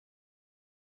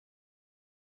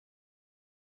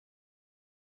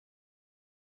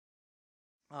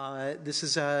This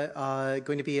is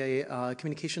going to be a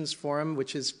communications forum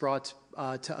which is brought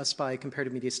to us by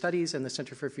Comparative Media Studies and the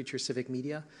Center for Future Civic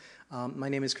Media. My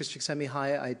name is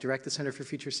Csikszentmihalyi. I direct the Center for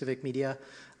Future Civic Media,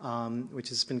 which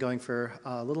has been going for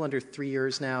a little under 3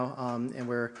 years now, and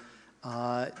we're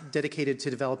dedicated to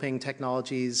developing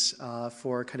technologies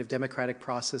for kind of democratic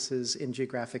processes in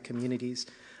geographic communities,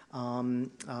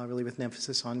 really with an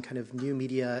emphasis on kind of new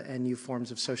media and new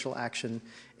forms of social action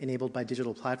enabled by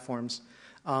digital platforms.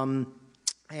 We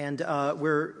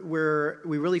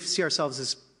really see ourselves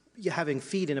as having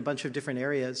feet in a bunch of different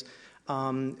areas.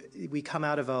 We come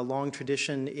out of a long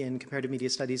tradition in comparative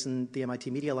media studies in the MIT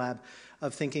Media Lab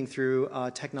of thinking through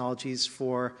technologies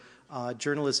for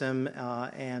journalism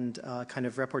and kind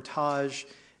of reportage,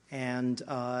 and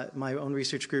my own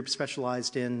research group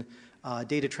specialized in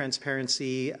data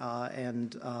transparency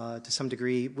and to some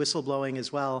degree whistleblowing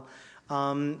as well.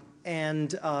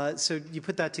 So you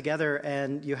put that together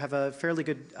and you have a fairly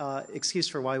good excuse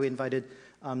for why we invited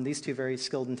these two very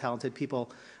skilled and talented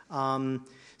people. What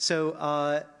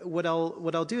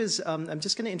I'll do is I'm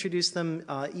just going to introduce them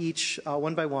each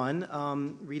one by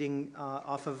one, reading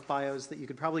off of bios that you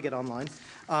could probably get online.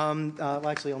 Well,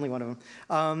 actually, only one of them.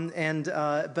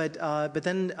 But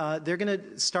then they're going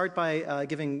to start by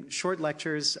giving short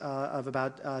lectures of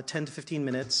about 10 to 15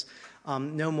 minutes.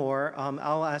 No more.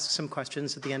 I'll ask some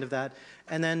questions at the end of that.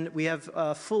 And then we have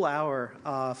a full hour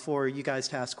for you guys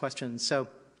to ask questions. So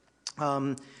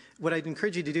what I'd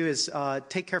encourage you to do is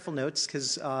take careful notes,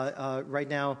 because right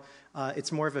now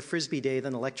it's more of a Frisbee day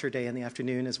than a lecture day in the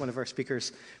afternoon, as one of our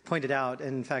speakers pointed out,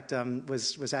 and in fact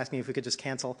was asking if we could just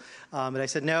cancel. But I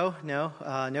said, no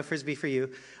Frisbee for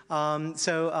you. So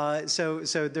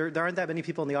there aren't that many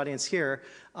people in the audience here.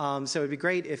 So it'd be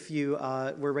great if you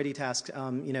were ready to ask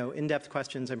in-depth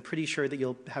questions. I'm pretty sure that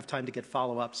you'll have time to get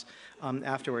follow-ups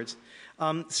afterwards.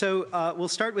 So we'll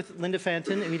start with Linda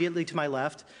Fantin, immediately to my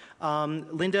left.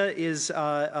 Linda has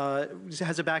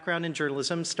a background in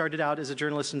journalism, started out as a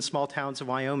journalist in small towns of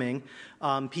Wyoming,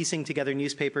 piecing together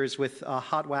newspapers with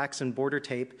hot wax and border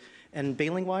tape. And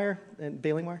baling wire?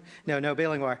 Baling wire? No,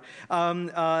 baling wire.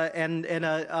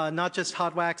 Not just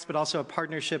hot wax, but also a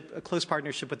close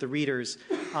partnership with the readers.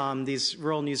 These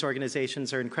rural news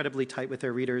organizations are incredibly tight with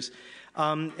their readers.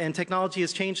 And technology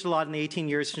has changed a lot in the 18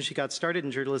 years since she got started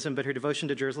in journalism, but her devotion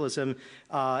to journalism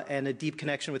and a deep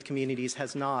connection with communities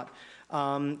has not.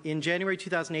 In January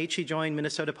 2008, she joined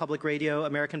Minnesota Public Radio,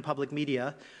 American Public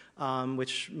Media,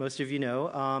 which most of you know,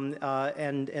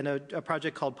 and a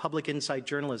project called Public Insight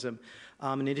Journalism,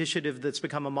 an initiative that's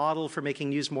become a model for making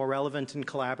news more relevant and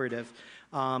collaborative,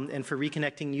 and for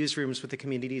reconnecting newsrooms with the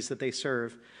communities that they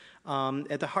serve.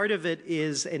 At the heart of it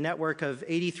is a network of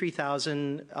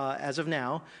 83,000 as of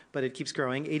now, but it keeps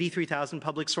growing, 83,000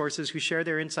 public sources who share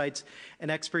their insights and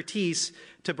expertise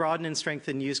to broaden and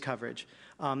strengthen news coverage.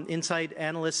 Insight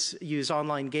analysts use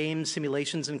online games,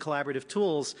 simulations, and collaborative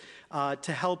tools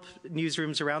to help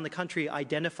newsrooms around the country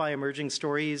identify emerging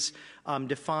stories,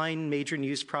 define major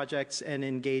news projects, and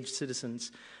engage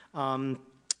citizens.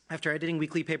 After editing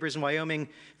weekly papers in Wyoming,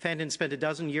 Fantin spent a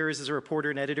dozen years as a reporter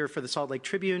and editor for the Salt Lake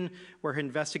Tribune, where her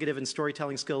investigative and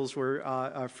storytelling skills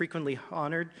were frequently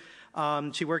honored.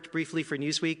 She worked briefly for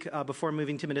Newsweek before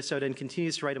moving to Minnesota and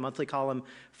continues to write a monthly column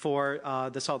for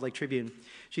the Salt Lake Tribune.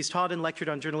 She's taught and lectured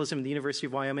on journalism at the University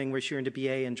of Wyoming, where she earned a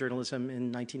BA in journalism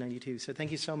in 1992. So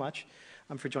thank you so much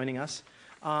for joining us.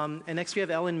 And next we have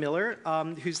Ellen Miller,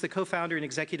 who's the co-founder and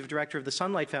executive director of the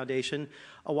Sunlight Foundation,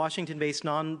 a Washington-based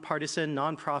nonpartisan,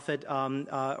 nonprofit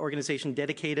organization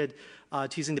dedicated to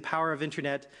using the power of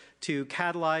internet to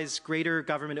catalyze greater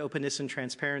government openness and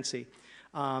transparency.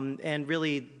 And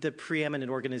really the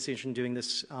preeminent organization doing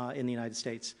this in the United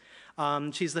States.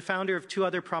 She's the founder of two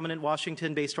other prominent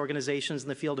Washington-based organizations in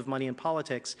the field of money and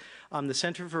politics, the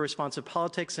Center for Responsive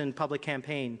Politics and Public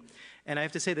Campaign. And I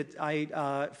have to say that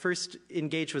I first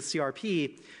engaged with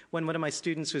CRP when one of my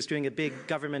students was doing a big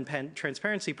government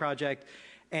transparency project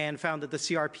and found that the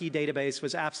CRP database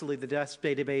was absolutely the best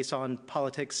database on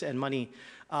politics and money.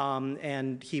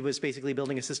 And he was basically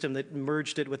building a system that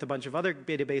merged it with a bunch of other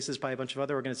databases by a bunch of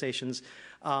other organizations.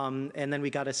 And then we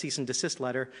got a cease and desist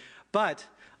letter. But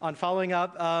on following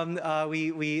up,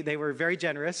 they were very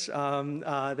generous.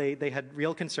 They had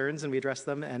real concerns, and we addressed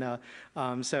them. And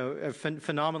so a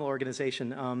phenomenal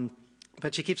organization.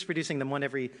 But she keeps producing them one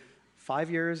every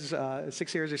 5 years,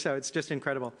 6 years or so. It's just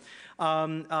incredible.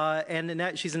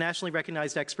 And she's a nationally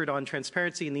recognized expert on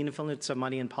transparency and the influence of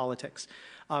money in politics.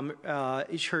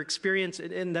 Her experience,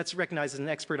 and that's recognized as an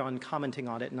expert on commenting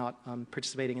on it, not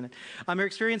participating in it. Her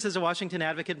experience as a Washington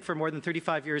advocate for more than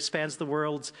 35 years spans the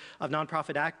worlds of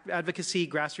nonprofit advocacy,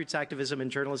 grassroots activism, and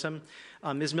journalism.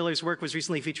 Ms. Miller's work was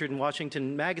recently featured in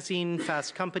Washington Magazine,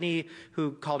 Fast Company,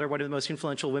 who called her one of the most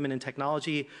influential women in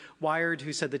technology, Wired,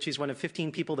 who said that she's one of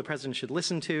 15 people the president should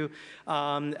listen to,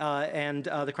 and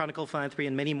the Chronicle of Philanthropy,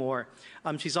 and many more.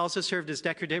 She's also served as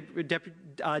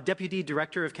Deputy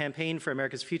Director of Campaign for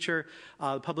America's Future,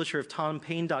 publisher of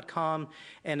TomPaine.com,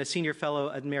 and a senior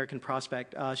fellow at American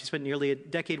Prospect. She spent nearly a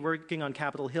decade working on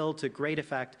Capitol Hill to great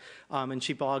effect, and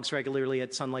she blogs regularly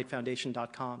at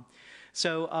sunlightfoundation.com.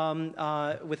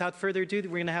 So without further ado,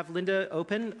 we're going to have Linda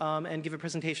open and give a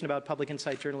presentation about public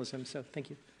insight journalism. So thank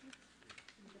you.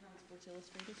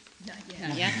 Not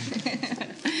yet. Yeah.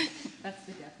 That's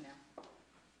the death now.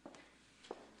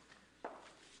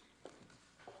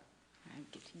 I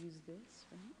get to use this,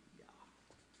 right? Yeah.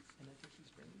 And I think he's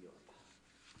bringing you up.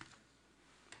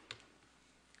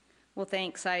 Well,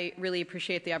 thanks. I really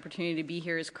appreciate the opportunity to be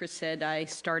here. As Chris said, I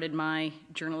started my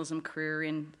journalism career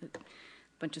in a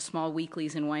bunch of small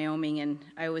weeklies in Wyoming, and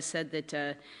I always said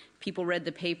that people read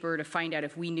the paper to find out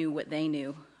if we knew what they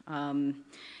knew.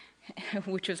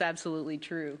 Which was absolutely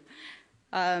true.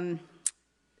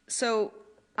 So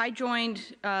I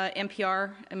joined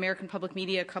NPR, American Public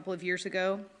Media, a couple of years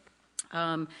ago.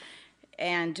 And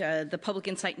the Public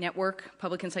Insight Network,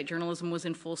 Public Insight Journalism, was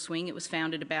in full swing. It was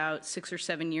founded about 6 or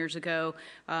 7 years ago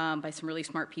by some really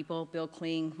smart people, Bill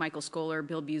Kling, Michael Scholar,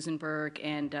 Bill Busenberg,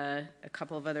 and a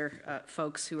couple of other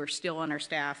folks who are still on our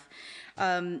staff.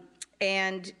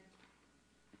 And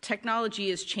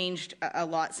technology has changed a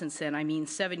lot since then. I mean,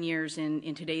 7 years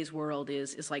in today's world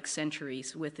is like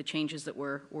centuries with the changes that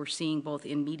we're seeing both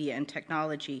in media and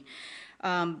technology.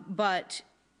 But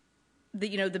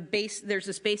there's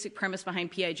this basic premise behind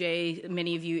PIJ.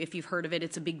 Many of you, if you've heard of it,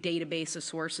 it's a big database of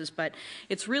sources, but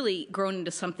it's really grown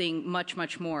into something much,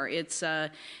 much more. It's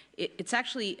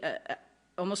actually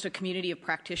almost a community of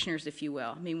practitioners, if you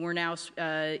will. I mean, we're now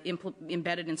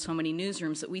embedded in so many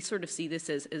newsrooms that we sort of see this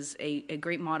as a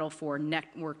great model for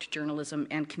networked journalism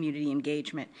and community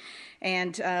engagement.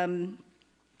 And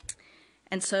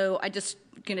so I just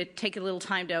going to take a little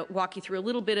time to walk you through a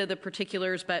little bit of the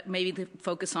particulars, but maybe to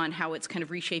focus on how it's kind of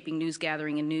reshaping news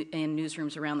gathering in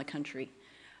newsrooms around the country.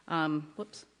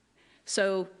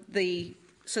 So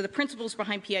the principles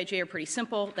behind PIJ are pretty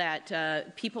simple,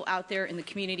 that people out there in the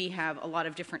community have a lot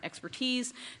of different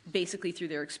expertise, basically through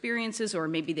their experiences, or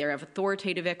maybe they have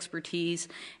authoritative expertise,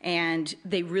 and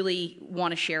they really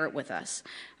want to share it with us.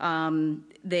 And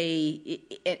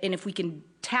if we can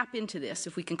tap into this,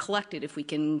 if we can collect it, if we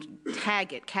can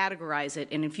tag it, categorize it,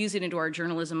 and infuse it into our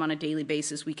journalism on a daily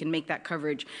basis, we can make that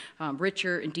coverage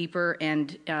richer and deeper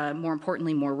and, more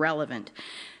importantly, more relevant.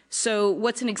 So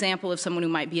what's an example of someone who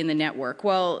might be in the network?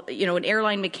 Well, an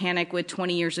airline mechanic with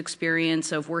 20 years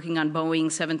experience of working on Boeing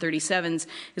 737s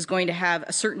is going to have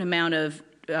a certain amount of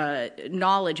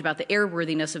knowledge about the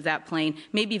airworthiness of that plane,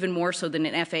 maybe even more so than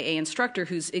an FAA instructor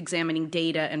who's examining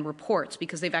data and reports,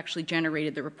 because they've actually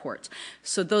generated the reports.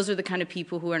 So those are the kind of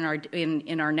people who are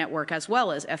in our network, as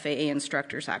well as FAA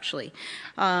instructors, actually.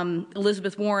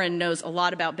 Elizabeth Warren knows a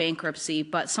lot about bankruptcy,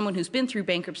 but someone who's been through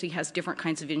bankruptcy has different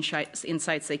kinds of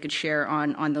insights they could share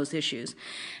on those issues.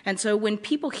 And so when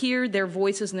people hear their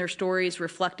voices and their stories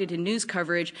reflected in news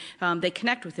coverage, they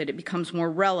connect with it. It becomes more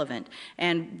relevant.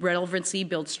 And relevancy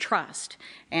builds trust,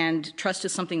 and trust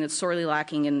is something that's sorely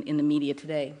lacking in the media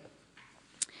today.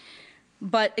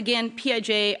 But again,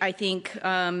 PIJ, I think,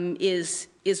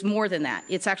 is more than that.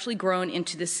 It's actually grown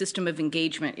into this system of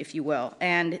engagement, if you will.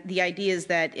 And the idea is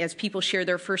that as people share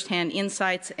their firsthand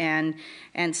insights and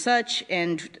such,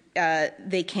 and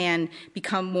they can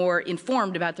become more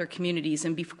informed about their communities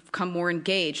and become more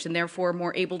engaged and therefore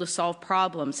more able to solve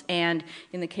problems. And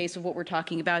in the case of what we're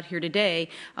talking about here today,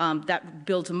 that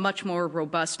builds a much more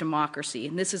robust democracy.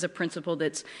 And this is a principle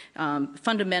that's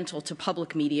fundamental to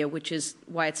public media, which is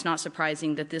why it's not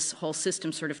surprising that this whole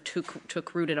system sort of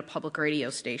took root at a public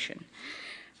radio station.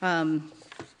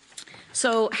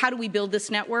 So how do we build this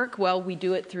network? Well, we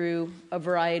do it through a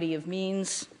variety of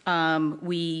means.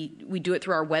 We do it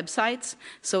through our websites.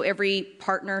 So every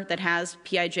partner that has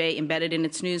PIJ embedded in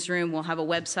its newsroom will have a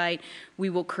website. We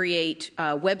will create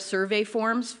web survey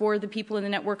forms for the people in the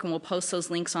network, and we'll post those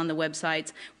links on the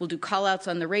websites. We'll do call-outs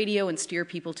on the radio and steer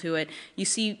people to it. You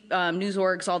see news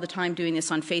orgs all the time doing this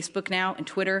on Facebook now and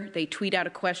Twitter. They tweet out a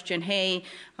question, hey,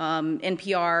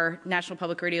 NPR, National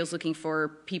Public Radio is looking for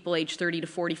people aged 30 to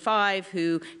 45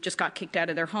 who just got kicked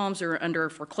out of their homes or under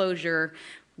foreclosure.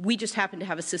 We just happen to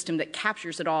have a system that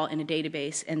captures it all in a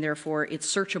database, and therefore it's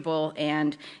searchable,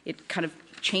 and it kind of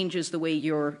changes the way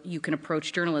you can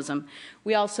approach journalism.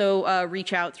 We also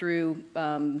reach out through,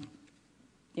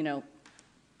 you know,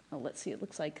 oh, let's see, it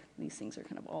looks like these things are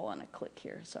kind of all on a click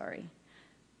here, sorry.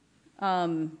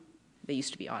 They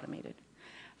used to be automated.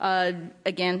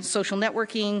 Again, social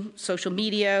networking, social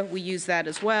media, we use that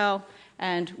as well.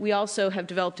 And we also have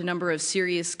developed a number of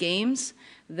serious games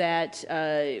that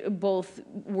both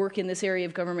work in this area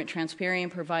of government transparency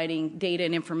and providing data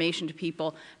and information to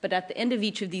people. But at the end of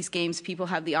each of these games, people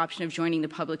have the option of joining the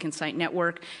Public Insight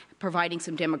Network, providing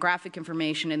some demographic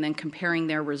information, and then comparing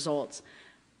their results.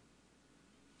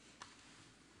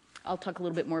 I'll talk a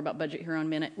little bit more about budget here in a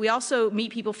minute. We also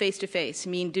meet people face-to-face.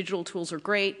 I mean, digital tools are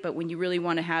great, but when you really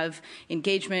want to have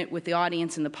engagement with the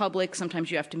audience and the public, sometimes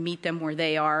you have to meet them where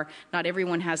they are. Not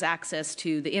everyone has access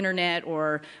to the internet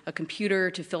or a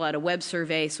computer to fill out a web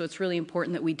survey, so it's really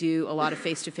important that we do a lot of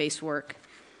face-to-face work.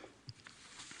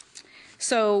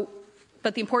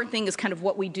 But the important thing is kind of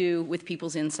what we do with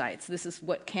people's insights. This is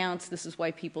what counts. This is why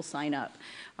people sign up.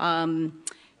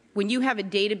 When you have a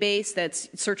database that's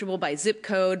searchable by zip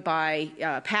code, by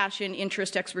passion,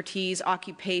 interest, expertise,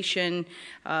 occupation,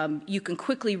 you can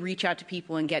quickly reach out to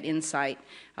people and get insight.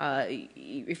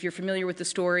 If you're familiar with the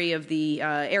story of the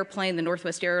airplane, the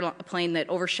Northwest airplane that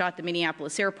overshot the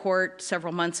Minneapolis airport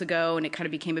several months ago, and it kind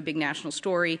of became a big national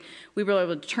story, we were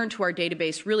able to turn to our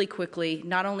database really quickly,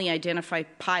 not only identify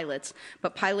pilots,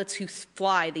 but pilots who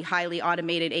fly the highly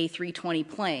automated A320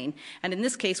 plane. And in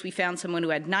this case, we found someone who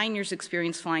had 9 years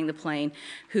experience flying the plane,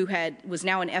 who was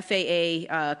now an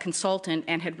FAA consultant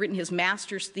and had written his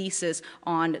master's thesis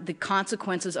on the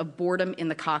consequences of boredom in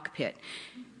the cockpit.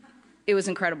 It was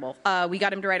incredible. We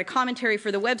got him to write a commentary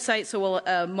for the website, so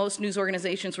most news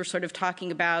organizations were sort of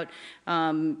talking about,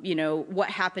 you know,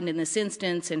 what happened in this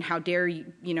instance and how dare you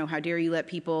let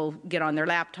people get on their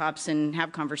laptops and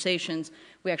have conversations.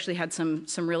 We actually had some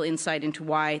real insight into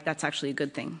why that's actually a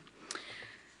good thing.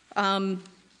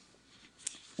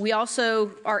 We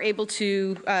also are able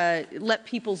to let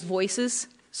people's voices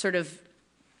sort of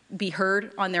be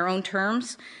heard on their own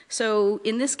terms. So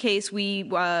in this case, we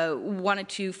wanted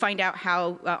to find out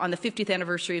how, on the 50th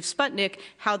anniversary of Sputnik,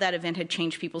 how that event had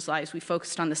changed people's lives. We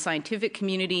focused on the scientific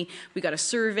community. We got a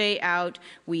survey out.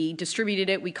 We distributed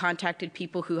it. We contacted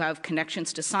people who have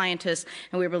connections to scientists,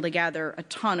 and we were able to gather a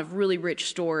ton of really rich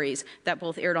stories that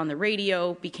both aired on the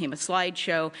radio, became a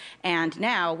slideshow, and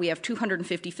now we have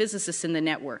 250 physicists in the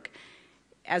network.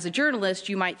 As a journalist,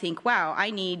 you might think, wow,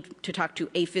 I need to talk to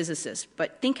a physicist.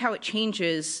 But think how it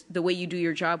changes the way you do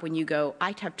your job when you go,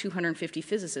 I have 250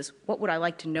 physicists. What would I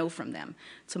like to know from them?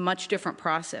 It's a much different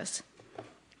process.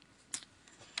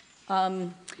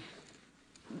 When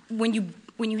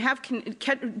you have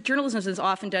journalism is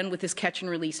often done with this catch and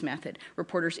release method.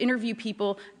 Reporters interview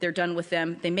people, they're done with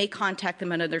them. They may contact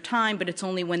them another time, but it's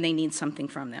only when they need something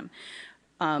from them.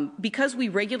 Because we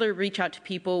regularly reach out to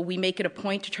people, we make it a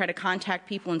point to try to contact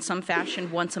people in some fashion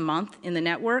once a month in the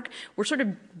network. We're sort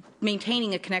of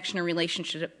maintaining a connection and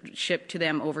relationship to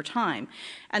them over time.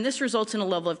 And this results in a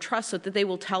level of trust so that they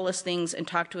will tell us things and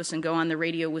talk to us and go on the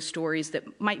radio with stories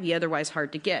that might be otherwise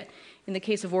hard to get. In the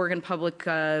case of Oregon Public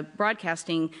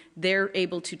Broadcasting, they're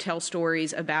able to tell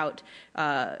stories about,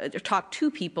 talk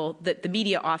to people that the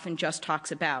media often just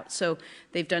talks about. So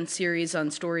they've done series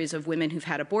on stories of women who've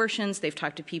had abortions, they've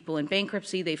talked to people in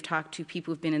bankruptcy, they've talked to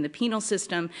people who've been in the penal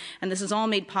system, and this is all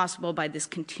made possible by this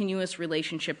continuous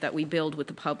relationship that we build with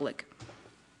the public.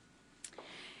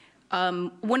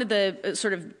 One of the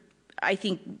sort of, I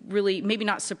think, really maybe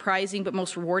not surprising but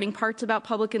most rewarding parts about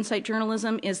public insight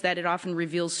journalism is that it often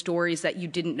reveals stories that you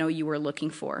didn't know you were looking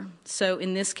for. So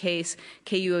in this case,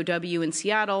 KUOW in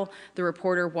Seattle, the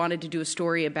reporter wanted to do a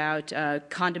story about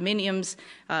condominiums,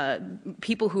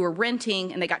 people who were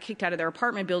renting and they got kicked out of their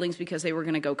apartment buildings because they were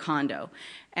going to go condo.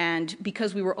 And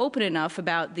because we were open enough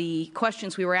about the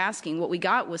questions we were asking, what we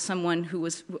got was someone who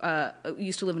was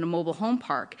used to live in a mobile home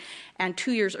park. And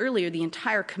 2 years earlier, the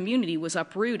entire community was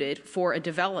uprooted for a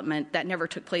development that never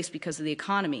took place because of the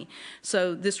economy.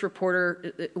 So this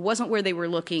reporter, it wasn't where they were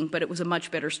looking, but it was a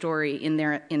much better story in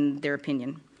their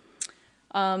opinion.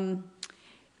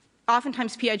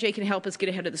 Oftentimes, PIJ can help us get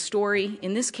ahead of the story.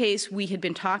 In this case, we had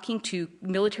been talking to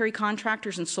military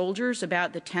contractors and soldiers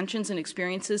about the tensions and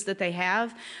experiences that they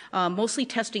have, mostly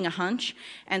testing a hunch.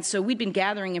 And so we'd been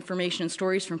gathering information and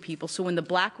stories from people. So when the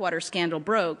Blackwater scandal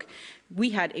broke,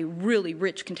 we had a really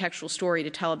rich contextual story to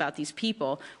tell about these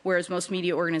people, whereas most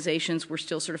media organizations were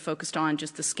still sort of focused on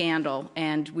just the scandal,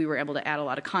 and we were able to add a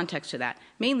lot of context to that,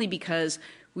 mainly because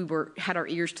we had our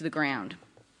ears to the ground.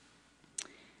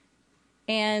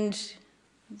 And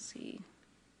let's see.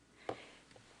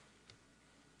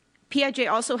 PIJ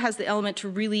also has the element to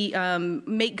really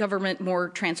make government more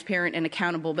transparent and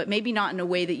accountable, but maybe not in a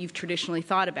way that you've traditionally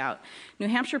thought about. New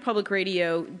Hampshire Public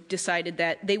Radio decided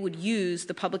that they would use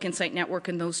the Public Insight Network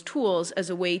and those tools as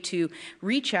a way to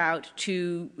reach out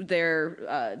to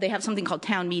their, they have something called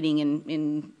town meeting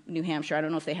in New Hampshire. I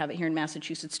don't know if they have it here in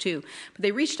Massachusetts too. But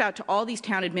they reached out to all these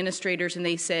town administrators and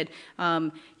they said,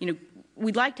 you know,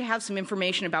 we'd like to have some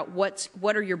information about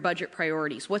what are your budget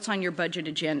priorities, what's on your budget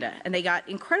agenda. And they got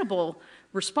incredible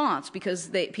response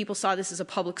because people saw this as a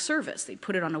public service. They'd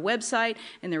put it on a website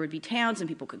and there would be towns and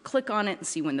people could click on it and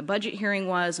see when the budget hearing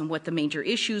was and what the major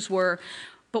issues were.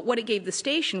 But what it gave the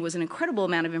station was an incredible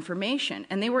amount of information,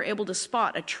 and they were able to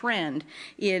spot a trend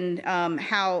in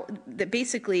how that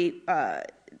basically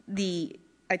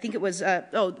I think it was,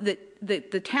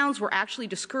 the towns were actually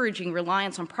discouraging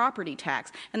reliance on property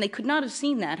tax, and they could not have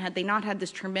seen that had they not had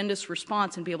this tremendous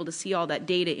response and be able to see all that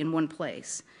data in one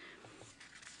place.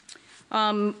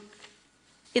 In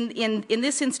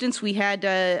this instance, we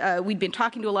had we'd been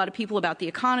talking to a lot of people about the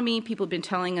economy. People had been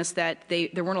telling us that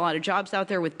there weren't a lot of jobs out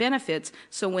there with benefits.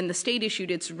 So when the state issued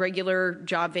its regular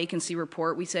job vacancy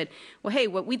report, we said, well, hey,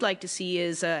 what we'd like to see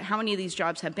is how many of these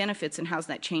jobs have benefits and how's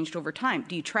that changed over time?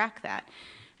 Do you track that?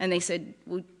 And they said,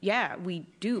 well, yeah, we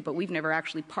do, but we've never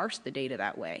actually parsed the data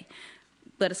that way.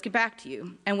 Let us get back to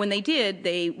you. And when they did,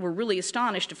 they were really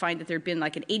astonished to find that there had been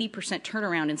like an 80%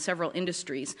 turnaround in several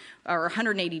industries, or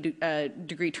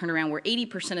 180-degree turnaround where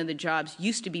 80% of the jobs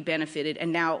used to be benefited,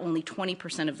 and now only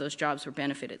 20% of those jobs were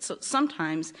benefited. So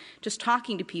sometimes just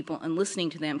talking to people and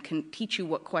listening to them can teach you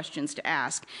what questions to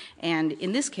ask. And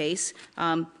in this case,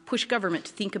 push government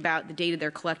to think about the data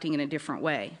they're collecting in a different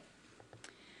way.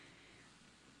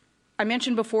 I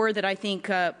mentioned before that I think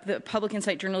the public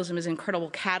insight journalism is an incredible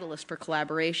catalyst for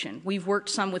collaboration. We've worked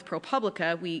some with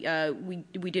ProPublica.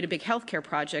 We did a big healthcare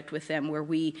project with them where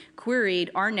we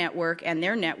queried our network and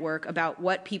their network about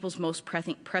what people's most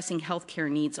pressing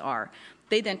healthcare needs are.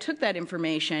 They then took that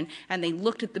information and they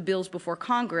looked at the bills before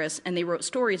Congress and they wrote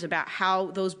stories about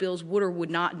how those bills would or would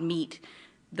not meet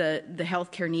the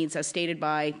healthcare needs as stated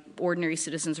by ordinary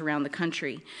citizens around the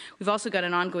country. We've also got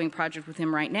an ongoing project with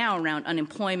him right now around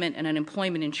unemployment and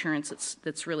unemployment insurance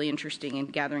that's really interesting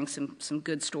and gathering some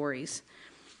good stories.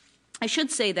 I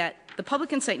should say that the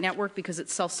Public Insight Network, because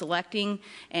it's self-selecting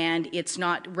and it's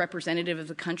not representative of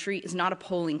the country, is not a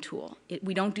polling tool.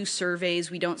 We don't do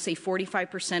surveys. We don't say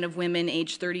 45% of women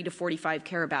aged 30 to 45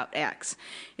 care about X.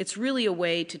 It's really a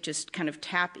way to just kind of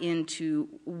tap into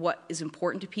what is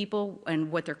important to people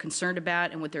and what they're concerned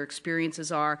about and what their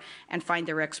experiences are and find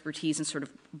their expertise and sort of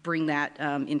bring that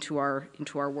into our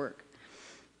work.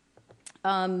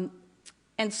 And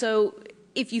so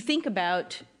if you think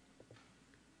about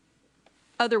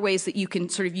other ways that you can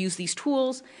sort of use these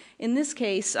tools. In this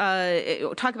case,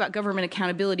 talk about government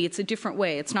accountability, it's a different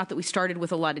way. It's not that we started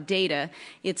with a lot of data.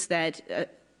 It's that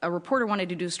a reporter wanted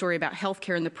to do a story about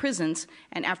healthcare in the prisons,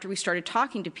 and after we started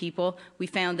talking to people, we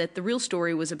found that the real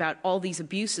story was about all these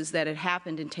abuses that had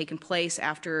happened and taken place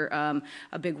after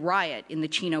a big riot in the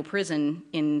Chino prison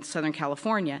in Southern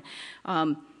California.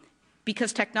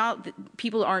 Because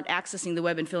people aren't accessing the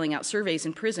web and filling out surveys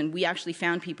in prison, we actually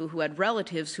found people who had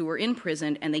relatives who were in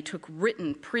prison and they took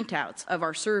written printouts of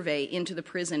our survey into the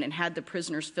prison and had the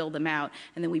prisoners fill them out,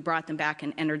 and then we brought them back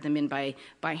and entered them in by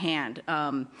hand.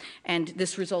 And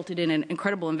this resulted in an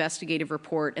incredible investigative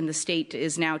report, and the state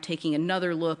is now taking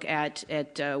another look at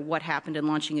what happened and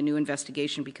launching a new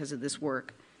investigation because of this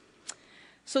work.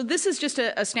 So this is just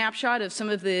a snapshot of some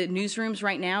of the newsrooms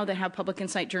right now that have public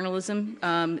insight journalism,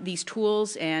 these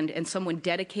tools, and someone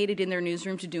dedicated in their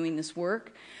newsroom to doing this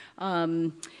work.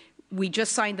 We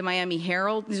just signed the Miami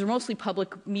Herald. These are mostly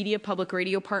public media, public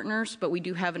radio partners, but we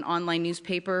do have an online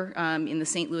newspaper in the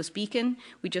St. Louis Beacon.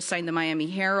 We just signed the Miami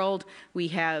Herald.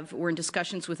 We're in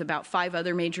discussions with about 5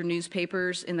 other major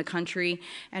newspapers in the country,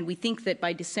 and we think that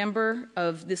by December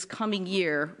of this coming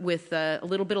year, with a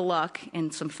little bit of luck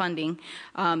and some funding,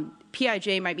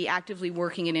 PIJ might be actively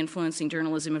working and influencing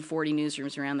journalism in 40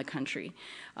 newsrooms around the country.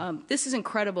 This is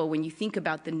incredible when you think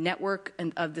about the network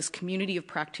of this community of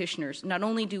practitioners. Not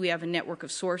only do we have a network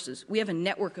of sources, we have a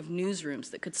network of newsrooms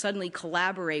that could suddenly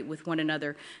collaborate with one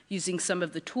another using some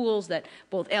of the tools that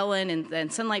both Ellen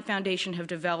and Sunlight Foundation have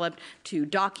developed, to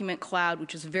Document Cloud,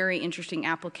 which is a very interesting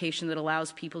application that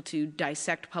allows people to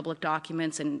dissect public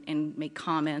documents and make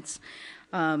comments.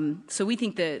 So we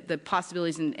think the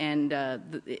possibilities and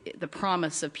the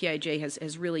promise of PIJ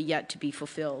has really yet to be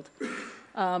fulfilled.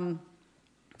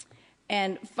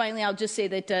 And finally, I'll just say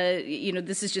that,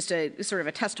 this is just a sort of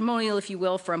a testimonial, if you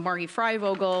will, from Margie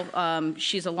Freivogel.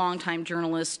 She's a longtime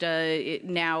journalist,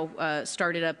 now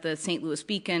started up the St. Louis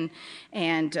Beacon,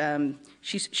 and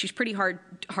she's pretty hard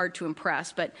to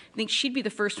impress. But I think she'd be the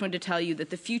first one to tell you that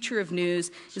the future of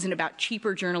news isn't about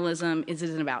cheaper journalism, it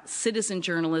isn't about citizen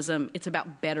journalism, it's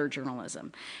about better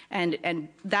journalism. And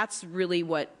that's really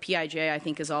what PIJ, I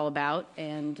think, is all about.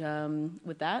 And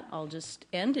with that, I'll just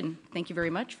end, and thank you very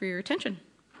much for your attention.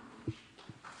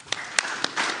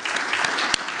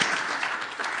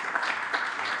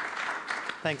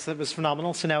 Thanks, that was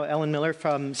phenomenal. So now Ellen Miller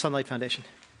from Sunlight Foundation.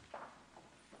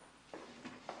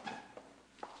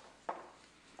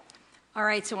 All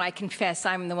right, so I confess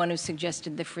I'm the one who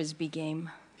suggested the Frisbee game.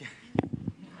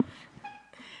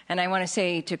 And I want to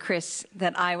say to Chris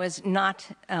that I was not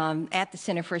at the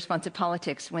Center for Responsive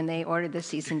Politics when they ordered the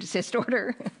cease and desist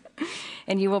order.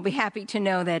 And you will be happy to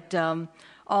know that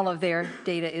all of their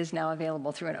data is now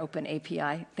available through an open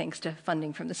API, thanks to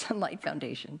funding from the Sunlight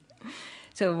Foundation.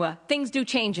 So things do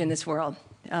change in this world,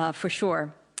 for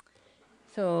sure.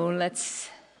 So let's...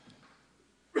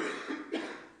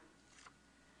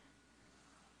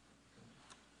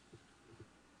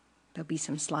 There'll be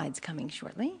some slides coming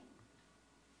shortly.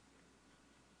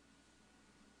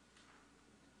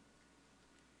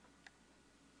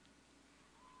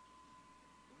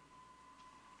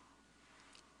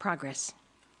 Progress.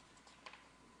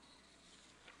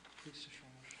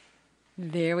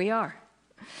 There we are.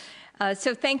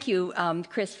 So thank you,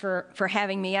 Chris, for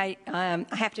having me. I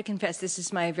have to confess, this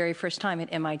is my very first time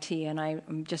at MIT, and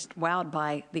I'm just wowed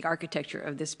by the architecture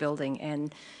of this building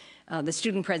and the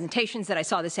student presentations that I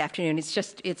saw this afternoon.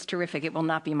 It's terrific. It will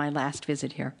not be my last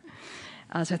visit here.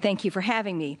 So thank you for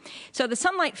having me. So the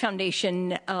Sunlight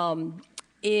Foundation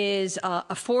is a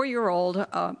 4-year-old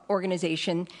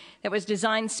organization that was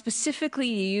designed specifically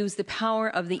to use the power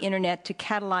of the internet to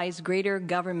catalyze greater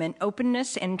government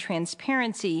openness and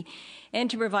transparency, and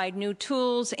to provide new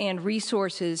tools and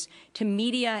resources to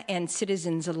media and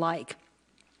citizens alike.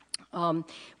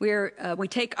 We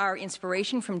take our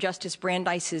inspiration from Justice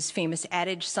Brandeis's famous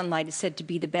adage, sunlight is said to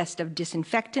be the best of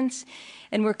disinfectants,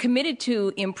 and we're committed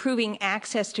to improving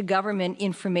access to government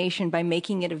information by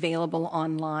making it available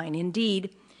online.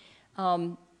 Indeed,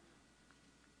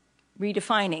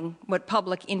 redefining what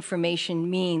public information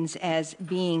means as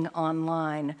being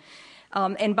online.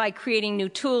 And by creating new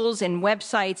tools and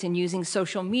websites and using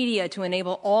social media to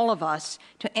enable all of us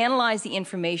to analyze the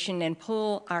information and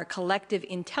pull our collective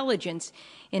intelligence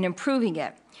in improving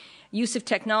it. Use of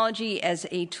technology as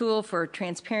a tool for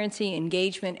transparency,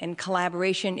 engagement, and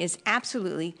collaboration is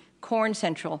absolutely core and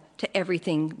central to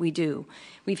everything we do.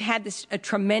 We've had a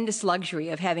tremendous luxury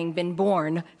of having been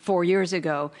born 4 years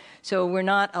ago, so we're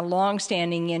not a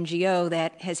long-standing NGO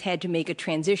that has had to make a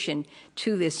transition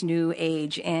to this new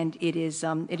age, and it is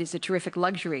a terrific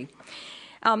luxury.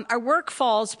 Our work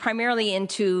falls primarily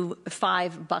into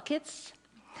 5 buckets.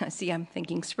 See, I'm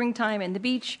thinking springtime and the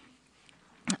beach.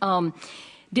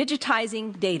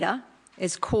 Digitizing data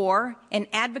is core, and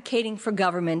advocating for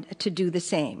government to do the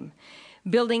same.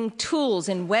 Building tools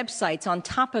and websites on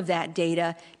top of that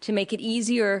data to make it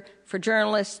easier for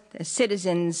journalists,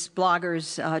 citizens,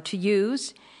 bloggers to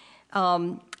use.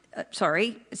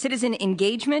 Citizen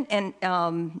engagement and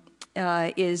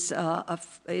is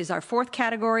our 4th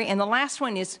category. And the last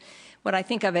one is what I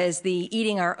think of as the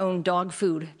eating our own dog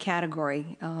food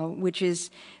category, which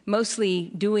is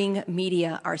mostly doing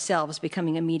media ourselves,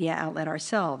 becoming a media outlet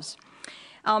ourselves.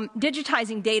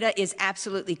 Digitizing data is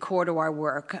absolutely core to our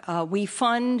work. We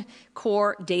fund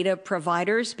core data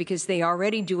providers because they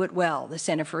already do it well. The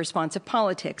Center for Responsive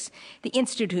Politics, the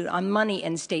Institute on Money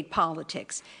and State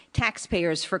Politics,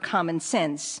 Taxpayers for Common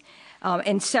Sense,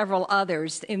 and several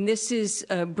others. And this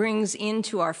brings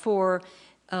into our 4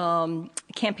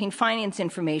 campaign finance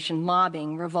information,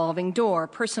 lobbying, revolving door,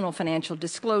 personal financial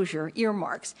disclosure,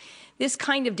 earmarks. This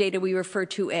kind of data we refer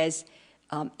to as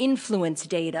influence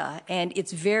data, and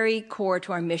it's very core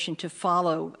to our mission to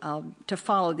follow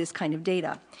this kind of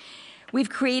data. We've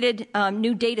created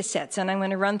new data sets, and I'm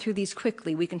going to run through these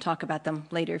quickly. We can talk about them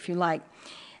later if you like.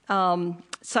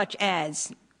 such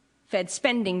as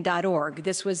fedspending.org.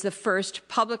 This was the first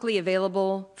publicly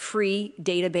available free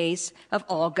database of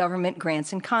all government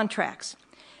grants and contracts.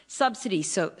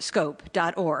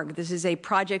 Subsidyscope.org. This is a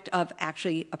project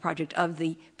of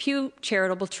the Pew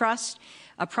Charitable Trust,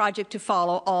 a project to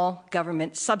follow all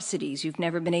government subsidies. You've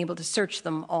never been able to search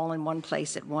them all in one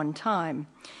place at one time.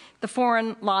 The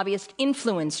Foreign Lobbyist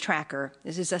Influence Tracker.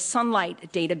 This is a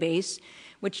Sunlight database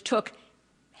which took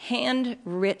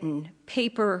handwritten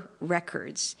paper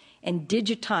records and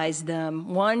digitized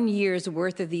them, 1 year's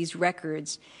worth of these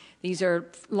records. These are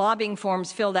lobbying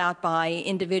forms filled out by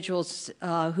individuals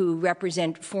who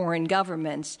represent foreign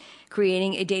governments,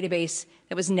 creating a database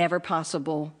that was never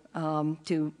possible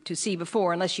to see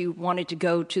before unless you wanted to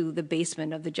go to the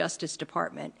basement of the Justice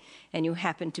Department and you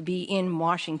happened to be in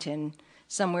Washington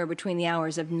somewhere between the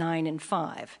hours of 9 and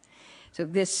 5. So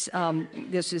this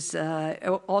is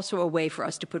also a way for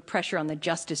us to put pressure on the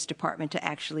Justice Department to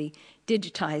actually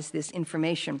digitize this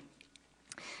information.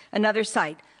 Another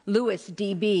site,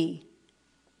 LewisDB.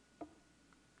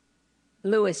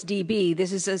 LewisDB,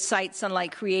 this is a site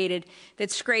Sunlight created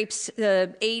that scrapes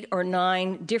 8 or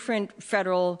 9 different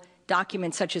federal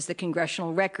documents such as the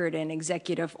congressional record and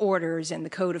executive orders and the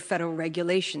Code of Federal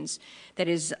Regulations that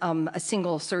is a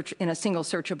single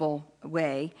searchable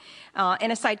way,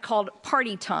 and a site called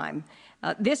Party Time.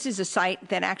 This is a site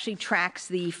that actually tracks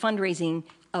the fundraising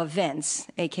events,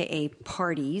 aka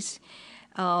parties,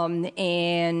 so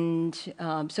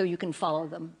you can follow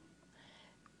them.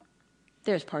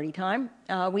 There's Party Time.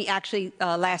 We actually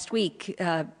last week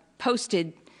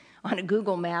posted on a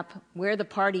Google map where the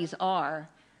parties are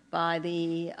by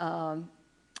the, I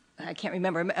can't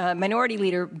remember, Minority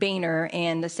Leader Boehner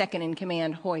and the second in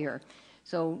command Hoyer.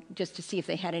 So just to see if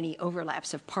they had any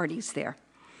overlaps of parties there.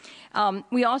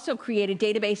 We also created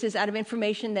databases out of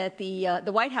information that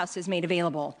the White House has made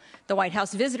available, the White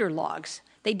House visitor logs.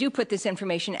 They do put this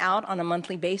information out on a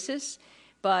monthly basis,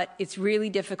 but it's really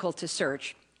difficult to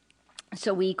search.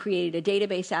 So we created a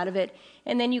database out of it,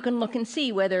 and then you can look and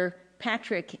see whether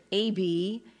Patrick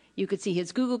A.B., you could see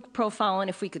his Google profile, and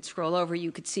if we could scroll over, you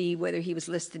could see whether he was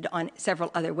listed on several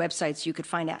other websites. You could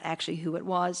find out actually who it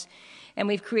was. And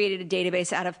we've created a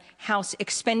database out of House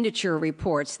expenditure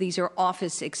reports. These are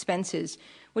office expenses,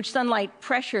 which Sunlight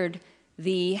pressured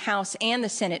the House and the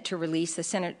Senate to release. The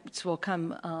Senate's will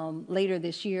come later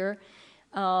this year.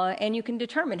 And you can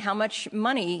determine how much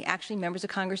money actually members of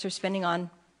Congress are spending on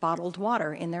bottled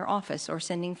water in their office or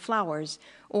sending flowers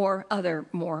or other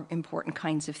more important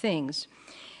kinds of things.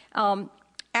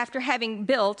 After having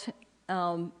built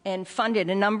and funded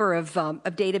a number of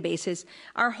databases,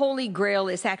 our holy grail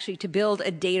is actually to build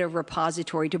a data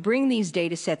repository, to bring these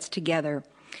data sets together.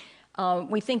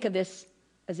 We think of this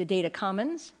as a data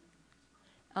commons,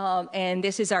 and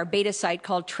this is our beta site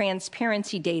called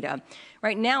Transparency Data.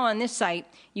 Right now on this site,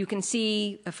 you can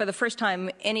see for the first time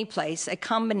any place a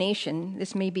combination.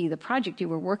 This may be the project you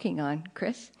were working on,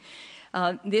 Chris.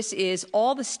 This is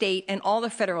all the state and all the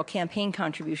federal campaign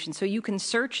contributions. So you can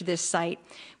search this site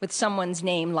with someone's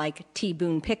name like T.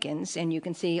 Boone Pickens, and you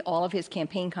can see all of his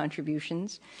campaign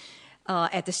contributions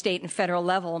at the state and federal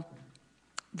level.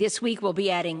 This week we'll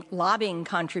be adding lobbying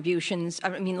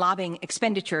lobbying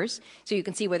expenditures, so you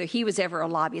can see whether he was ever a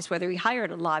lobbyist, whether he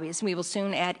hired a lobbyist, and we will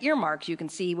soon add earmarks. You can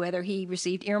see whether he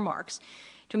received earmarks.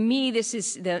 To me, this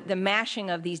is the mashing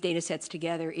of these data sets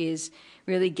together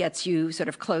really gets you sort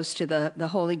of close to the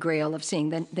holy grail of seeing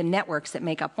the networks that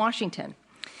make up Washington.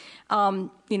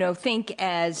 Think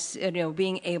as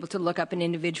being able to look up an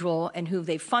individual and who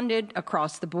they funded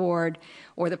across the board,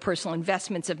 or the personal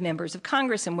investments of members of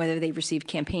Congress and whether they've received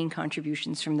campaign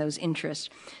contributions from those interests.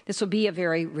 This will be a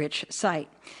very rich site.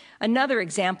 Another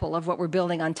example of what we're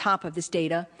building on top of this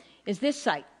data is this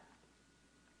site,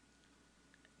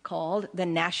 called the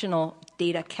National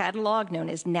Data Catalog, known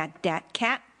as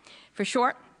NatDatCat for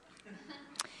short.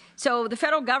 So the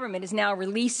federal government is now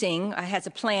has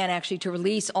a plan actually to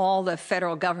release all the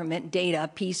federal government data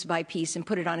piece by piece and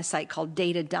put it on a site called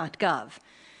data.gov.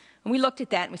 And we looked at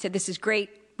that and we said, this is great.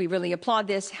 We really applaud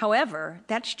this. However,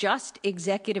 that's just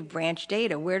executive branch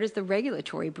data. Where does the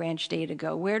regulatory branch data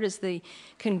go? Where does the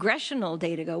congressional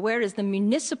data go? Where does the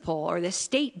municipal or the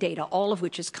state data, all of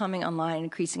which is coming online in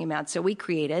increasing amounts? So we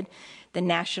created the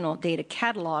National Data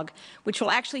Catalog, which will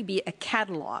actually be a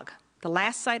catalog. The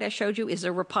last site I showed you is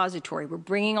a repository. We're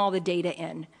bringing all the data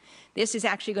in. This is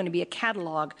actually going to be a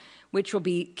catalog which will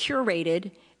be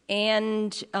curated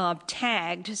and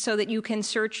tagged so that you can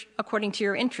search according to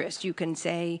your interest. You can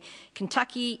say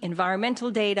Kentucky environmental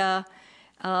data,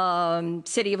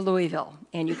 City of Louisville,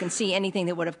 and you can see anything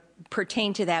that would have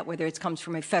pertained to that, whether it comes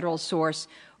from a federal source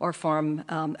or from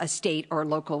a state or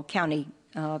local county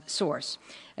source.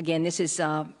 Again, this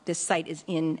site is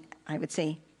in, I would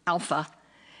say, alpha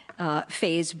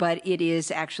phase, but it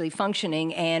is actually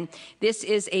functioning, and this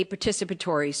is a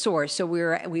participatory source. So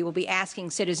we will be asking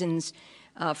citizens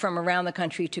from around the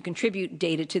country to contribute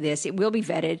data to this. It will be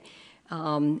vetted.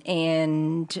 But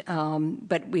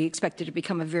we expect it to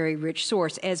become a very rich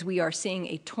source as we are seeing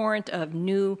a torrent of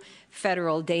new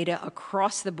federal data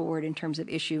across the board in terms of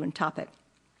issue and topic.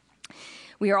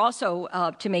 We are also,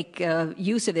 to make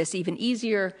use of this even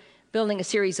easier, building a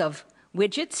series of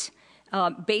widgets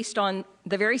based on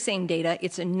the very same data.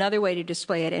 It's another way to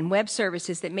display it, and web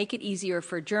services that make it easier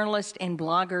for journalists and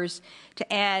bloggers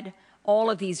to add all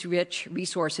of these rich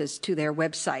resources to their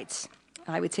websites.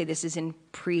 I would say this is in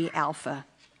pre-alpha.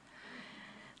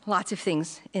 Lots of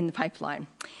things in the pipeline.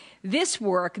 This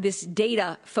work, this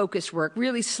data-focused work,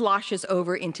 really sloshes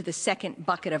over into the second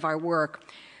bucket of our work,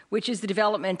 which is the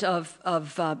development of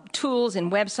tools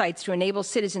and websites to enable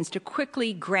citizens to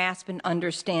quickly grasp and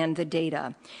understand the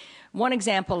data. One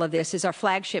example of this is our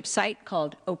flagship site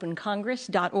called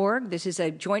opencongress.org. This is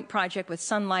a joint project with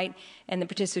Sunlight and the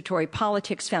Participatory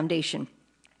Politics Foundation.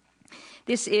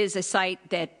 This is a site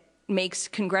that makes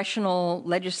congressional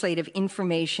legislative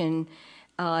information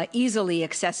easily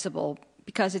accessible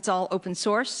because it's all open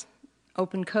source,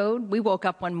 open code. We woke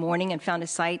up one morning and found a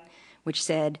site which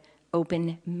said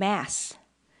Open Mass,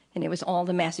 and it was all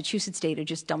the Massachusetts data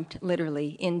just dumped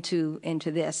literally into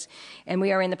this. And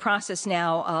we are in the process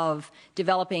now of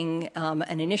developing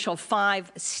an initial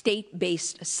 5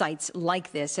 state-based sites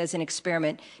like this as an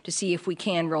experiment to see if we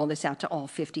can roll this out to all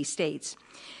 50 states.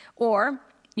 Or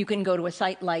you can go to a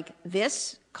site like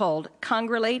this called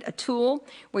Congregate, a tool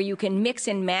where you can mix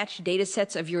and match data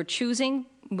sets of your choosing.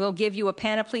 We'll give you a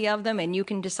panoply of them, and you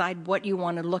can decide what you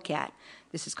want to look at.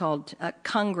 This is called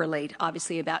Congregate,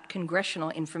 obviously about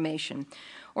congressional information.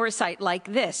 Or a site like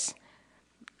this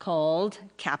called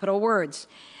Capital Words.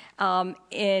 And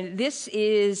this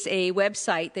is a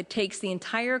website that takes the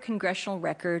entire congressional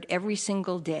record every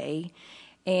single day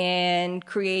and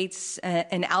creates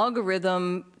an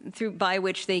algorithm by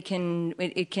which it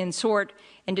can sort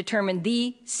and determine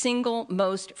the single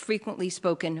most frequently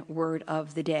spoken word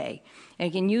of the day. And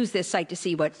you can use this site to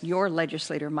see what your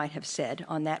legislator might have said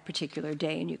on that particular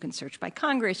day. And you can search by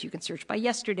Congress, you can search by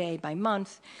yesterday, by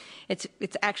month. It's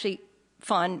actually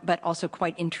fun, but also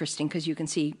quite interesting because you can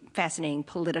see fascinating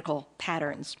political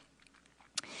patterns.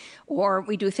 Or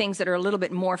we do things that are a little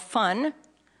bit more fun,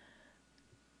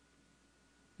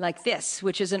 like this,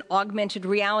 which is an augmented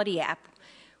reality app.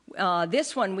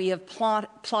 This one we have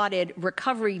plotted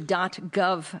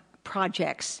recovery.gov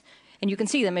projects, and you can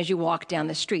see them as you walk down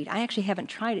the street. I actually haven't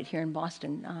tried it here in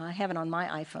Boston. I have it on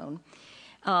my iPhone.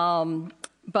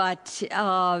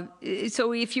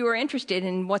 So if you are interested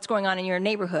in what's going on in your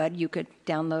neighborhood, you could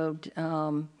download,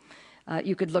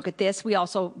 you could look at this. We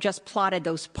also just plotted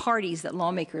those parties that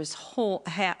lawmakers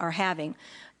are having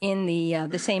in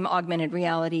the same augmented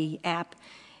reality app.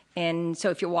 And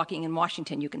so if you're walking in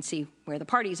Washington, you can see where the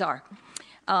parties are.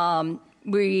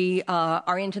 We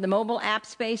are into the mobile app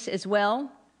space as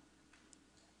well.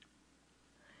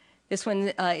 This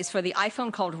one is for the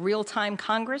iPhone called Real-Time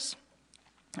Congress.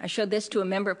 I showed this to a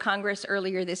member of Congress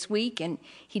earlier this week, and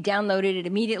he downloaded it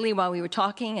immediately while we were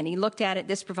talking, and he looked at it.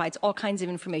 This provides all kinds of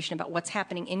information about what's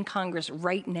happening in Congress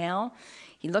right now.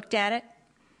 He looked at it,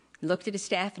 looked at his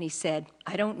staff, and he said,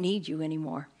 "I don't need you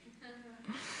anymore."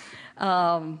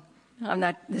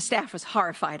 The staff was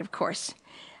horrified, of course.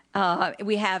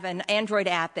 We have an Android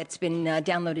app that's been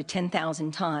downloaded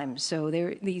 10,000 times, so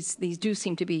these do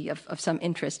seem to be of some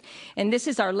interest. And this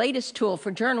is our latest tool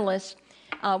for journalists,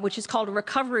 which is called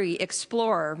Recovery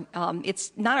Explorer.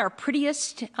 It's not our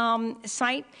prettiest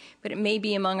site, but it may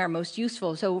be among our most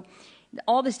useful. So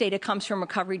all this data comes from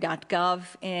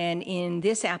recovery.gov, and in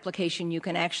this application, you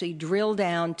can actually drill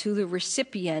down to the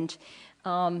recipient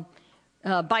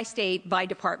by state, by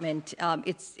department.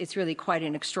 It's really quite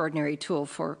an extraordinary tool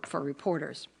for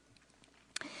reporters.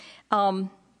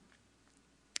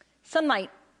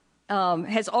 Sunlight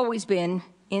has always been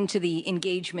into the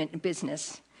engagement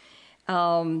business.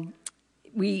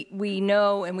 We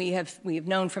know, and we have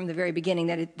known from the very beginning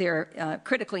that they're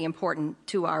critically important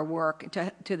to our work,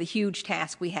 to the huge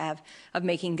task we have of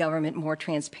making government more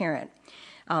transparent.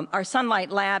 Our Sunlight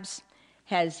Labs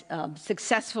has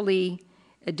successfully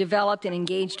developed and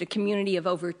engaged a community of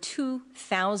over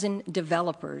 2,000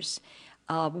 developers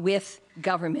with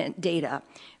government data.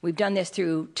 We've done this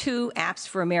through 2 Apps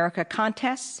for America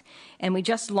contests, and we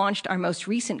just launched our most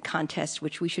recent contest,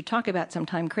 which we should talk about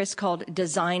sometime, Chris, called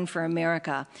Design for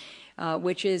America,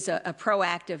 which is a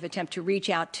proactive attempt to reach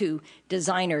out to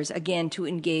designers, again, to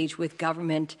engage with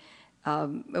government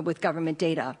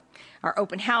data. Our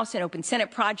Open House and Open Senate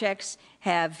projects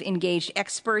have engaged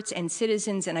experts and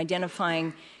citizens in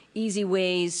identifying easy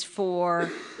ways for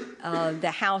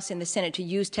the House and the Senate to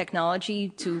use technology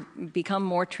to become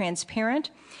more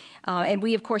transparent. And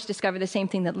we, of course, discover the same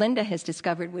thing that Linda has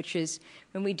discovered, which is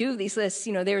when we do these lists,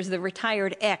 there's the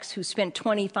retired X who spent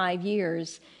 25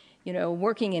 years,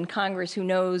 working in Congress, who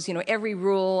knows, every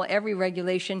rule, every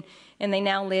regulation, and they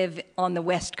now live on the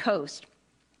West Coast.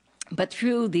 But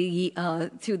through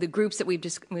the groups that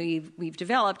we've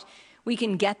developed, we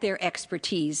can get their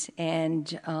expertise and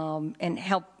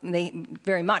help. They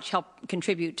very much help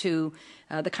contribute to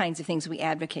the kinds of things we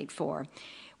advocate for.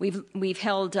 We've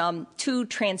held 2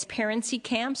 transparency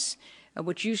camps,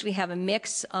 which usually have a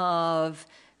mix of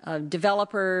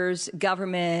developers,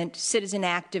 government, citizen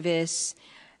activists,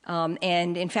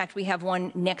 and in fact, we have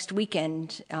one next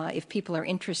weekend if people are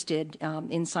interested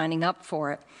in signing up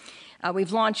for it.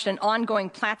 We've launched an ongoing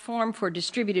platform for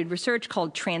distributed research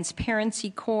called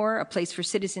Transparency Core, a place for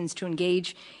citizens to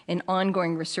engage in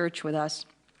ongoing research with us.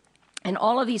 And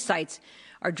all of these sites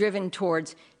are driven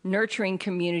towards nurturing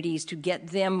communities to get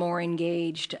them more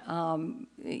engaged,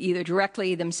 either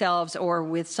directly themselves or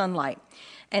with Sunlight.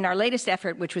 And our latest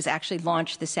effort, which was actually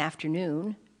launched this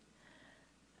afternoon,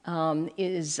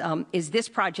 is this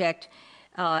project,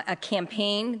 a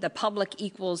campaign, the Public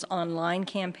Equals Online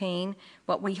campaign,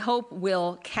 what we hope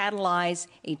will catalyze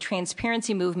a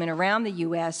transparency movement around the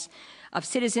U.S. of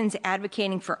citizens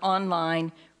advocating for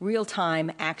online,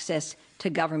 real-time access to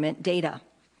government data.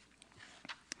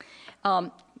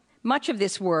 Much of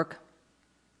this work,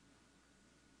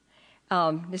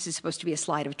 this is supposed to be a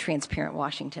slide of transparent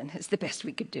Washington, is the best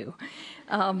we could do.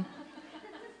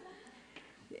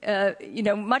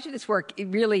 Much of this work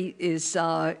really is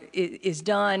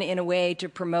done in a way to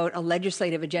promote a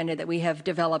legislative agenda that we have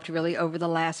developed really over the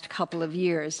last couple of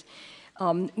years.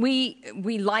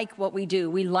 We like what we do.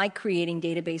 We like creating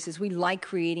databases. We like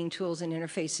creating tools and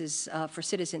interfaces for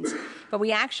citizens. But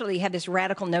we actually have this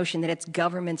radical notion that it's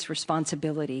government's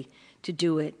responsibility to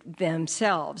do it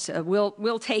themselves.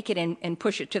 We'll take it and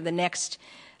push it to the next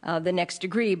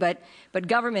degree, but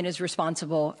government is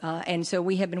responsible, and so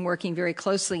we have been working very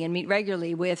closely and meet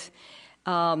regularly with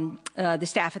the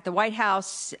staff at the White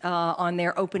House on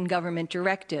their Open Government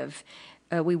Directive.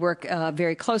 We work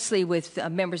very closely with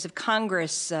members of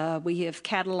Congress. We have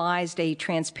catalyzed a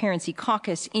transparency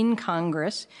caucus in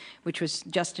Congress, which was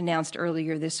just announced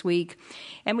earlier this week.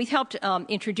 And we've helped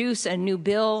introduce a new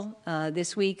bill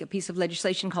this week, a piece of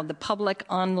legislation called the Public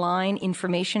Online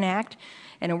Information Act,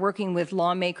 and are working with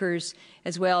lawmakers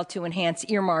as well to enhance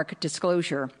earmark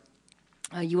disclosure.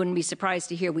 You wouldn't be surprised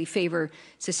to hear we favor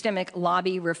systemic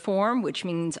lobby reform, which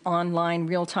means online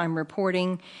real-time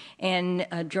reporting, and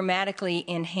dramatically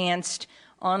enhanced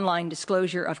online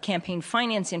disclosure of campaign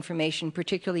finance information,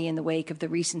 particularly in the wake of the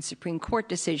recent Supreme Court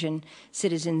decision,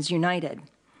 Citizens United.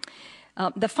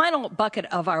 The final bucket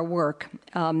of our work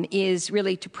is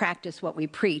really to practice what we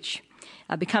preach,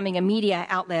 becoming a media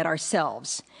outlet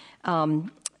ourselves.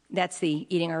 That's the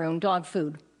eating our own dog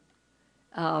food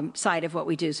side of what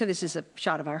we do. So this is a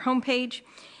shot of our homepage,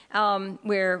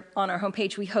 where on our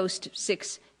homepage we host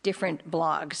 6 different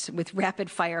blogs with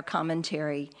rapid-fire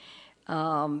commentary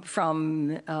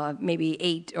from maybe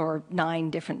 8 or 9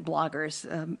 different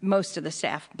bloggers. Most of the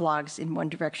staff blogs in one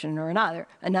direction or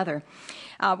another.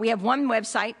 We have one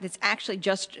website that's actually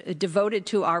just devoted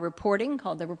to our reporting,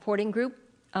 called the Reporting Group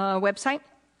website.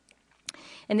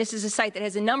 And this is a site that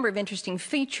has a number of interesting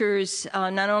features,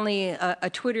 not only a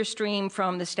Twitter stream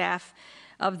from the staff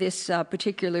of this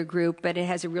particular group, but it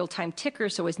has a real-time ticker,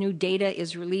 so as new data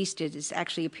is released, it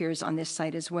actually appears on this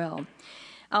site as well.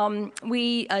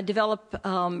 We develop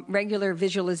regular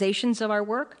visualizations of our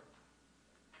work.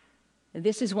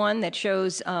 This is one that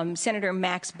shows Senator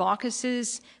Max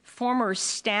Baucus's former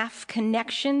staff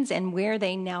connections and where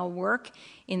they now work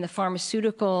in the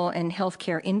pharmaceutical and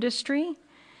healthcare industry.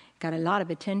 Got a lot of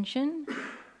attention.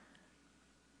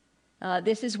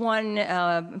 This is one,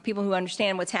 people who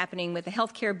understand what's happening with the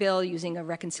healthcare bill using a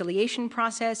reconciliation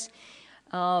process.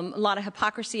 A lot of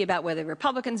hypocrisy about whether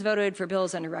Republicans voted for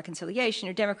bills under reconciliation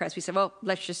or Democrats. We said, well,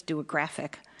 let's just do a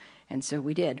graphic. And so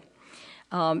we did.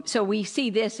 So we see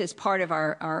this as part of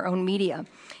our own media.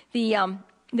 The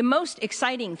The most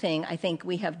exciting thing I think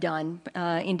we have done,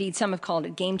 indeed some have called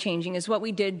it game-changing, is what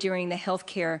we did during the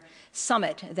healthcare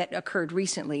summit that occurred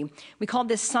recently. We called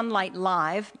this Sunlight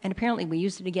Live, and apparently we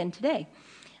used it again today.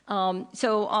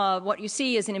 What you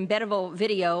see is an embeddable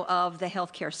video of the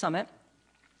healthcare summit,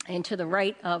 and to the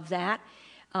right of that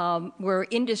were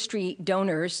industry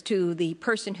donors to the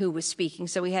person who was speaking.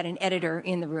 So we had an editor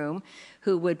in the room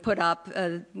who would put up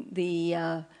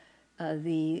the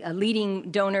leading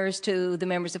donors to the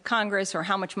members of Congress, or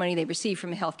how much money they received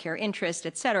from a healthcare interest,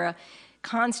 et cetera,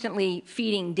 constantly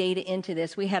feeding data into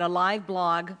this. We had a live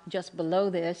blog just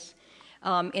below this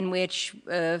in which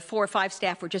 4 or 5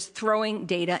 staff were just throwing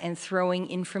data and throwing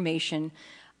information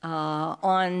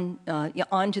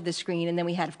onto the screen. And then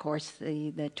we had, of course,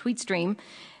 the tweet stream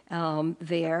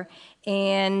there.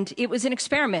 And it was an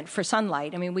experiment for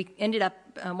Sunlight. I mean, we ended up,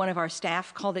 one of our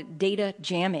staff called it data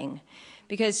jamming.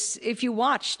 Because if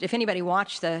anybody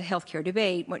watched the healthcare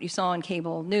debate, what you saw on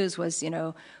cable news was,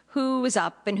 who was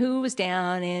up and who was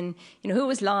down, and who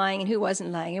was lying and who wasn't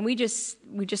lying. And we just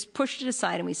pushed it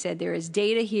aside and we said, there is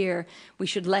data here. We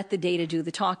should let the data do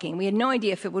the talking. We had no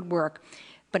idea if it would work,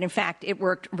 but in fact, it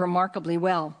worked remarkably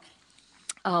well.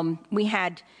 We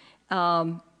had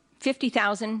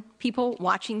 50,000 people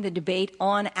watching the debate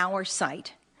on our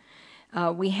site.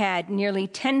 We had nearly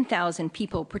 10,000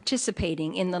 people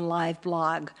participating in the live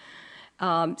blog,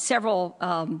 several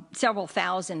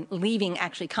thousand leaving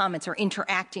actually comments or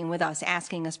interacting with us,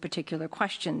 asking us particular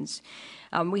questions.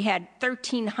 We had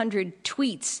 1,300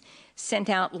 tweets sent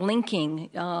out linking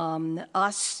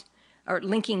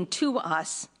linking to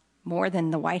us, more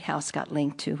than the White House got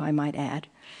linked to, I might add.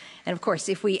 And of course,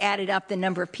 if we added up the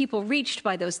number of people reached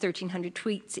by those 1,300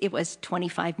 tweets, it was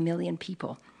 25 million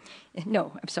people.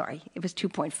 No, I'm sorry, it was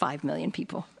 2.5 million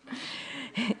people.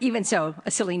 Even so,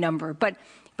 a silly number. But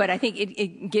I think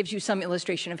it gives you some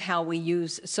illustration of how we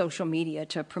use social media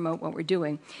to promote what we're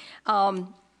doing.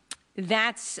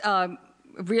 That's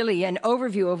really an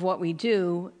overview of what we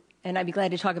do, and I'd be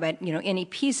glad to talk about any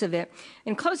piece of it.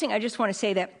 In closing, I just want to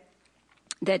say that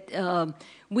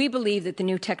we believe that the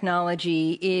new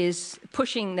technology is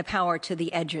pushing the power to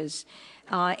the edges.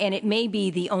 And it may be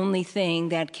the only thing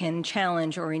that can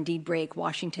challenge or indeed break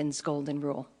Washington's golden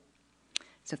rule.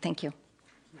 So thank you.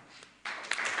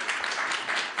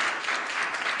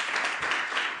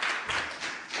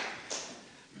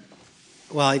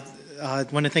 Well, I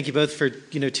want to thank you both for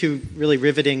 2 really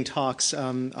riveting talks.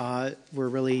 We're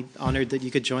really honored that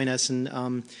you could join us. And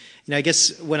I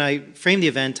guess when I framed the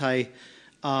event, I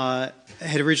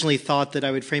had originally thought that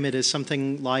I would frame it as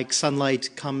something like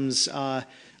Sunlight comes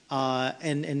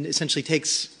and essentially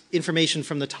takes information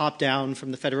from the top down,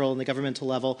 from the federal and the governmental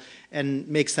level, and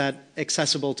makes that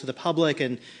accessible to the public.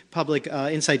 And public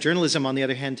insight journalism, on the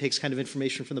other hand, takes kind of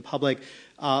information from the public,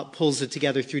 pulls it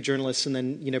together through journalists, and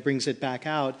then brings it back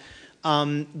out.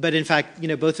 But in fact,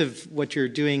 both of what you're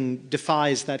doing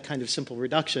defies that kind of simple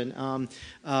reduction.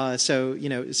 So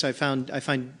I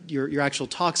find your actual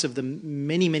talks of the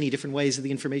many different ways that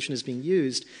the information is being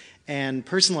used and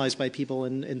personalized by people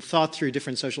and thought through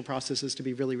different social processes to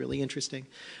be really interesting.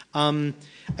 I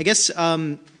guess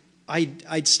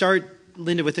I'd start,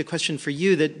 Linda, with a question for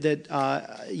you that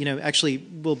actually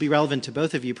will be relevant to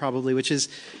both of you probably, which is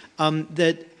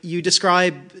that you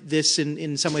describe this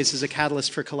in some ways as a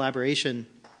catalyst for collaboration,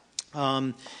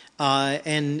 and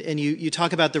you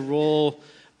talk about the role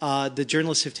the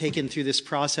journalists have taken through this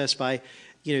process by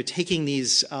taking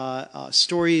these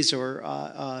stories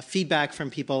or feedback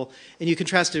from people, and you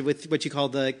contrast it with what you call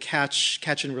the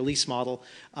catch and release model,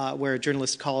 where a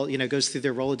journalist goes through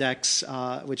their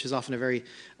Rolodex, which is often a very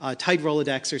tight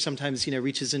Rolodex, or sometimes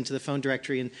reaches into the phone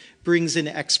directory and brings in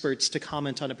experts to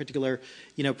comment on a particular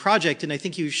project. And I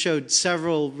think you showed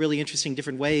several really interesting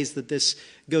different ways that this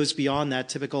goes beyond that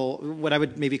typical, what I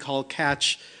would maybe call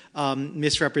catch,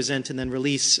 misrepresent, and then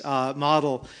release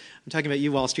model. I'm talking about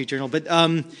you, Wall Street Journal, but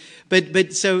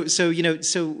so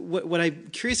what I'm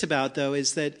curious about though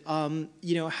is that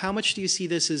how much do you see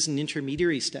this as an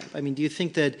intermediary step? I mean, do you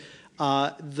think that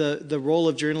the role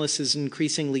of journalists is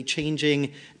increasingly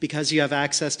changing because you have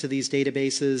access to these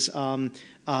databases?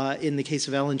 In the case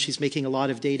of Ellen, she's making a lot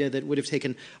of data that would have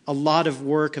taken a lot of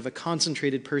work of a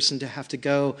concentrated person to have to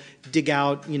go dig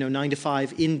out 9 to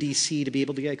 5 in DC to be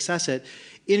able to access it.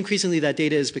 increasingly that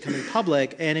data is becoming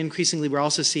public, and increasingly we're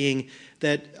also seeing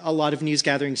that a lot of news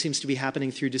gathering seems to be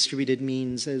happening through distributed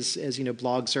means, as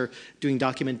blogs are doing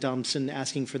document dumps and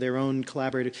asking for their own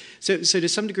collaborative. So to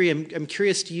some degree, I'm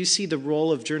curious, do you see the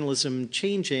role of journalism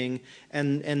changing,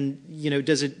 and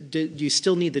do you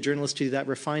still need the journalist to do that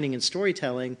refining and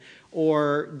storytelling,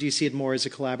 or do you see it more as a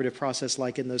collaborative process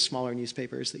like in those smaller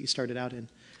newspapers that you started out in?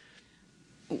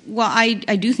 Well, I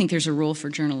do think there's a role for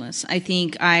journalists. I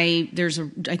think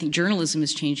journalism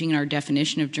is changing, and our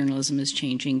definition of journalism is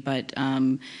changing. But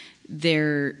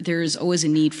there is always a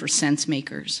need for sense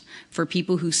makers, for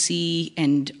people who see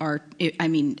and are. I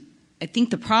think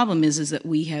the problem is that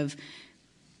we have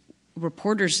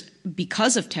reporters,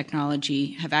 because of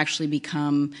technology, have actually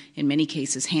become, in many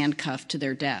cases, handcuffed to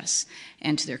their desks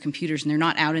and to their computers, and they're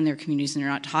not out in their communities, and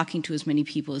they're not talking to as many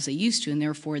people as they used to, and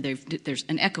therefore there's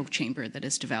an echo chamber that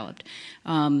has developed.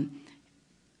 I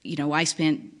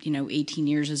spent 18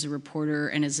 years as a reporter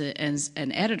and as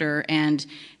an editor, and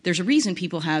there's a reason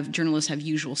journalists have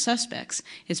usual suspects.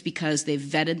 It's because they've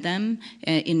vetted them.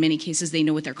 In many cases, they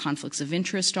know what their conflicts of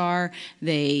interest are.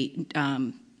 They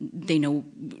know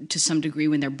to some degree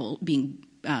when they're bullshitting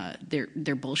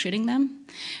them,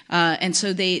 and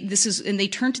so they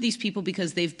turn to these people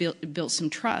because they've built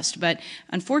some trust. But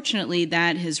unfortunately,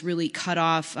 that has really cut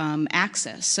off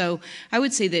access. So I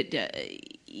would say that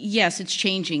yes, it's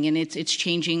changing, and it's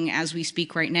changing as we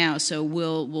speak right now. So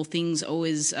will things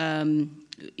always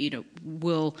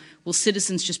will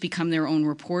citizens just become their own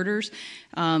reporters?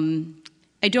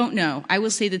 I don't know. I will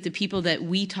say that the people that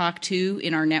we talk to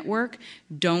in our network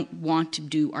don't want to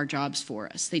do our jobs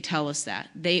for us. They tell us that.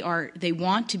 They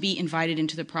want to be invited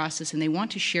into the process, and they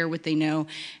want to share what they know,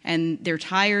 and they're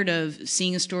tired of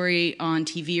seeing a story on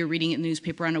TV or reading it in the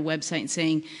newspaper, on a website, and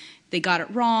saying, they got it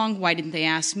wrong, why didn't they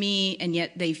ask me? And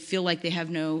yet they feel like they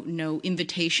have no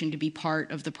invitation to be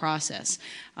part of the process.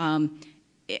 And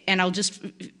I'll just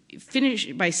finish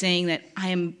by saying that I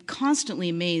am constantly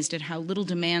amazed at how little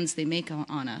demands they make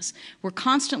on us. We're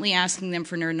constantly asking them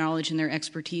for their knowledge and their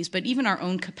expertise, but even our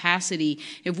own capacity,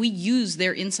 if we use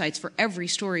their insights for every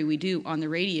story we do on the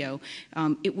radio,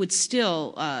 it would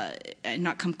still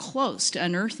not come close to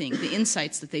unearthing the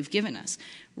insights that they've given us.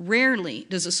 Rarely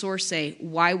does a source say,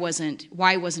 why wasn't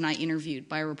I interviewed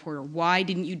by a reporter? Why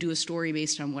didn't you do a story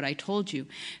based on what I told you?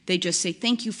 They just say,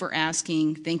 thank you for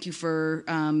asking, thank you for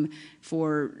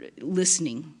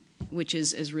listening, which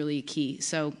is really key.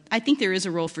 So I think there is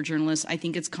a role for journalists. I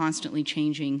think it's constantly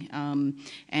changing,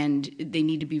 and they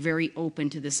need to be very open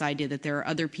to this idea that there are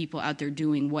other people out there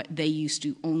doing what they used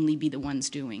to only be the ones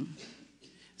doing.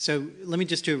 So let me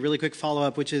just do a really quick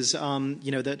follow-up, which is,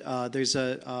 there's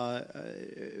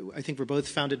I think we're both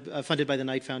funded by the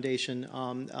Knight Foundation,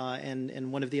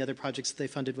 and one of the other projects that they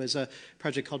funded was a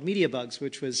project called Media Bugs,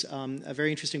 which was a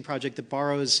very interesting project that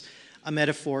borrows a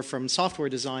metaphor from software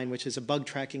design, which is a bug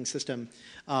tracking system,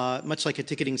 much like a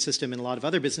ticketing system in a lot of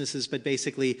other businesses. But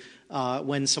basically,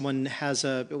 when someone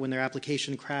when their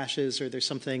application crashes or there's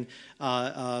something,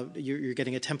 you're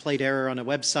getting a template error on a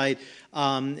website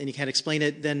and you can't explain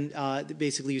it, then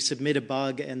basically you submit a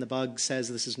bug, and the bug says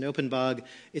this is an open bug.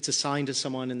 It's assigned to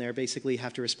someone, and they basically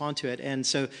have to respond to it. And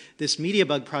so this Media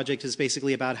Bug project is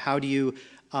basically about how do you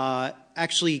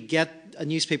actually get a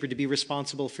newspaper to be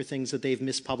responsible for things that they've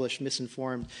mispublished,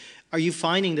 misinformed. Are you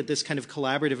finding that this kind of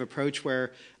collaborative approach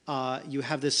where you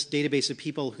have this database of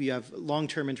people who you have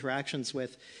long-term interactions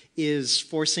with is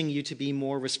forcing you to be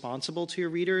more responsible to your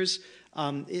readers?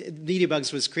 Media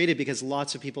Bugs was created because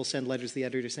lots of people send letters to the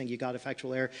editor saying you got a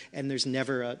factual error, and there's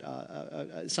never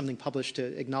something published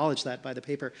to acknowledge that by the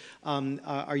paper.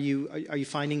 Are you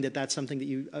finding that that's something that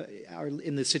you are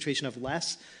in the situation of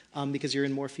less because you're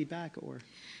in more feedback, or?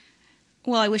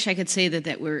 Well, I wish I could say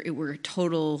that we're a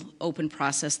total open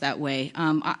process that way.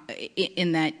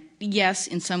 In that, yes,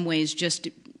 in some ways, just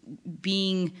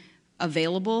being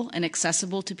available and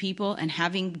accessible to people and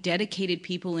having dedicated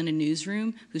people in a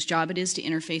newsroom whose job it is to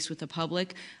interface with the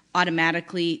public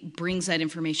automatically brings that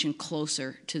information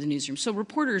closer to the newsroom. So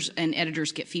reporters and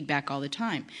editors get feedback all the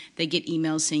time. They get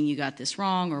emails saying you got this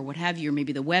wrong or what have you, or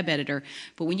maybe the web editor.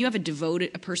 But when you have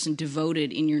a person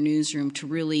devoted in your newsroom to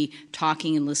really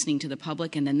talking and listening to the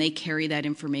public, and then they carry that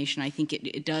information, I think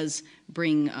it does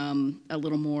bring a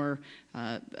little more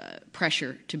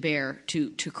pressure to bear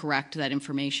to correct that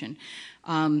information.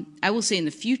 I will say in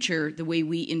the future, the way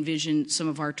we envision some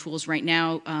of our tools right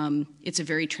now, it's a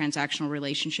very transactional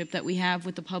relationship that we have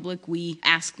with the public. We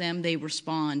ask them, they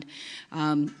respond.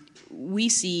 We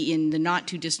see in the not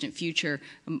too distant future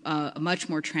a much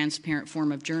more transparent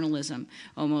form of journalism,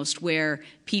 almost, where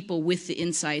people with the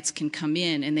insights can come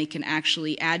in and they can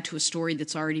actually add to a story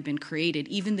that's already been created,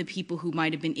 even the people who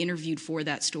might have been interviewed for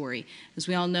that story. As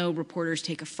we all know, reporters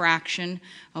take a fraction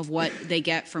of what they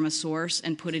get from a source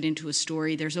and put it into a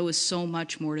story. There's always so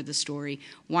much more to the story.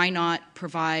 Why not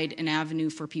provide an avenue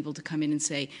for people to come in and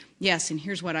say, yes, and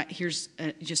here's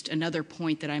just another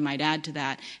point that I might add to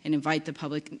that, and invite the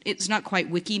public. It's not quite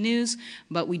wiki news,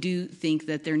 but we do think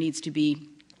that there needs to be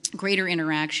greater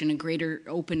interaction and greater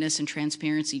openness and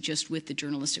transparency just with the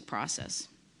journalistic process.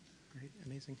 Great,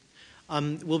 amazing.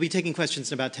 We'll be taking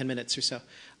questions in about 10 minutes or so.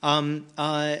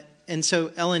 And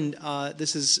so, Ellen,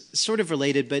 this is sort of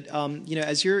related, but you know,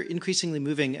 as you're increasingly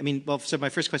moving, I mean, well, so my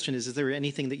first question is there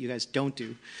anything that you guys don't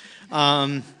do?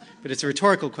 But it's a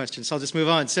rhetorical question, so I'll just move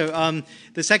on. So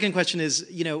the second question is,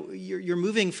 you know, you're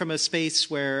moving from a space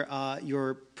where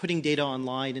you're putting data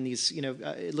online in these, you know,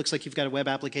 it looks like you've got a web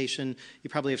application. You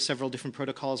probably have several different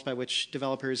protocols by which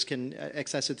developers can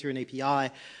access it through an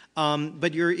API.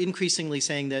 But you're increasingly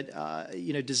saying that,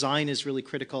 you know, design is really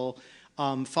critical.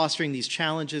 Fostering these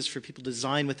challenges for people to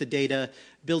design with the data,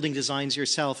 building designs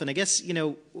yourself. And I guess, you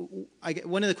know,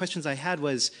 one of the questions I had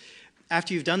was,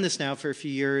 after you've done this now for a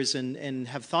few years and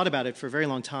have thought about it for a very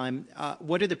long time,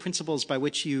 what are the principles by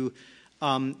which you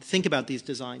think about these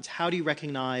designs? How do you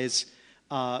recognize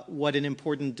what an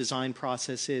important design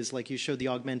process is? Like you showed the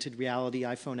augmented reality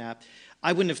iPhone app.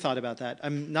 I wouldn't have thought about that.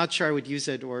 I'm not sure I would use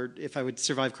it or if I would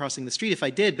survive crossing the street if I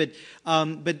did, but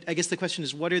I guess the question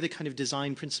is, what are the kind of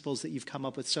design principles that you've come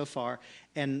up with so far,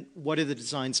 and what are the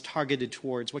designs targeted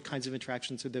towards? What kinds of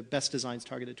interactions are the best designs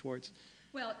targeted towards?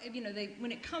 Well, you know,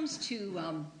 when it comes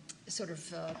to sort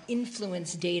of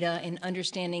influence data and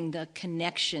understanding the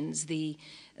connections, the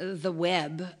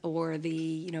web, or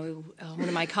you know, one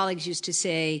of my colleagues used to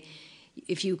say,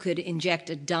 if you could inject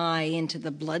a dye into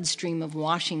the bloodstream of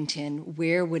Washington,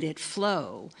 where would it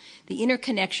flow? The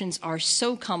interconnections are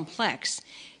so complex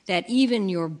that even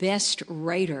your best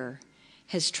writer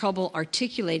has trouble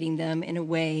articulating them in a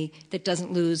way that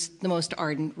doesn't lose the most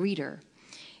ardent reader.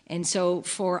 And so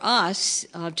for us,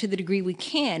 to the degree we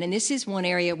can, and this is one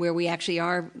area where we actually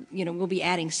are, you know, we'll be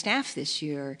adding staff this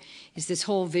year, is this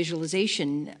whole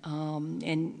visualization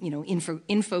and, you know,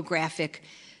 infographic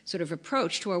sort of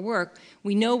approach to our work.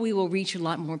 We know we will reach a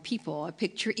lot more people. A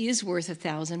picture is worth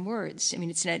 1,000 words. I mean,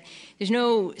 it's not, there's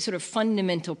no sort of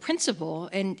fundamental principle,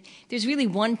 and there's really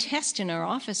one test in our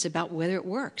office about whether it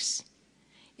works.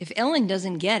 If Ellen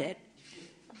doesn't get it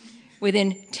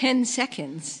within 10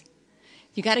 seconds,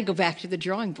 you got to go back to the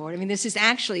drawing board. I mean, this is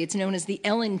actually, it's known as the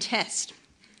Ellen test.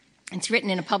 It's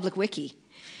written in a public wiki.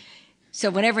 So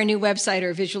whenever a new website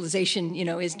or visualization, you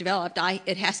know, is developed,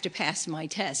 it has to pass my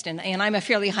test. And I'm a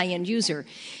fairly high-end user.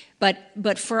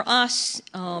 But for us,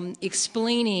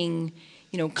 explaining,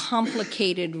 you know,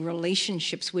 complicated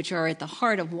relationships which are at the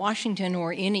heart of Washington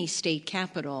or any state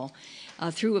capital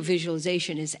through a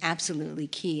visualization is absolutely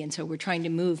key. And so we're trying to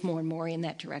move more and more in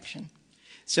that direction.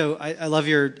 So I love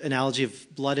your analogy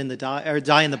of blood in the dye, or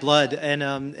dye in the blood, and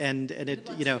it,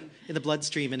 you know, in the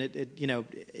bloodstream, and it you know,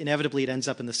 inevitably it ends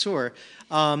up in the sewer.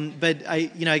 But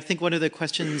I think one of the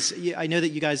questions, I know that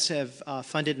you guys have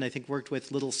funded and I think worked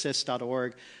with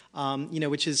littlesys.org, you know,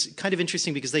 which is kind of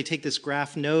interesting because they take this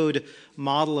graph node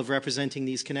model of representing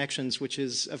these connections, which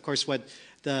is, of course, what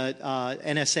the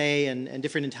NSA and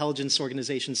different intelligence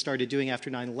organizations started doing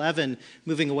after 9/11,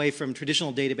 moving away from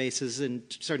traditional databases and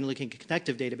starting looking at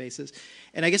connective databases.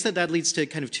 And I guess that leads to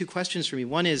kind of two questions for me.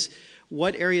 One is,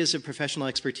 what areas of professional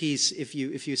expertise, if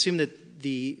you assume that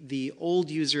the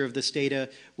old user of this data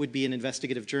would be an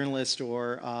investigative journalist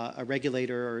or a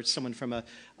regulator or someone from a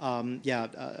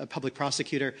public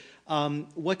prosecutor,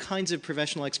 what kinds of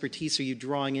professional expertise are you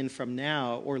drawing in from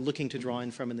now or looking to draw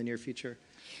in from in the near future?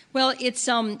 Well, it's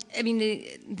I mean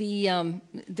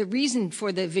the reason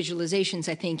for the visualizations,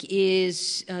 I think,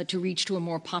 is to reach to a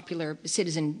more popular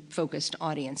citizen-focused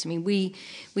audience. I mean,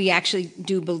 we actually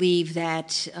do believe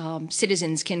that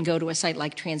citizens can go to a site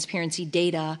like Transparency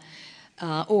Data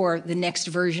or the next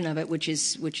version of it, which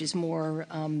is more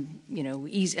you know,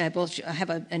 easy, have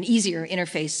an easier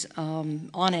interface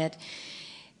on it,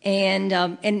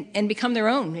 and become their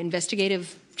own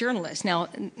investigative journalists. Now,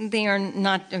 they are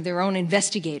not their own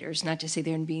investigators, not to say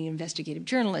they're being investigative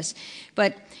journalists,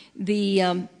 but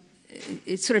the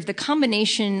it's sort of the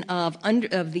combination of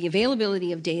the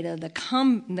availability of data,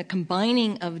 the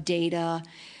combining of data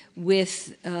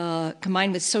with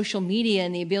combined with social media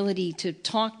and the ability to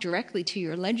talk directly to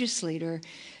your legislator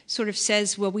sort of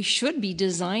says, well, we should be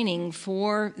designing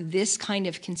for this kind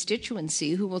of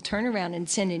constituency who will turn around and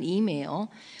send an email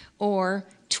or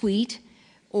tweet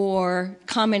or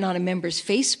comment on a member's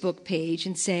Facebook page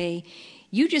and say,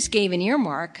 you just gave an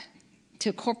earmark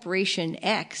to Corporation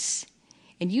X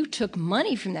and you took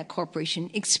money from that corporation,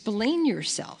 explain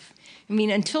yourself. I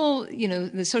mean, until, you know,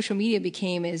 the social media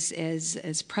became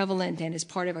as prevalent and as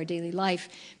part of our daily life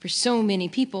for so many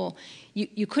people,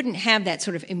 you couldn't have that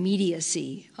sort of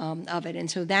immediacy of it. And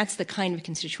so that's the kind of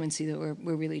constituency that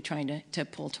we're really trying to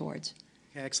pull towards.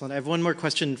 Okay, excellent. I have one more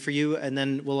question for you, and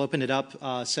then we'll open it up. If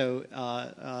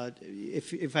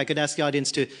I could ask the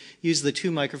audience to use the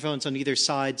 2 microphones on either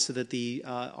side so that the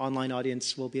online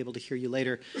audience will be able to hear you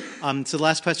later. So the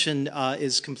last question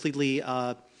is completely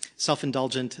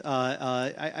self-indulgent.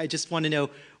 I just want to know,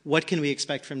 what can we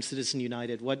expect from Citizen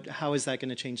United? How is that going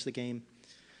to change the game?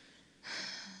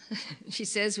 She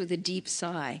says with a deep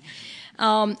sigh.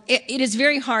 It is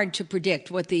very hard to predict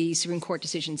what the Supreme Court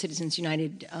decision Citizens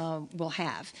United will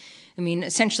have. I mean,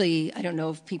 essentially, I don't know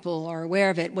if people are aware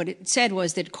of it, what it said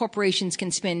was that corporations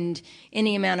can spend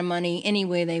any amount of money any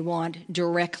way they want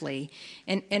directly.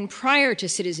 And prior to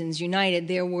Citizens United,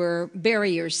 there were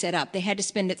barriers set up. They had to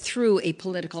spend it through a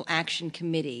political action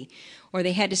committee, or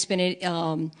they had to spend it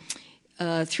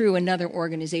through another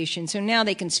organization. So now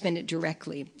they can spend it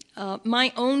directly.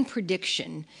 My own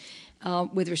prediction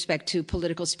with respect to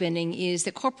political spending is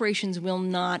that corporations will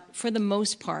not, for the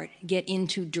most part, get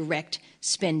into direct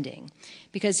spending.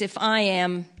 Because if I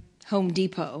am Home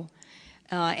Depot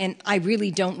and I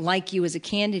really don't like you as a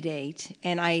candidate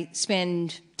and I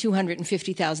spend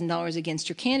 $250,000 against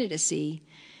your candidacy,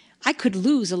 I could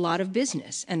lose a lot of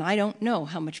business, and I don't know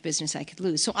how much business I could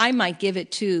lose. So I might give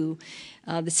it to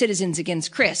the Citizens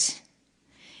Against Chris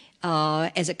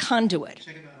as a conduit.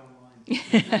 Check it out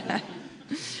online.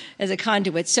 As a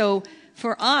conduit. So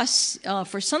for us,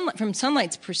 from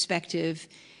Sunlight's perspective,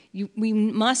 we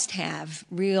must have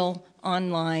real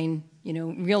online,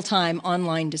 real-time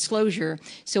online disclosure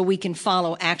so we can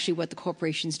follow actually what the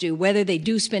corporations do, whether they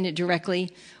do spend it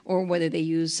directly or whether they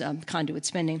use conduit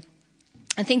spending.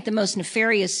 I think the most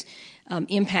nefarious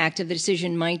impact of the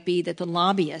decision might be that the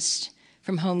lobbyist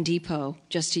from Home Depot,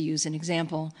 just to use an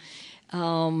example,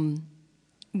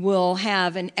 will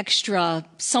have an extra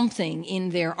something in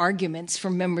their arguments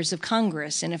from members of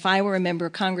Congress. And if I were a member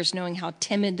of Congress, knowing how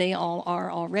timid they all are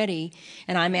already,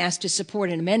 and I'm asked to support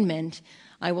an amendment,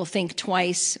 I will think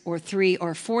twice or 3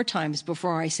 or 4 times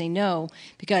before I say no,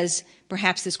 because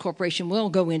perhaps this corporation will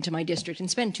go into my district and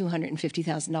spend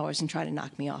 $250,000 and try to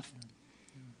knock me off.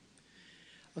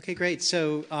 Okay, great.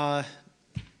 So,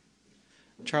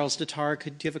 Charles Datar, do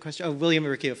you have a question? Oh, William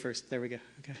Riccio first. There we go.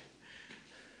 Okay.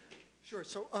 Sure.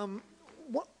 So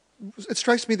it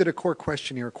strikes me that a core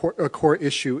question here, a core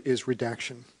issue is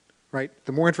redaction, right?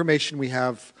 The more information we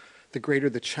have, the greater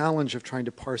the challenge of trying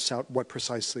to parse out what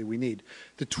precisely we need.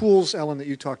 The tools, Ellen, that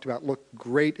you talked about look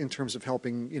great in terms of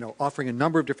helping, offering a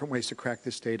number of different ways to crack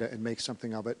this data and make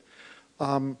something of it.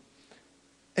 And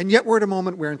yet we're at a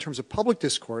moment where in terms of public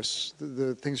discourse,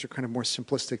 the things are kind of more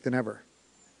simplistic than ever.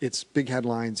 It's big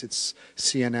headlines, it's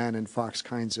CNN and Fox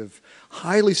kinds of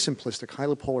highly simplistic,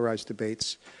 highly polarized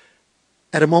debates.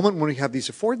 At a moment when we have these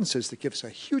affordances that give us a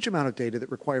huge amount of data that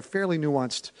require fairly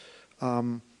nuanced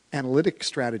analytic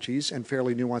strategies and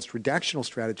fairly nuanced redactional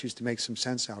strategies to make some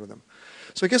sense out of them.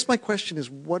 So I guess my question is,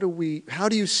 how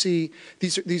do you see,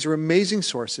 these are amazing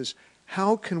sources,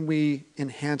 how can we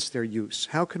enhance their use?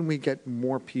 How can we get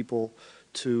more people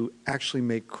to actually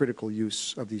make critical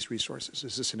use of these resources?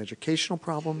 Is this an educational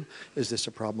problem? Is this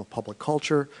a problem of public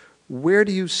culture? Where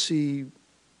do you see,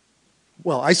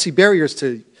 well, I see barriers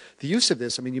to the use of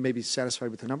this. I mean, you may be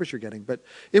satisfied with the numbers you're getting, but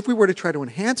if we were to try to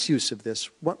enhance use of this,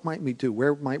 what might we do?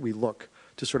 Where might we look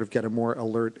to sort of get a more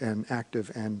alert and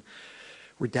active and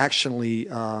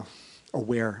redactionally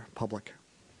aware public?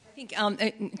 I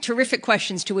think terrific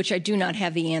questions to which I do not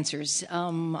have the answers,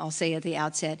 I'll say at the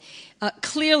outset.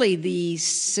 Clearly, the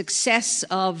success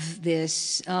of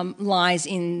this lies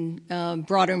in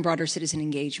broader and broader citizen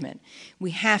engagement. We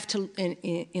have to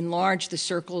enlarge the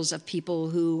circles of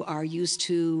people who are used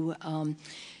to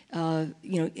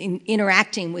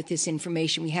interacting with this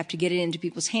information. We have to get it into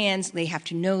people's hands. They have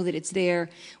to know that it's there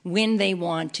when they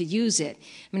want to use it.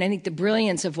 I mean, I think the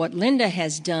brilliance of what Linda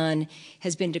has done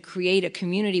has been to create a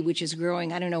community which is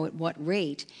growing, I don't know at what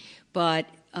rate, but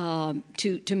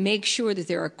to make sure that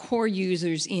there are core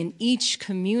users in each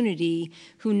community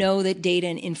who know that data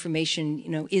and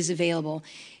information, is available.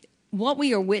 What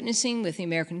we are witnessing with the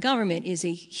American government is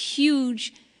a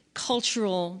huge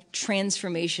cultural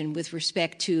transformation with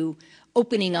respect to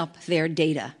opening up their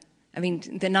data. I mean,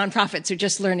 the nonprofits are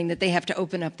just learning that they have to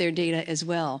open up their data as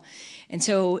well. And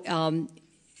so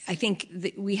I think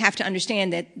that we have to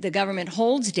understand that the government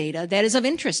holds data that is of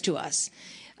interest to us.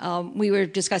 We were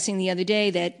discussing the other day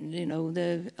that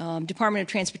the Department of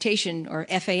Transportation, or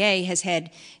FAA, has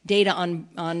had data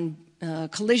on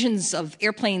collisions of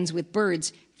airplanes with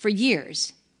birds for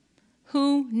years.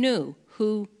 Who knew?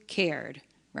 Who cared?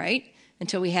 Right?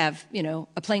 Until we have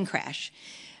a plane crash,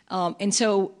 and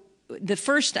so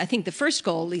I think the first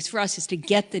goal, at least for us, is to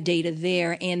get the data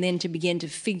there and then to begin to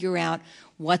figure out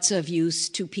what's of use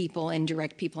to people and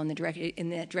direct people in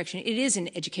that direction. It is an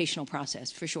educational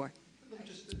process, for sure.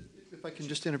 If I can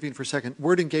just intervene for a second.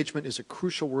 Word engagement is a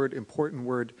crucial word, important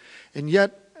word, and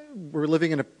yet we're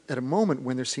living at a moment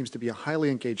when there seems to be a highly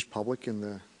engaged public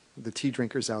and the tea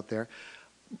drinkers out there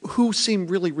who seem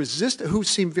really who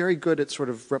seem very good at sort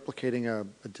of replicating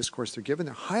a discourse they're given.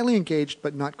 They're highly engaged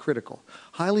but not critical.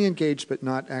 Highly engaged but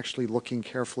not actually looking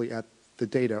carefully at the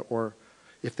data, or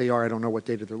if they are, I don't know what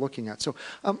data they're looking at. So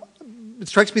it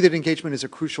strikes me that engagement is a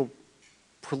crucial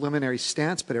preliminary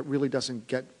stance, but it really doesn't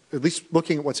get, at least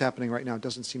looking at what's happening right now, it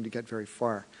doesn't seem to get very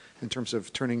far in terms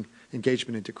of turning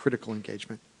engagement into critical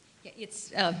engagement.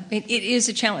 It is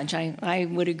a challenge. I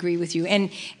would agree with you.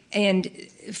 And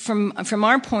from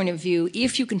our point of view,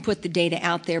 if you can put the data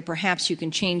out there, perhaps you can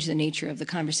change the nature of the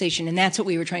conversation. And that's what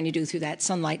we were trying to do through that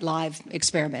Sunlight Live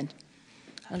experiment.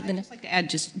 I'd just like to add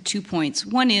just 2 points.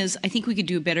 One is, I think we could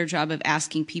do a better job of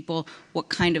asking people what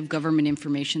kind of government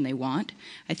information they want.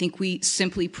 I think we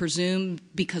simply presume,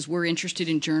 because we're interested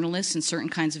in journalists and certain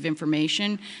kinds of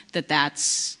information,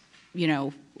 that's,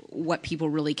 what people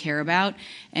really care about.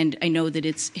 And I know that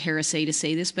it's heresy to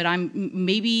say this, but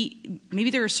maybe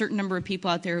there are a certain number of people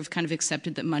out there who've kind of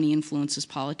accepted that money influences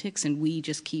politics, and we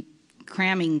just keep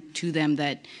cramming to them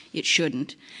that it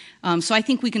shouldn't. So I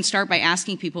think we can start by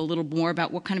asking people a little more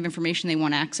about what kind of information they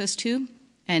want access to,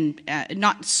 and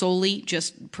not solely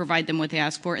just provide them what they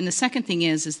ask for. And the second thing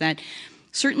is that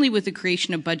certainly with the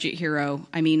creation of Budget Hero,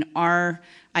 I mean, our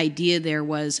idea there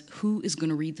was, who is going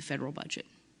to read the federal budget?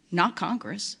 Not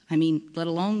Congress, let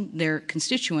alone their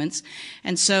constituents.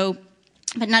 And so,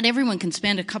 but not everyone can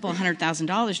spend a couple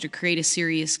 $100,000 to create a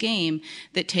serious game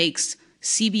that takes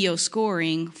CBO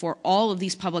scoring for all of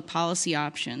these public policy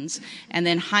options, and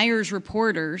then hires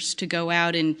reporters to go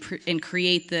out and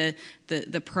create the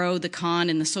pro, the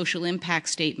con, and the social impact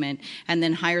statement, and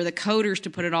then hire the coders to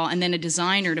put it all, and then a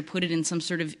designer to put it in some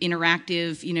sort of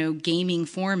interactive, gaming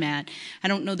format. I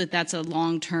don't know that that's a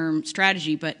long-term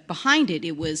strategy, but behind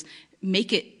it was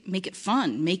make it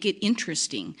fun, make it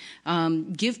interesting,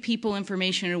 give people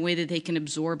information in a way that they can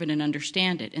absorb it and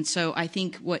understand it. And so I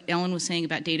think what Ellen was saying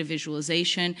about data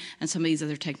visualization and some of these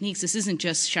other techniques, this isn't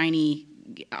just shiny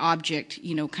object,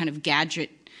 kind of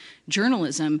gadget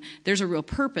journalism. There's a real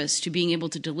purpose to being able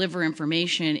to deliver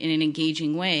information in an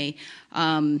engaging way,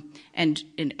 and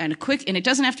it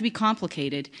doesn't have to be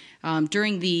complicated.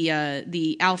 During the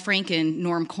Al Franken,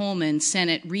 Norm Coleman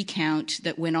Senate recount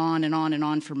that went on and on and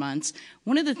on for months,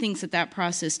 one of the things that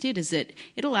process did is that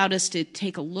it allowed us to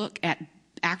take a look at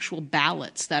actual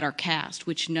ballots that are cast,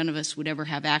 which none of us would ever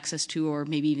have access to, or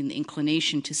maybe even the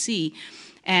inclination to see.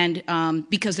 And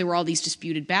because there were all these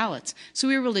disputed ballots. So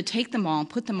we were able to take them all and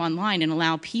put them online and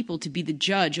allow people to be the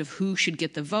judge of who should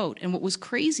get the vote. And what was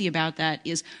crazy about that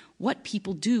is what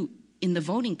people do in the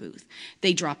voting booth.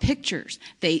 They draw pictures.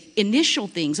 They initial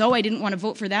things. Oh, I didn't want to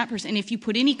vote for that person. And if you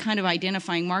put any kind of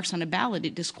identifying marks on a ballot,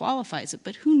 it disqualifies it.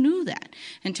 But who knew that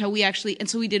until we actually, and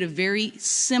so we did a very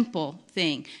simple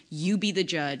thing. You be the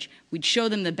judge. We'd show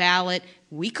them the ballot.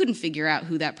 We couldn't figure out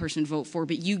who that person vote for,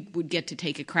 but you would get to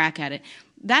take a crack at it.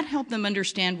 That helped them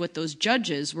understand what those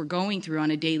judges were going through on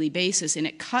a daily basis, and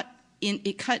it cut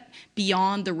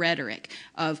beyond the rhetoric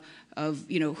of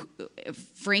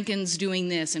Franken's doing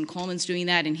this and Coleman's doing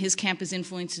that, and his camp has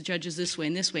influenced the judges this way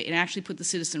and this way. It actually put the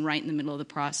citizen right in the middle of the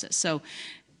process. So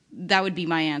that would be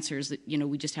my answer, is that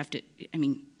we just have to.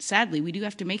 Sadly, we do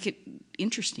have to make it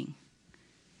interesting.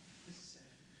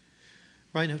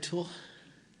 Ryan O'Toole.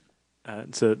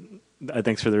 So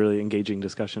thanks for the really engaging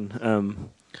discussion.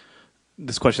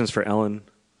 This question is for Ellen.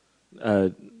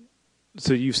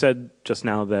 So you said just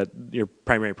now that your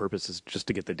primary purpose is just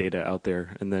to get the data out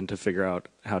there and then to figure out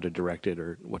how to direct it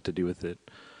or what to do with it.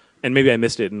 And maybe I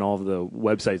missed it in all of the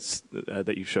websites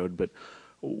that you showed, but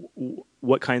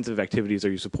what kinds of activities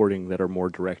are you supporting that are more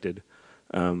directed?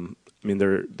 I mean,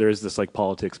 there is this like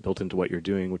politics built into what you're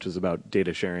doing, which is about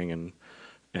data sharing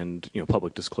and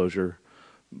public disclosure.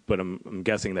 But I'm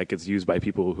guessing that gets used by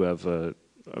people who have a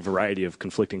variety of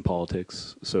conflicting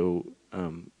politics. So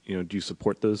do you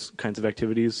support those kinds of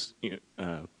activities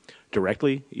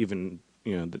directly, even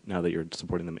now that you're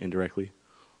supporting them indirectly?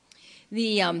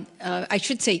 I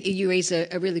should say you raise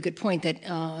a really good point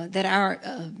that our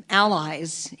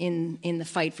allies in the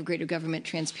fight for greater government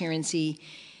transparency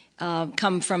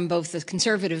come from both the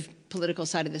conservative political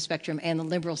side of the spectrum and the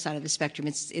liberal side of the spectrum.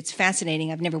 It's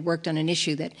fascinating. I've never worked on an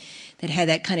issue that had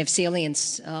that kind of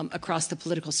salience across the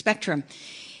political spectrum.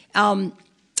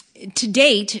 To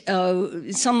date,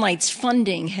 Sunlight's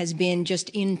funding has been just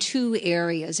in 2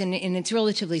 areas, and it's a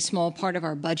relatively small part of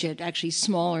our budget, actually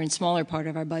smaller and smaller part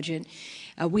of our budget.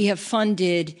 We have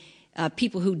funded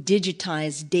people who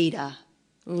digitize data.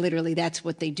 Literally, that's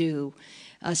what they do,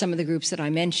 some of the groups that I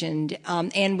mentioned.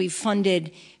 And we've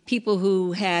funded people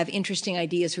who have interesting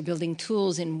ideas for building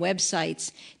tools in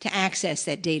websites to access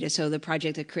that data. So the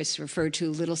project that Chris referred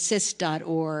to,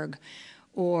 littlesis.org,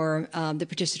 or the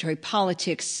Participatory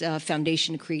Politics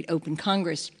Foundation to create Open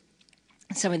Congress.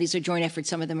 Some of these are joint efforts.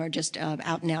 Some of them are just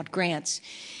out-and-out grants.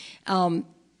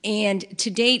 And to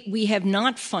date, we have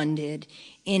not funded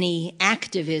any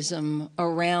activism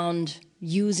around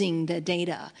using the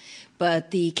data.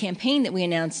 But the campaign that we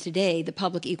announced today, the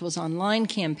Public Equals Online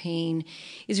campaign,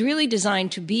 is really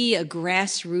designed to be a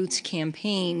grassroots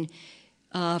campaign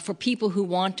for people who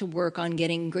want to work on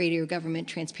getting greater government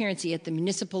transparency at the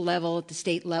municipal level, at the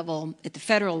state level, at the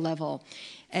federal level.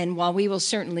 And while we will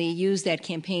certainly use that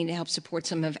campaign to help support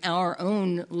some of our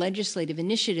own legislative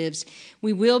initiatives,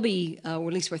 we will be, or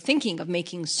at least we're thinking of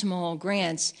making small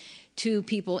grants to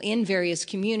people in various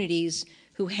communities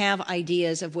who have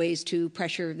ideas of ways to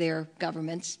pressure their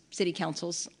governments, city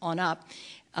councils on up,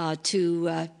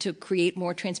 to create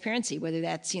more transparency, whether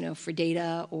that's for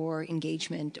data or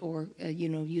engagement or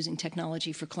using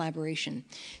technology for collaboration.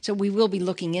 So we will be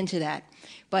looking into that.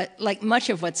 But like much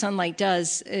of what Sunlight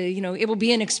does, it will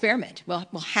be an experiment. We'll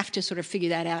have to sort of figure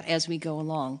that out as we go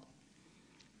along.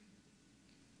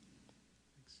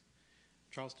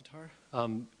 Charles Tatar?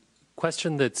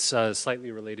 Question that's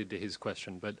slightly related to his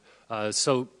question, but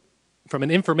so from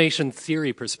an information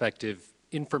theory perspective,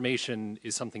 information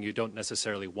is something you don't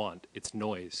necessarily want. It's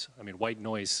noise. I mean, white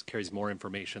noise carries more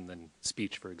information than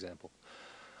speech, for example.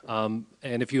 And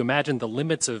if you imagine the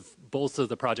limits of both of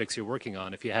the projects you're working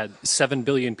on, if you had 7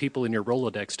 billion people in your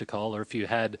Rolodex to call, or if you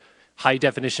had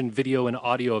high-definition video and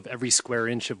audio of every square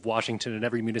inch of Washington and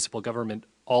every municipal government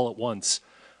all at once,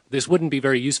 this wouldn't be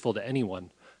very useful to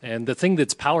anyone. And the thing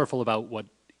that's powerful about what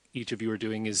each of you are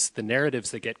doing is the narratives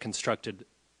that get constructed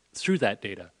through that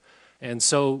data. And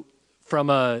so from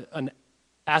an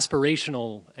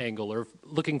aspirational angle, or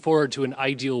looking forward to an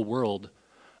ideal world,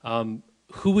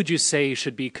 who would you say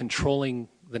should be controlling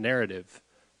the narrative,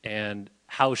 and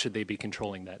how should they be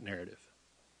controlling that narrative?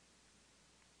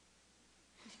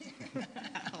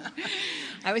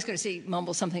 I was going to say,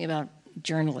 mumble something about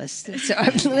journalists. So,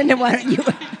 Linda, why don't you?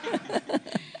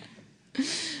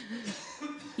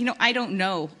 I don't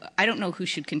know. I don't know who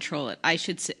should control it. I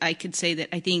could say that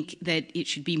I think that it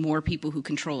should be more people who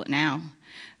control it now.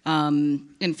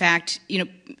 In fact,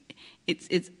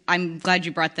 I'm glad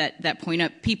you brought that point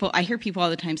up. I hear people all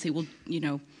the time say, well,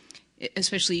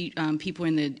 especially people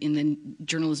in the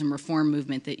journalism reform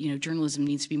movement, that journalism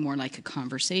needs to be more like a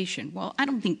conversation. Well, I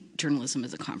don't think journalism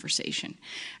is a conversation.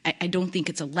 I don't think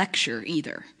it's a lecture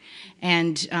either,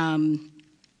 and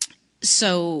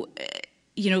so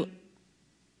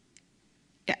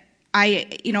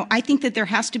I think that there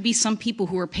has to be some people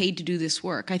who are paid to do this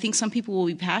work. I think some people will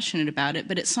be passionate about it,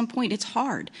 but at some point it's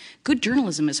hard. Good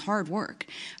journalism is hard work.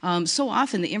 So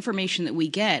often the information that we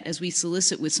get as we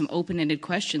solicit with some open-ended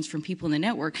questions from people in the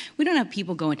network, we don't have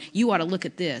people going, you ought to look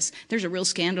at this. There's a real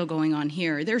scandal going on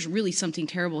here. There's really something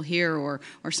terrible here or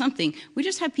something. We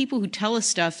just have people who tell us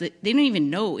stuff that they don't even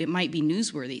know it might be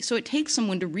newsworthy. So it takes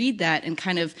someone to read that and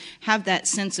kind of have that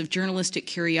sense of journalistic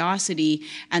curiosity,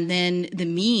 and then the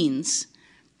means,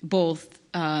 both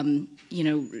the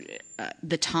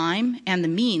time and the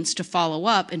means to follow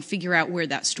up and figure out where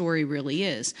that story really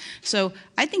is. So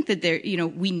I think that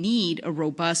we need a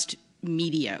robust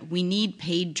media. We need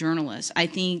paid journalists. I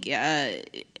think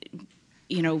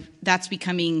that's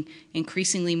becoming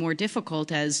increasingly more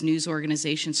difficult as news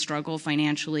organizations struggle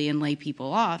financially and lay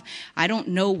people off. I don't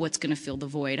know what's going to fill the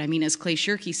void. I mean, as Clay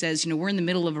Shirky says, we're in the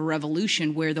middle of a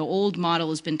revolution where the old model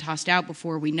has been tossed out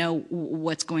before we know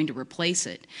what's going to replace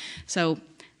it. So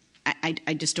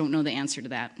I just don't know the answer to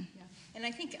that. Yeah. And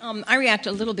I think I react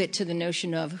a little bit to the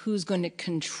notion of who's going to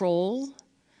control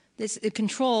This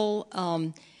control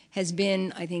has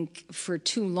been, I think, for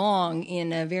too long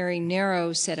in a very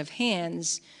narrow set of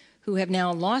hands who have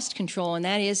now lost control, and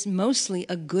that is mostly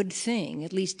a good thing.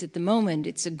 At least at the moment,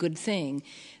 it's a good thing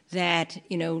that,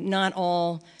 not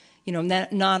all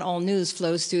news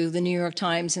flows through the New York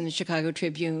Times and the Chicago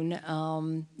Tribune,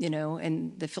 and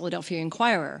the Philadelphia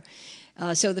Inquirer.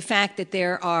 So the fact that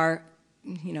there are,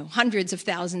 hundreds of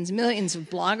thousands, millions of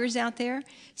bloggers out there,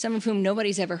 some of whom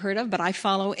nobody's ever heard of, but I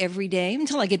follow every day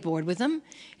until I get bored with them,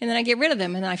 and then I get rid of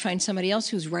them, and then I find somebody else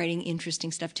who's writing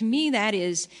interesting stuff. To me, that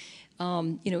is,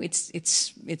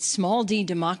 it's small d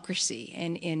democracy,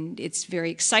 and it's very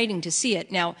exciting to see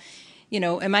it. Now,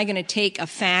 am I going to take a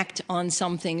fact on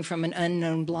something from an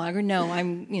unknown blogger? No,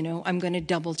 I'm going to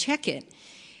double check it.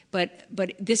 But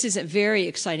this is a very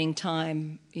exciting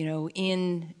time,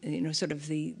 in sort of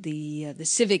the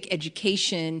civic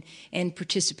education and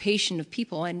participation of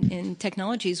people, and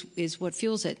technology is what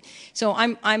fuels it. So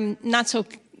I'm not so.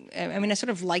 I sort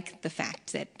of like the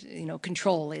fact that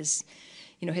control is,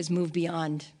 has moved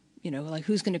beyond, like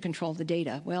who's going to control the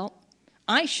data? Well,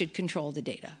 I should control the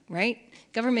data, right?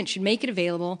 Government should make it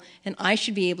available, and I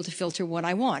should be able to filter what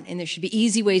I want. And there should be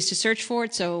easy ways to search for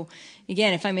it. So,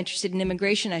 again, if I'm interested in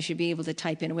immigration, I should be able to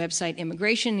type in a website,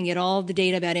 immigration, and get all the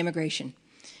data about immigration,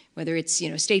 whether it's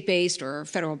state-based or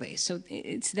federal-based. So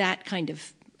it's that kind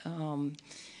of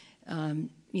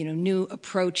new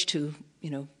approach to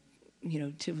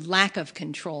to lack of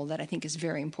control that I think is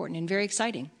very important and very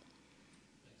exciting.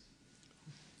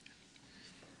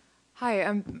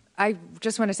 Hi, I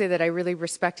just want to say that I really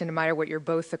respect and admire what you're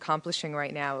both accomplishing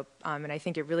right now, and I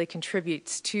think it really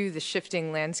contributes to the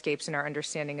shifting landscapes in our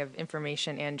understanding of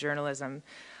information and journalism.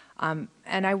 And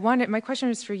my question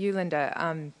is for you,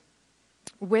 Linda.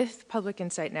 With Public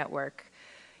Insight Network,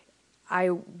 I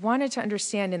wanted to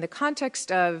understand in the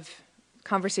context of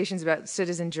conversations about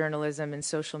citizen journalism and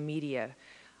social media,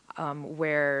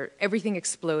 where everything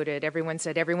exploded, everyone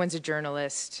said everyone's a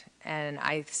journalist, and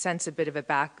I sense a bit of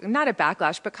not a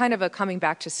backlash, but kind of a coming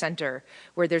back to center,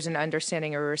 where there's an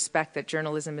understanding or respect that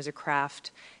journalism is a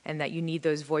craft and that you need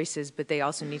those voices, but they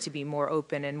also need to be more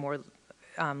open and more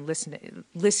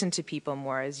listen to people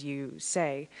more, as you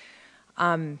say.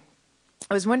 I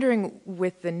was wondering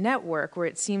with the network, where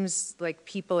it seems like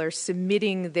people are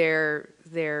submitting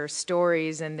their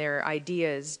stories and their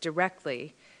ideas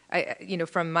directly,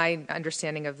 from my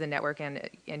understanding of the network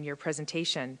and your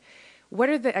presentation, what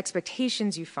are the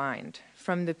expectations you find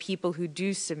from the people who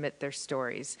do submit their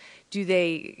stories? Do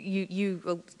they,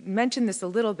 you mentioned this a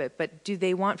little bit, but do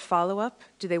they want follow-up?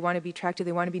 Do they want to be tracked? Do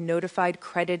they want to be notified,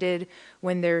 credited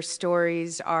when their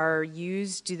stories are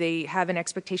used? Do they have an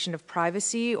expectation of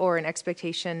privacy or an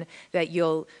expectation that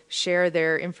you'll share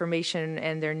their information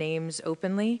and their names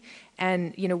openly?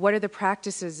 And, what are the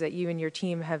practices that you and your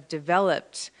team have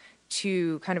developed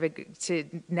to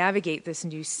to navigate this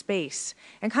new space?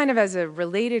 And kind of as a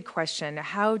related question,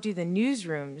 how do the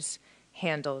newsrooms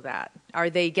handle that? Are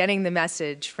they getting the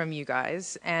message from you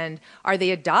guys? And are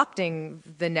they adopting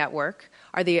the network?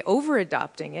 Are they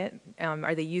over-adopting it?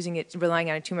 Are they using it, relying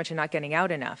on it too much and not getting out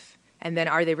enough? And then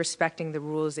are they respecting the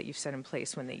rules that you've set in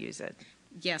place when they use it?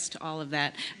 Yes to all of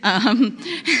that.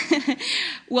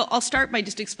 Well, I'll start by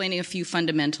just explaining a few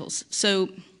fundamentals. So,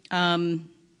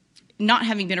 not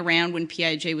having been around when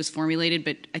PIJ was formulated,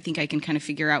 but I think I can kind of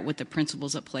figure out what the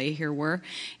principles at play here were.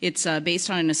 It's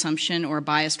based on an assumption or a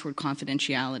bias toward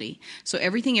confidentiality. So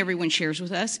everything everyone shares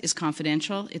with us is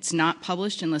confidential. It's not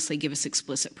published unless they give us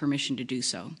explicit permission to do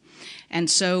so. And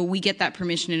so we get that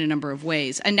permission in a number of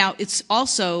ways. And now it's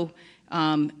also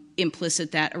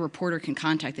implicit that a reporter can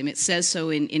contact them. It says so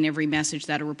in every message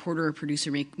that a reporter or producer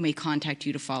may contact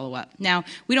you to follow up. Now,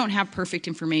 we don't have perfect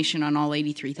information on all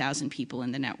 83,000 people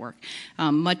in the network.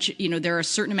 There are a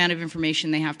certain amount of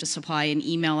information they have to supply, an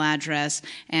email address,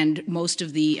 and most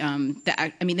of they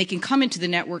can come into the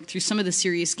network through some of the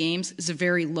serious games. Is a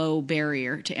very low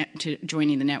barrier to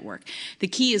joining the network. The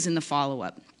key is in the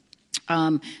follow-up.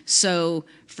 So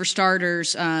for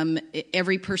starters,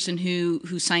 every person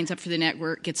who signs up for the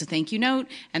network gets a thank you note,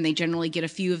 and they generally get a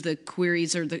few of the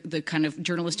queries or the kind of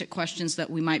journalistic questions that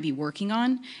we might be working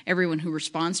on. Everyone who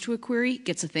responds to a query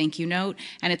gets a thank you note,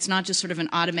 and it's not just sort of an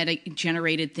automatic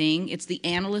generated thing. It's the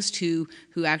analyst who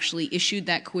actually issued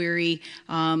that query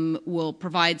will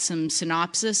provide some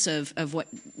synopsis of what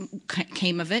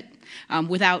came of it.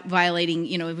 Without violating,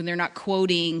 when they're not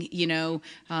quoting,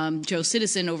 Joe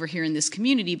Citizen over here in this this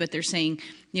community, but they're saying,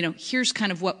 here's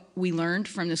kind of what we learned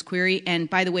from this query, and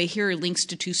by the way, here are links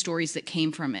to 2 stories that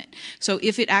came from it. So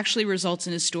if it actually results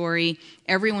in a story,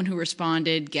 everyone who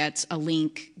responded gets a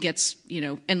link,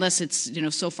 unless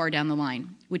it's, so far down the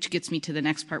line, which gets me to the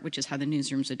next part, which is how the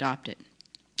newsrooms adopt it.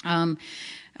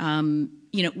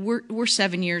 We're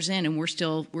 7 years in, and we're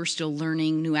still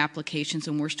learning new applications,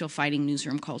 and we're still fighting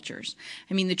newsroom cultures.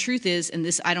 I mean, the truth is, and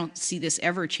this, I don't see this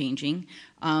ever changing.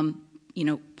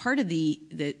 Part of the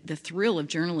thrill of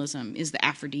journalism is the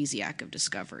aphrodisiac of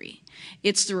discovery.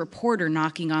 It's the reporter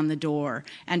knocking on the door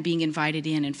and being invited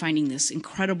in and finding this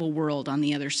incredible world on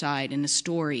the other side and a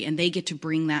story, and they get to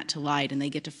bring that to light and they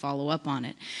get to follow up on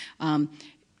it.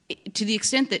 To the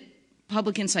extent that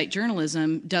public insight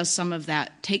journalism does some of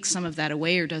that, takes some of that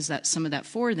away, or does some of that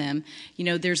for them,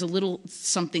 there's a little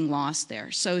something lost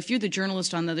there. So if you're the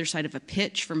journalist on the other side of a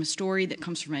pitch from a story that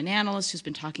comes from an analyst who's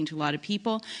been talking to a lot of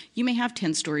people, you may have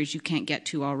 10 stories you can't get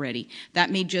to already. That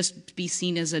may just be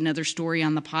seen as another story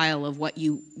on the pile of what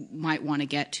you might want to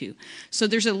get to. So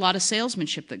there's a lot of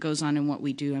salesmanship that goes on in what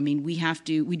we do. I mean, we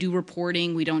do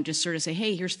reporting. We don't just sort of say,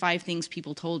 hey, here's 5 things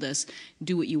people told us,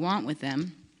 do what you want with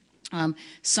them.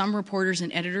 Some reporters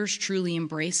and editors truly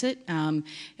embrace it.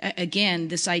 Again,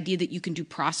 this idea that you can do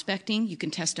prospecting, you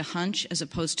can test a hunch as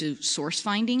opposed to source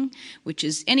finding, which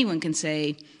is anyone can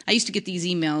say, I used to get these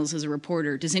emails as a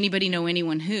reporter, does anybody know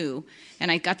anyone who?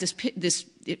 And I got this,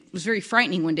 it was very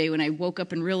frightening one day when I woke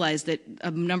up and realized that a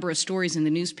number of stories in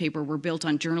the newspaper were built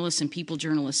on journalists and people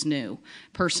journalists knew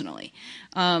personally.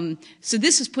 So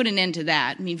this has put an end to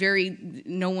that. I mean,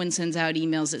 no one sends out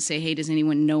emails that say, hey, does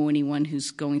anyone know anyone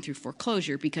who's going through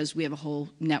foreclosure, because we have a whole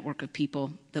network of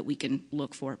people that we can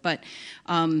look for. But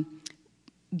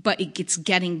it's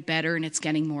getting better and it's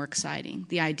getting more exciting.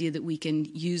 The idea that we can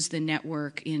use the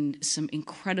network in some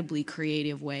incredibly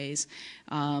creative ways,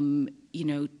 we've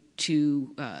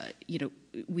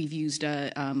used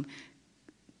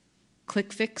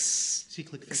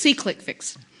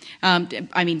ClickFix.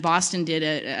 I mean, Boston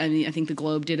did I think the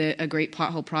Globe did a great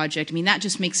pothole project. I mean, that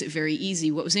just makes it very easy.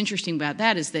 What was interesting about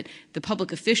that is that the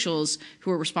public officials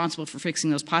who are responsible for fixing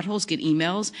those potholes get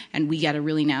emails, and we got a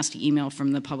really nasty email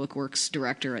from the public works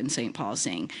director in St. Paul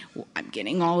saying, well, I'm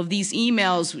getting all of these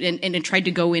emails, and it tried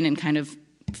to go in and kind of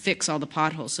fix all the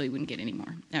potholes so he wouldn't get any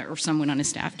more, or someone on his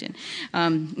staff did,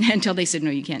 until they said, no,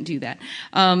 you can't do that.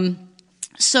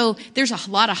 So there's a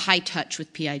lot of high touch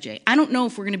with PIJ. I don't know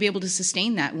if we're going to be able to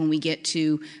sustain that when we get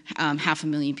to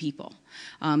 500,000 people.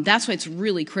 That's why it's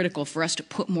really critical for us to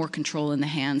put more control in the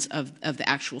hands of the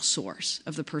actual source,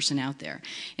 of the person out there.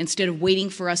 Instead of waiting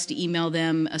for us to email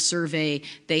them a survey,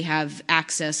 they have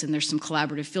access, and there's some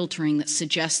collaborative filtering that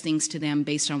suggests things to them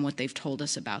based on what they've told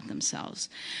us about themselves.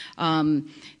 And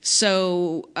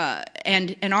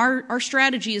our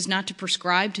strategy is not to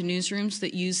prescribe to newsrooms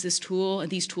that use this tool,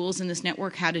 these tools in this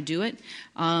network, how to do it.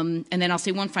 And then I'll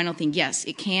say one final thing. Yes,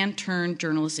 it can turn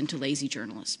journalists into lazy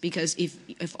journalists, because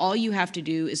if all you have to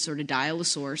do is sort of dial a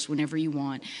source whenever you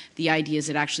want, the idea is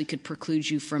it actually could preclude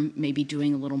you from maybe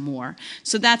doing a little more.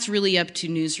 So that's really up to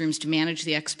newsrooms to manage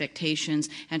the expectations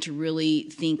and to really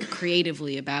think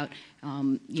creatively about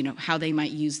how they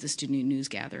might use this to do news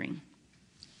gathering.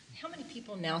 How many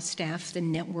people now staff the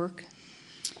network?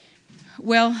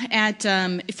 Well,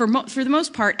 for the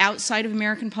most part, outside of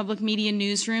American public media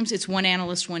newsrooms, it's one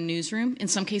analyst, one newsroom. In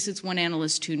some cases, it's one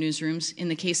analyst, two newsrooms. In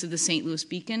the case of the St. Louis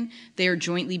Beacon, they are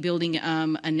jointly building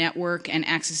a network and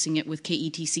accessing it with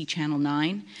KETC Channel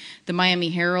 9. The Miami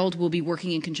Herald will be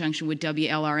working in conjunction with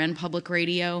WLRN Public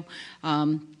Radio.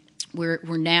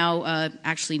 We're now,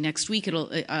 actually next week,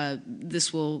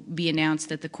 this will be announced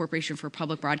that the Corporation for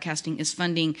Public Broadcasting is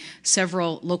funding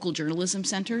several local journalism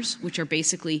centers, which are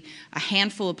basically a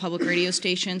handful of public radio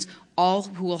stations, all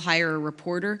who will hire a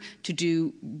reporter to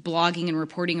do blogging and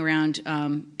reporting around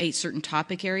a certain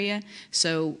topic area.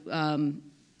 So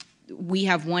we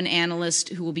have one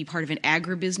analyst who will be part of an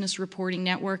agribusiness reporting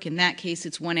network. In that case,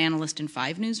 it's one analyst in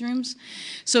 5 newsrooms.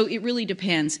 So it really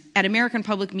depends. At American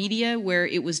Public Media, where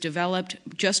it was developed,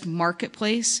 just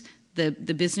Marketplace, the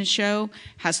business show,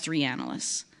 has 3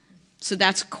 analysts. So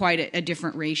that's quite a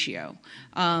different ratio.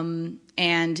 And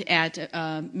at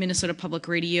Minnesota Public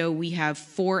Radio, we have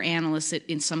 4 analysts that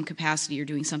in some capacity are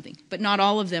doing something. But not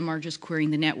all of them are just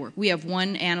querying the network. We have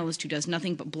one analyst who does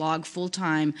nothing but blog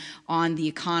full-time on the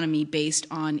economy based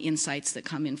on insights that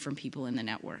come in from people in the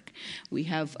network. We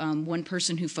have one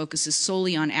person who focuses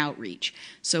solely on outreach.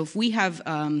 So if we have...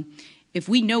 if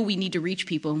we know we need to reach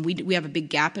people and we have a big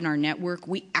gap in our network,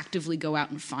 we actively go out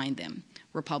and find them.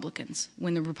 Republicans.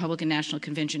 When the Republican National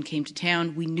Convention came to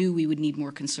town, we knew we would need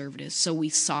more conservatives, so we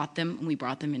sought them and we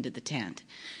brought them into the tent.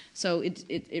 So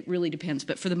it really depends,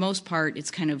 but for the most part,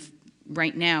 it's kind of,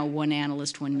 right now, one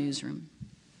analyst, one newsroom.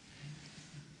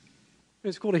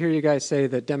 It's cool to hear you guys say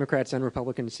that Democrats and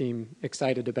Republicans seem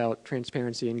excited about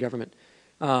transparency in government,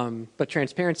 but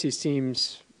transparency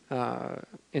seems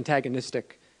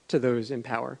antagonistic to those in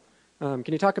power. Can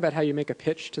you talk about how you make a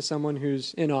pitch to someone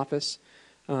who's in office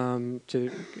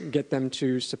to get them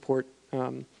to support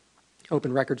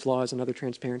open records laws and other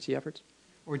transparency efforts?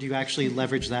 Or do you actually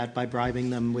leverage that by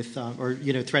bribing them with, or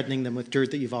threatening them with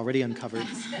dirt that you've already uncovered?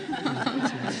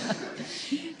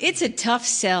 It's a tough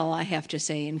sell, I have to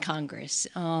say, in Congress.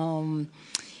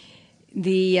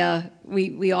 We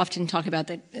often talk about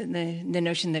the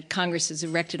notion that Congress has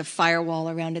erected a firewall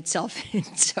around itself, and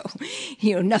so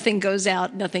nothing goes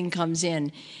out, nothing comes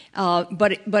in.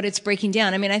 But it's breaking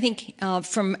down. I mean, I think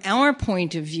from our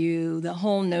point of view, the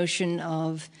whole notion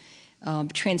of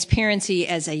transparency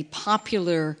as a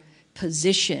popular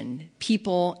position,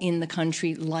 people in the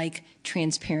country like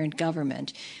transparent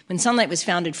government. When Sunlight was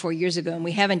founded 4 years ago, and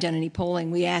we haven't done any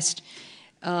polling, we asked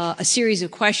a series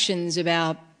of questions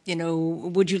about,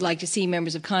 would you like to see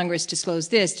members of Congress disclose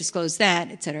this, disclose that,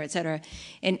 et cetera, et cetera.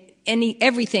 And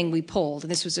everything we polled,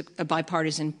 and this was a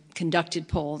bipartisan conducted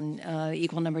poll, and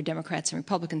equal number of Democrats and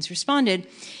Republicans responded,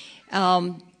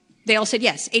 they all said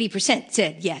yes. 80%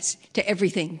 said yes to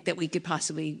everything that we could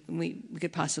possibly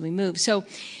move. So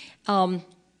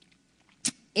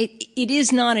it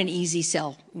is not an easy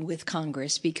sell with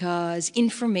Congress because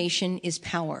information is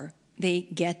power. They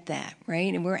get that,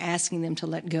 right? And we're asking them to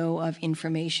let go of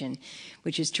information,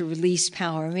 which is to release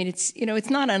power. I mean, it's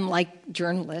not unlike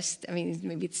journalists. I mean,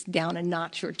 maybe it's down a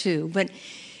notch or two, but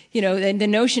the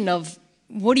notion of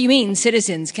what do you mean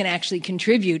citizens can actually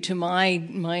contribute to my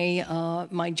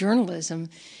journalism?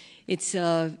 It's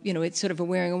sort of a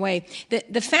wearing away.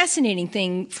 The fascinating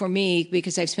thing for me,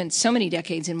 because I've spent so many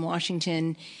decades in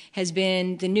Washington, has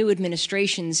been the new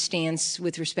administration's stance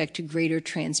with respect to greater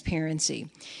transparency.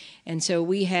 And so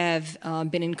we have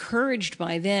been encouraged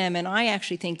by them, and I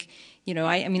actually think,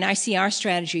 I see our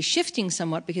strategy shifting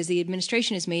somewhat because the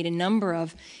administration has made a number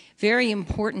of very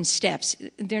important steps.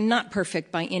 They're not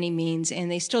perfect by any means,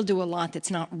 and they still do a lot that's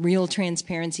not real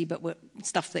transparency, but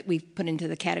stuff that we've put into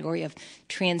the category of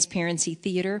transparency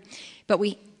theater. But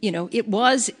it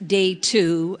was day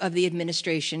 2 of the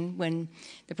administration when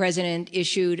the president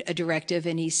issued a directive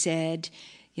and he said,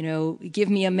 give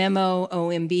me a memo,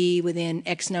 OMB, within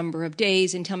X number of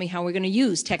days and tell me how we're going to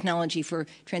use technology for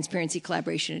transparency,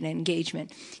 collaboration, and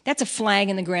engagement. That's a flag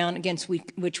in the ground against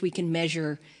which we can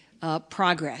measure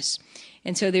progress.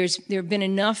 And so there have been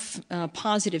enough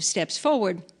positive steps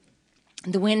forward.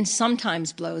 The wind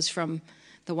sometimes blows from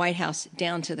the White House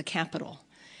down to the Capitol.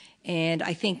 And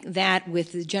I think that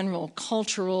with the general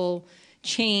cultural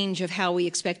change of how we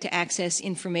expect to access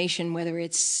information, whether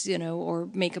it's, or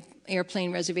make an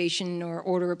airplane reservation or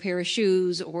order a pair of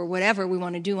shoes or whatever we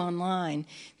want to do online,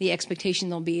 the expectation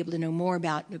they'll be able to know more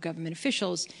about the government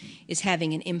officials is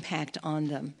having an impact on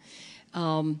them.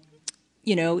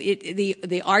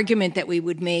 The argument that we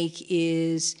would make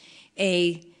is,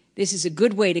 A, this is a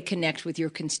good way to connect with your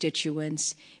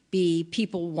constituents. B,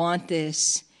 people want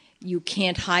this. You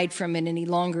can't hide from it any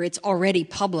longer. It's already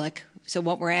public. So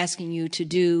what we're asking you to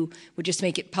do would just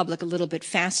make it public a little bit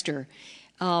faster,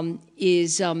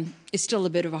 is still a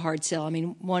bit of a hard sell. I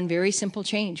mean, one very simple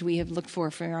change we have looked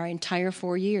for our entire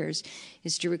 4 years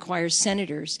is to require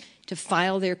senators to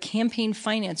file their campaign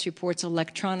finance reports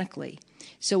electronically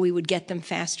so we would get them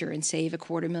faster and save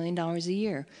 $250,000 a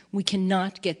year. We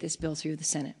cannot get this bill through the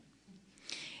Senate.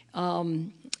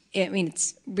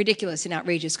 It's ridiculous and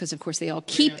outrageous because, of course, they all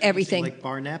keep everything. Like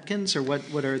bar napkins, or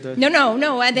what are the...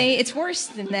 No. It's worse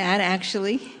than that,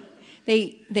 actually.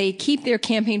 They keep their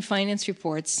campaign finance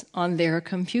reports on their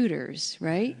computers,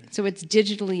 right? So it's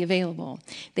digitally available.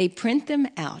 They print them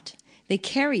out. They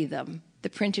carry them, the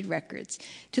printed records,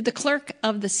 to the clerk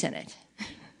of the Senate,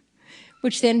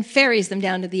 which then ferries them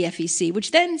down to the FEC,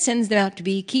 which then sends them out to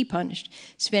be key punished,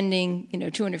 spending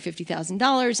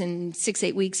 $250,000 in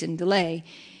 6-8 weeks in delay.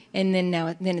 And then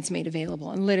then it's made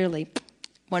available. And literally,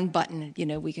 one button,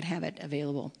 we could have it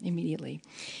available immediately.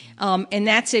 And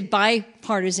that's a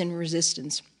bipartisan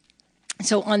resistance.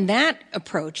 So on that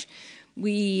approach,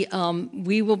 we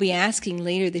will be asking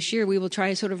later this year, we will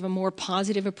try sort of a more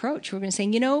positive approach. We're going to say,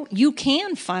 you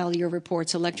can file your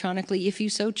reports electronically if you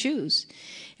so choose.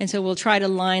 And so we'll try to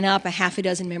line up a half a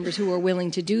dozen members who are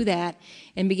willing to do that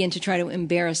and begin to try to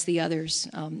embarrass the others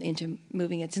into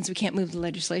moving it, since we can't move the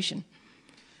legislation.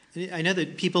 I know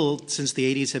that people since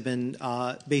the 80s have been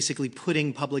basically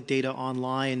putting public data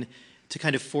online to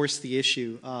kind of force the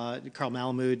issue, Carl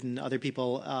Malamud and other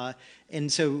people.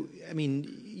 And so, I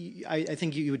mean, I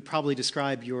think you would probably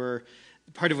describe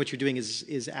part of what you're doing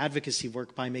is advocacy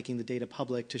work by making the data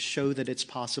public to show that it's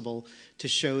possible, to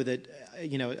show that,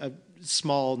 a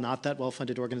small, not that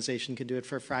well-funded organization can do it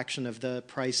for a fraction of the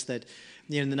price that,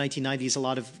 in the 1990s, a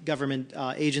lot of government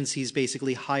agencies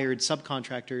basically hired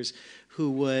subcontractors who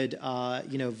would,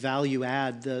 value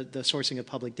add the sourcing of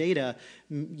public data,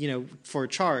 for a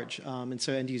charge. And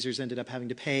so end users ended up having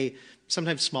to pay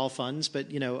sometimes small funds,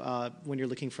 but, when you're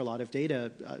looking for a lot of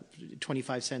data,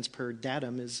 25 cents per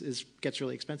datum gets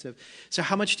really expensive. So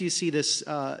how much do you see this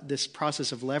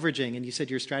process of leveraging? And you said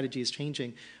your strategy is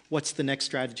changing. What's the next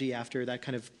strategy after that,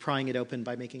 kind of prying it open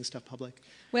by making stuff public?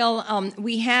 Well,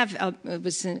 we have, it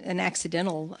was an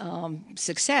accidental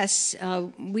success.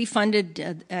 We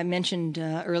funded, I mentioned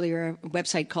earlier, a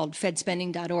website called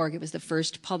fedspending.org. It was the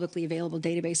first publicly available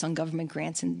database on government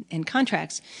grants and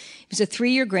contracts. It was a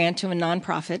 3-year grant to a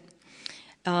nonprofit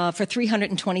for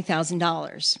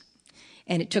 $320,000.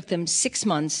 And it took them 6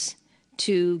 months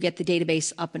to get the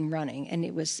database up and running, and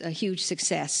it was a huge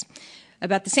success.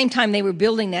 About the same time they were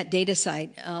building that data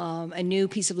site, a new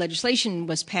piece of legislation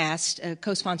was passed,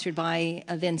 co-sponsored by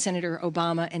then Senator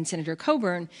Obama and Senator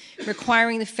Coburn,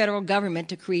 requiring the federal government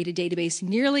to create a database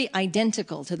nearly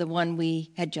identical to the one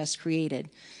we had just created.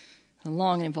 A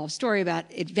long and involved story about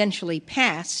it eventually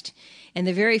passed, and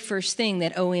the very first thing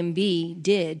that OMB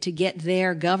did to get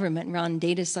their government-run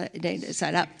data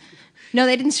site up, no,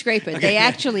 they didn't scrape it. Okay. They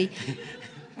actually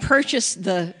purchased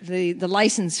the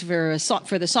license for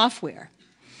the software.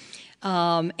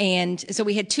 And so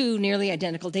we had 2 nearly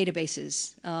identical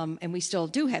databases, and we still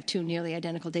do have 2 nearly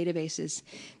identical databases.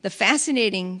 The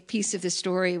fascinating piece of the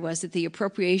story was that the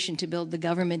appropriation to build the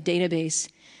government database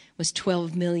was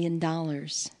 $12 million.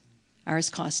 Ours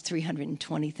cost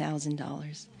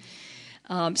 $320,000.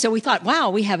 So we thought, wow,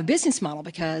 we have a business model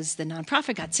because the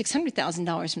nonprofit got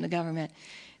 $600,000 from the government.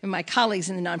 And my colleagues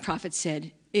in the nonprofit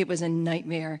said it was a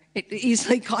nightmare. It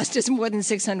easily cost us more than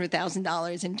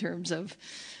 $600,000 in terms of,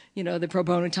 the pro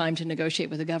bono time to negotiate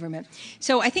with the government.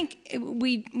 So I think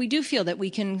we do feel that we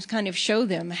can kind of show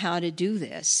them how to do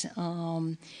this,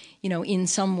 in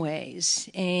some ways.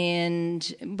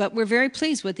 But we're very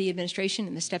pleased with the administration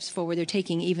and the steps forward they're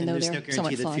taking, even though they're somewhat flawed. There's no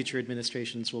guarantee that future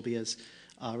administrations will be as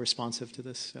responsive to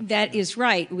this. So, that is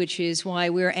right, which is why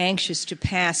we're anxious to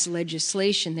pass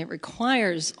legislation that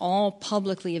requires all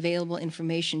publicly available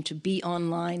information to be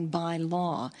online by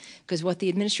law, because what the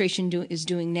administration is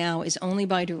doing now is only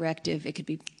by directive. It could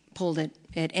be pulled at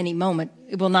any moment.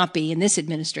 It will not be in this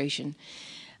administration,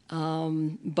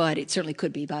 but it certainly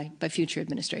could be by future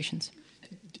administrations.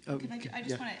 I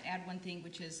just want to add one thing,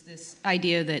 which is this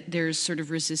idea that there's sort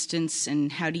of resistance,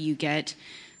 and how do you get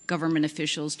government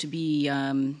officials to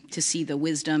see the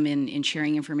wisdom in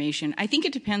sharing information. I think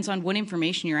it depends on what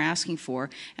information you're asking for,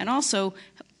 and also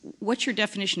what's your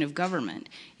definition of government.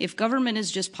 If government is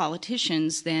just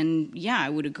politicians, then yeah, I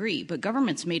would agree. But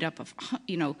government's made up of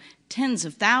tens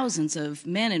of thousands of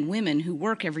men and women who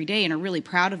work every day and are really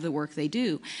proud of the work they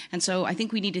do. And so I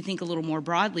think we need to think a little more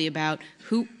broadly about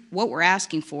what we're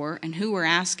asking for and who we're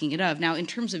asking it of. Now, in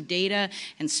terms of data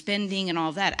and spending and all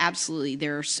of that, absolutely,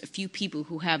 there's a few people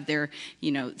who have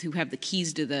who have the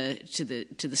keys to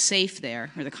the safe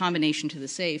there, or the combination to the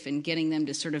safe, and getting them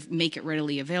to sort of make it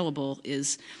readily available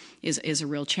is a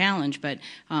real challenge. But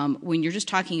when you're just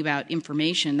talking about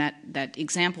information, that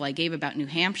example I gave about New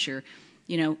Hampshire,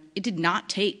 it did not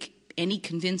take any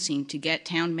convincing to get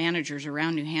town managers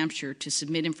around New Hampshire to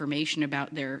submit information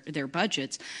about their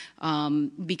budgets,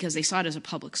 because they saw it as a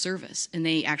public service, and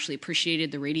they actually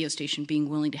appreciated the radio station being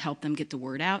willing to help them get the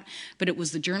word out. But it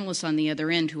was the journalists on the other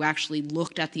end who actually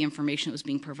looked at the information that was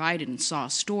being provided and saw a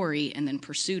story and then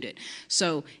pursued it.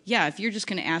 So yeah, if you're just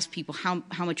going to ask people how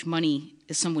much money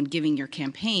is someone giving your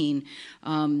campaign,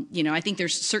 I think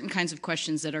there's certain kinds of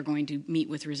questions that are going to meet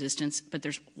with resistance, but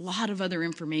there's a lot of other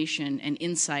information and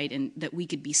insight and that we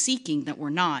could be seeking that we're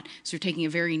not. So we're taking a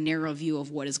very narrow view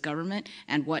of what is government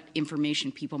and what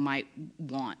information people might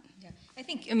want. I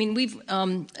think, we've,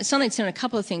 Sunlight's done a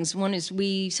couple of things. One is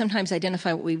we sometimes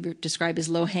identify what we describe as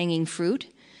low-hanging fruit.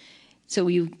 So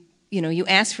you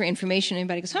ask for information, and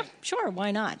everybody goes, oh, sure,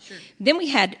 why not? Sure. Then we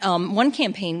had one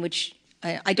campaign which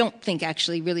I don't think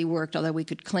actually really worked, although we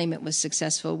could claim it was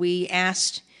successful. We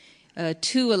asked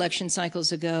 2 election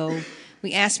cycles ago,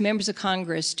 we asked members of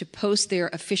Congress to post their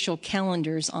official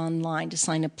calendars online, to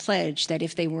sign a pledge that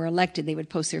if they were elected, they would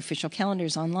post their official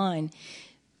calendars online.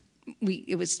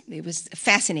 it was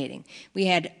fascinating. We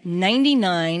had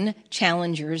 99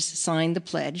 challengers sign the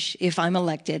pledge. If I'm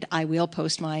elected, I will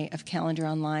post my calendar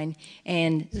online,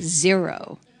 and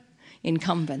 0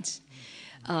 incumbents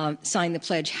sign the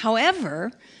pledge.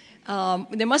 However,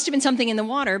 there must have been something in the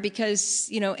water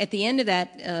because, at the end of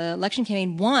that election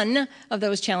campaign, one of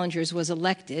those challengers was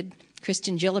elected,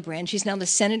 Kristen Gillibrand. She's now the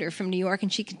senator from New York,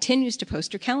 and she continues to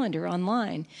post her calendar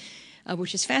online,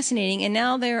 which is fascinating. And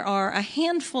now there are a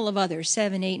handful of others,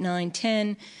 7, 8, 9,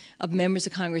 10 of members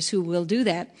of Congress who will do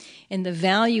that. And the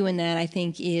value in that, I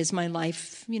think, is my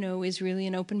life, is really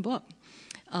an open book.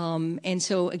 And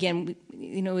so again,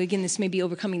 this may be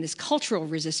overcoming this cultural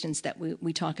resistance that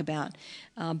we talk about,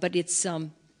 but it's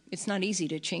not easy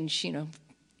to change,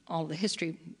 all the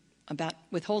history about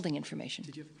withholding information.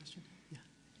 Did you have a question? Yeah.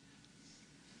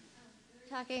 We were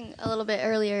talking a little bit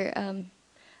earlier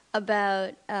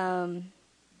about the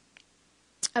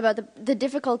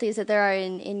difficulties that there are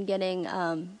in getting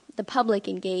the public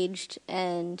engaged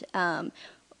and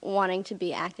wanting to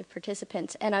be active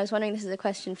participants. And I was wondering, this is a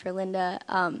question for Linda,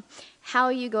 how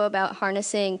you go about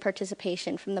harnessing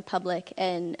participation from the public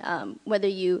and whether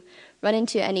you run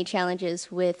into any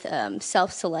challenges with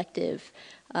self-selective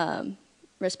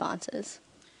responses.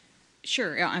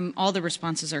 Sure. All the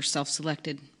responses are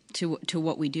self-selected to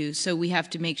what we do. So we have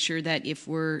to make sure that if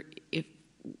we're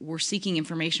seeking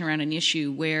information around an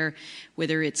issue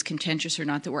whether it's contentious or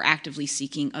not, that we're actively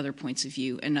seeking other points of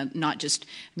view and not just,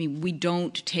 we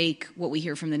don't take what we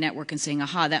hear from the network and saying,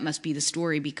 aha, that must be the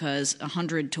story because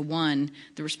 100 to 1,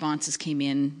 the responses came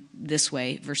in this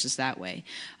way versus that way.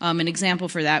 An example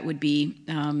for that would be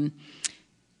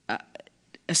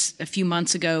a few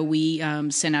months ago, we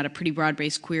sent out a pretty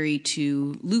broad-based query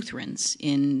to Lutherans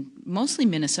in mostly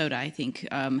Minnesota, I think,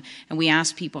 and we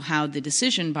asked people how the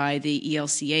decision by the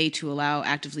ELCA to allow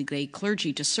actively gay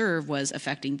clergy to serve was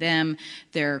affecting them,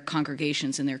 their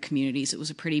congregations, and their communities. It was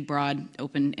a pretty broad,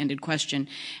 open-ended question,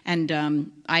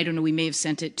 and I don't know, we may have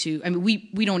sent it to,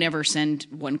 we don't ever send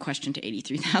one question to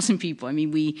 83,000 people.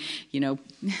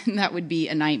 That would be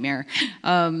a nightmare.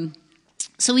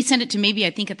 So we sent it to maybe, I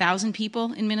think, 1,000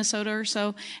 people in Minnesota or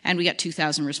so, and we got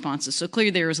 2,000 responses. So clearly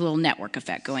there was a little network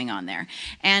effect going on there.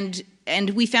 And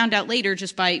we found out later,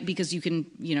 because you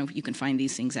can find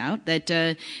these things out, that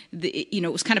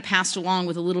it was kind of passed along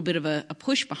with a little bit of a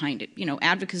push behind it.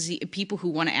 Advocacy, people who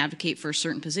want to advocate for a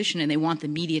certain position and they want the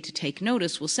media to take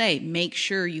notice will say, make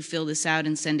sure you fill this out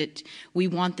and send it. We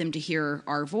want them to hear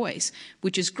our voice,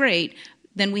 which is great.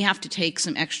 Then we have to take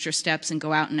some extra steps and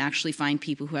go out and actually find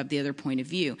people who have the other point of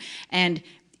view. And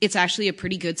it's actually a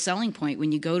pretty good selling point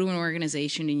when you go to an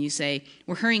organization and you say,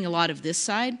 we're hearing a lot of this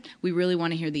side, we really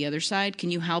want to hear the other side.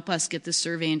 Can you help us get this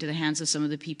survey into the hands of some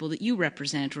of the people that you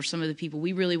represent or some of the people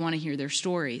we really want to hear their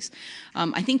stories?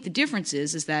 I think the difference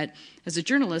is that as a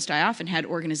journalist, I often had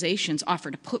organizations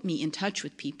offer to put me in touch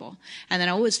with people. And then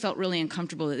I always felt really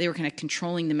uncomfortable that they were kind of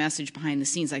controlling the message behind the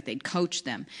scenes, like they'd coach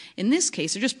them. In this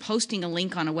case, they're just posting a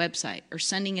link on a website or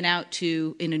sending it out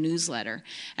in a newsletter.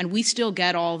 And we still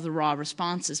get all of the raw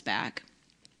responses back.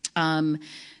 And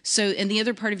the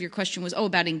other part of your question was,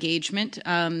 about engagement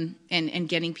and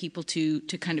getting people to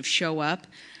kind of show up.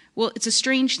 Well, it's a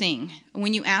strange thing.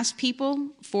 When you ask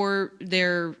people for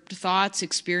their thoughts,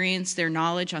 experience, their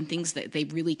knowledge on things that they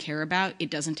really care about, it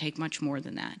doesn't take much more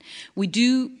than that. We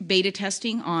do beta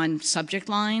testing on subject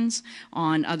lines,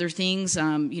 on other things,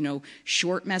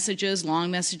 short messages,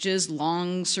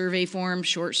 long survey forms,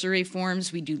 short survey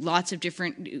forms. We do lots of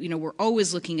different, we're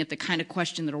always looking at the kind of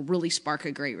question that will really spark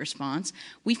a great response.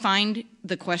 We find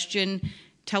the question,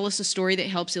 tell us a story that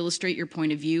helps illustrate your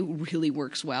point of view, really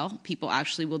works well. People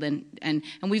actually will then, and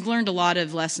we've learned a lot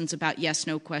of lessons about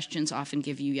yes-no questions often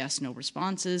give you yes-no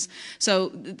responses.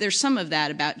 So there's some of that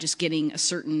about just getting a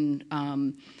certain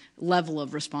level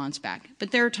of response back. But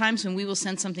there are times when we will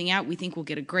send something out, we think we'll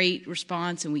get a great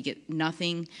response and we get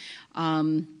nothing.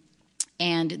 And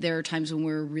there are times when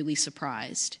we're really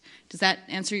surprised. Does that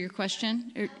answer your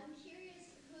question?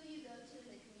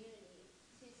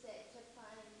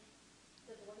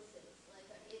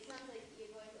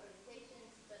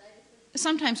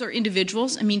 Sometimes, or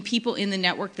individuals. People in the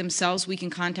network themselves, we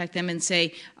can contact them and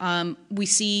say, we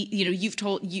see,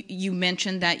 you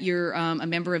mentioned that you're a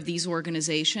member of these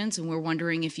organizations, and we're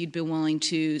wondering if you'd be willing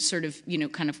to sort of,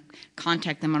 kind of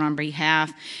contact them on our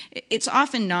behalf. It's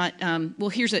often not,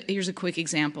 here's a quick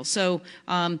example. So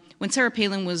when Sarah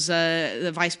Palin was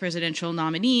the vice presidential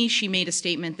nominee, she made a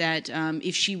statement that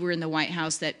if she were in the White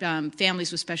House, that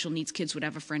families with special needs kids would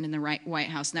have a friend in the White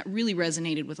House, and that really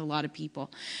resonated with a lot of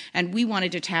people. And we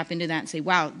wanted to tap into that and say,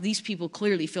 wow, these people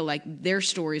clearly feel like their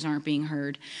stories aren't being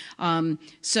heard.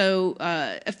 So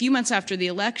a few months after the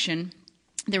election,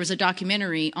 there was a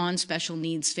documentary on special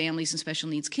needs families and special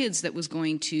needs kids that was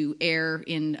going to air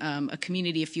in a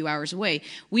community a few hours away.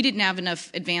 We didn't have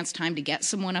enough advance time to get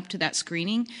someone up to that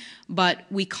screening, but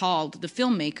we called the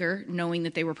filmmaker knowing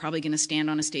that they were probably going to stand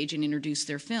on a stage and introduce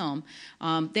their film.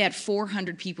 They had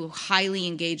 400 people highly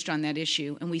engaged on that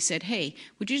issue, and we said, hey,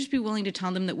 would you just be willing to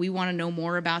tell them that we want to know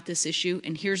more about this issue,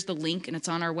 and here's the link, and it's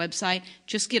on our website.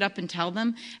 Just get up and tell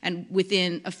them. And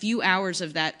within a few hours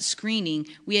of that screening,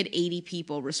 we had 80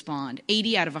 people respond.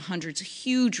 80 out of 100 is a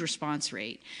huge response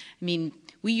rate. I mean,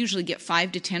 we usually get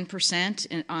 5 to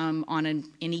 10% on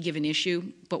any given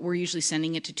issue, but we're usually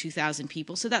sending it to 2,000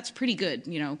 people, so that's pretty good.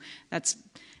 That's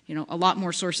a lot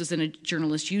more sources than a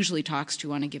journalist usually talks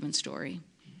to on a given story.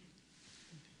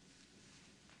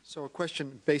 So a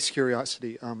question, base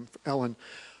curiosity, Ellen.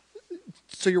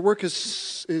 So your work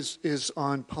is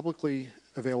on publicly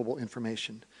available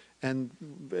information. And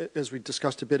as we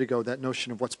discussed a bit ago, that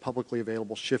notion of what's publicly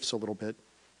available shifts a little bit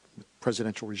with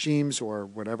presidential regimes or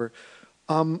whatever.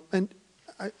 And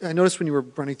I noticed when you were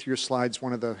running through your slides,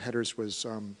 one of the headers was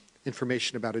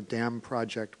information about a dam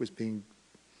project was being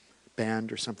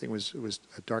banned or something. It was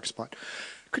a dark spot.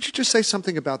 Could you just say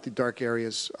something about the dark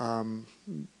areas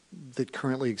that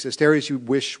currently exist, areas you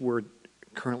wish were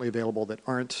currently available that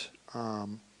aren't?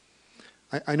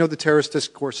 I know the terrorist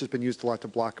discourse has been used a lot to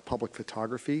block public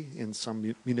photography in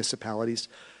some municipalities.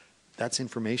 That's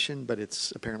information, but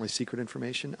it's apparently secret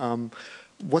information.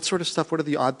 What sort of stuff, what are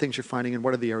the odd things you're finding, and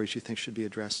what are the areas you think should be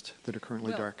addressed that are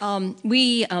currently dark?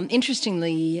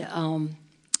 Interestingly,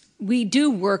 we do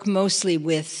work mostly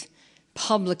with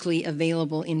publicly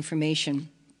available information,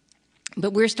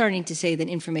 but we're starting to say that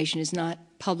information is not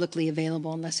publicly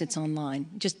available unless it's online.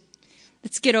 Just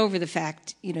let's get over the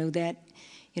fact, that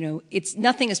it's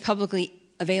nothing is publicly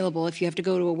available if you have to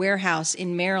go to a warehouse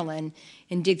in Maryland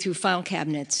and dig through file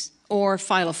cabinets or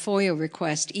file a FOIA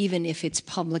request, even if it's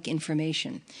public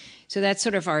information. So that's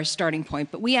sort of our starting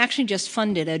point. But we actually just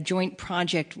funded a joint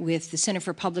project with the Center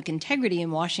for Public Integrity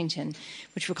in Washington,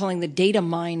 which we're calling the Data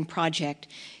Mine Project,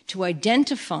 to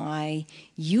identify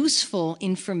useful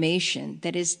information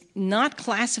that is not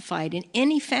classified in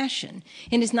any fashion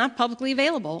and is not publicly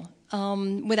available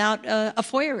without a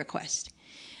FOIA request.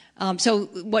 So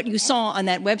what you saw on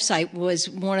that website was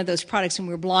one of those products, and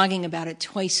we're blogging about it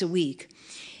twice a week.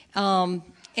 And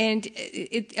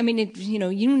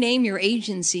you name your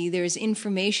agency, there's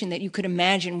information that you could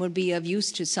imagine would be of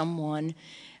use to someone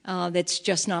that's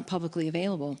just not publicly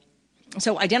available.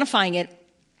 So identifying it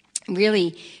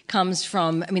really comes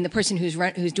from, the person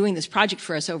who's doing this project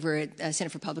for us over at Center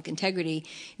for Public Integrity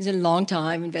is a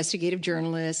long-time investigative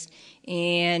journalist,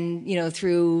 and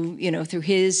through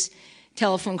his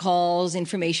telephone calls,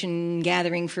 information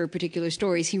gathering for particular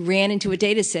stories, he ran into a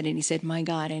data set and he said, my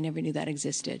God, I never knew that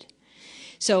existed.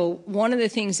 So one of the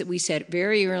things that we said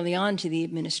very early on to the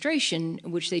administration,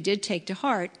 which they did take to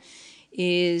heart,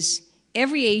 is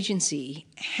every agency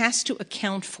has to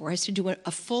do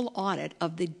a full audit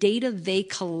of the data they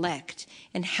collect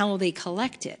and how they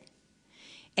collect it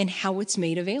and how it's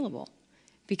made available.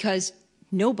 Because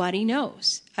nobody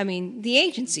knows. The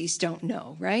agencies don't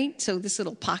know, right? So this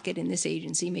little pocket in this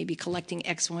agency may be collecting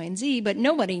X, Y, and Z, but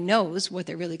nobody knows what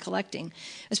they're really collecting,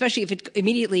 especially if it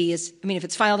immediately is, if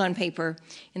it's filed on paper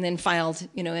and then filed,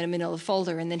 in a manila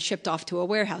folder and then shipped off to a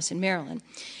warehouse in Maryland.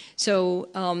 So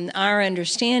our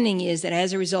understanding is that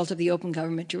as a result of the Open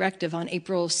Government Directive on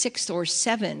April 6th or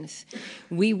 7th,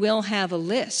 we will have a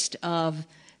list of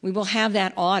we will have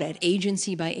that audit,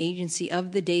 agency by agency,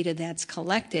 of the data that's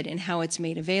collected and how it's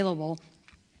made available.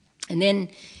 And then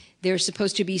there's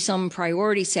supposed to be some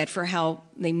priority set for how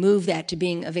they move that to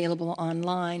being available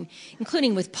online,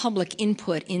 including with public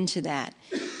input into that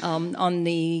on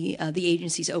the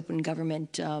agency's open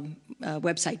government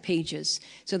website pages.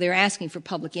 So they're asking for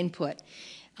public input,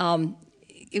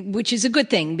 which is a good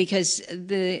thing, because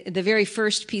the very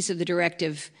first piece of the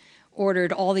directive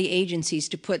ordered all the agencies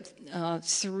to put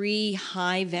 3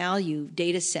 high-value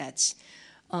data sets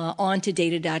onto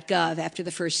data.gov after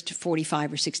the first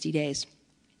 45 or 60 days,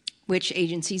 which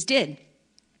agencies did.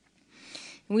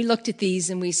 And we looked at these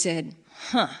and we said,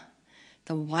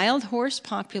 the wild horse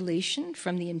population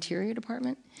from the Interior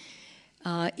Department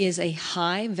is a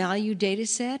high-value data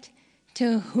set?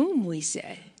 To whom, we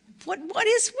said? What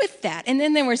is with that? And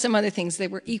then there were some other things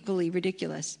that were equally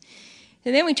ridiculous.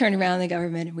 And then we turned around the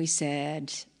government and we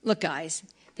said, look, guys,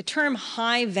 the term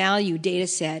high-value data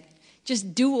set,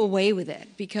 just do away with it,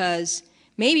 because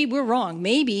maybe we're wrong.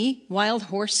 Maybe wild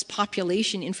horse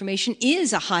population information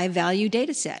is a high-value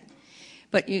data set.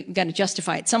 but you've got to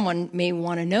justify it. Someone may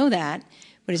want to know that,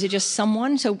 but is it just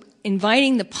someone? So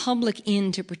inviting the public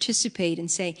in to participate and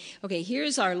say, okay,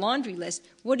 here's our laundry list.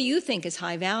 What do you think is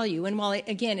high value? And while,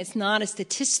 again, it's not a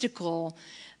statistical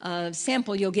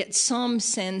sample, you'll get some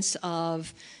sense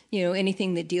of,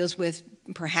 anything that deals with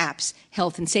perhaps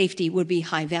health and safety would be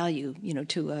high value,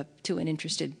 to an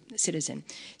interested citizen.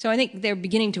 So I think they're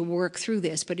beginning to work through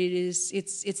this, but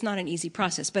it's not an easy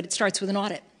process. But it starts with an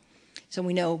audit, so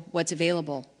we know what's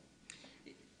available.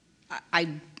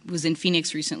 I was in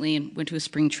Phoenix recently and went to a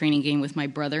spring training game with my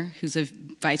brother, who's a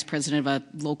vice president of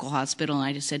a local hospital, and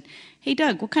I just said, hey,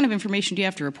 Doug, what kind of information do you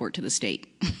have to report to the state?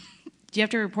 Do you have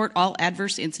to report all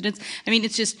adverse incidents? I mean,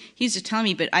 he's just telling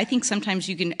me, but I think sometimes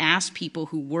you can ask people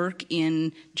who work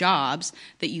in jobs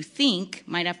that you think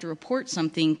might have to report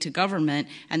something to government,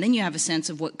 and then you have a sense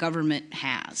of what government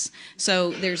has.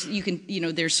 So there's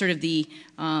sort of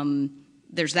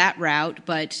there's that route,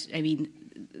 but I mean,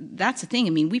 that's the thing. I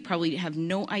mean, we probably have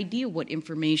no idea what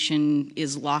information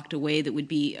is locked away that would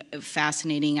be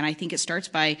fascinating. And I think it starts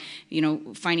by,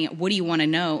 finding out what do you want to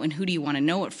know and who do you want to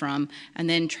know it from, and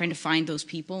then trying to find those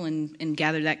people and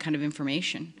gather that kind of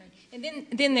information. And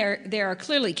then there are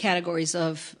clearly categories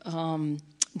of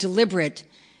deliberate,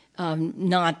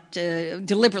 not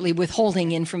deliberately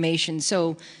withholding information.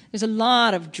 So there's a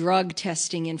lot of drug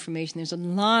testing information. There's a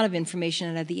lot of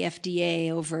information out of the FDA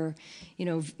over,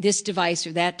 this device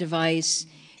or that device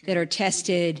that are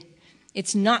tested.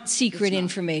 It's not secret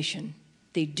information.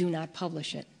 They do not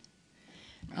publish it.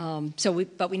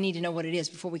 But we need to know what it is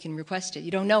before we can request it.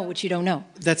 You don't know what you don't know.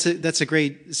 That's a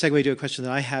great segue to a question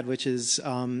that I had, which is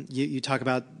you talk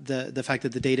about the fact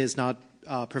that the data is not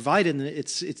provided, and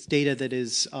it's data that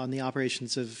is on the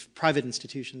operations of private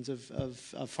institutions, of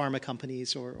pharma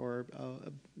companies, or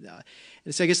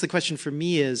so I guess the question for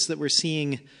me is that we're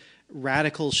seeing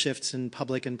radical shifts in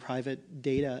public and private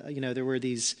data. There were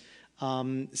these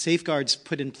safeguards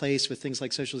put in place with things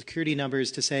like Social Security numbers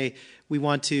to say we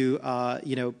want to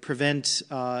prevent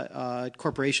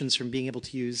corporations from being able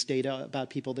to use data about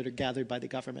people that are gathered by the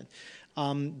government.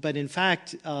 But in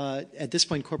fact, at this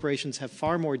point, corporations have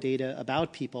far more data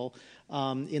about people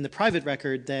in the private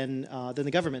record than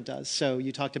the government does. So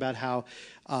you talked about how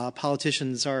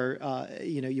politicians are,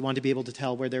 you want to be able to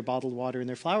tell where their bottled water and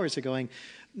their flowers are going.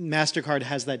 MasterCard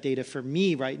has that data for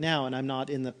me right now, and I'm not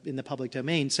in the public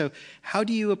domain. So how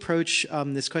do you approach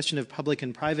this question of public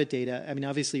and private data? I mean,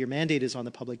 obviously your mandate is on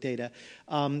the public data,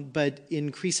 but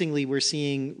increasingly we're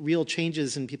seeing real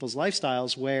changes in people's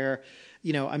lifestyles where,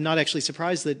 I'm not actually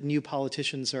surprised that new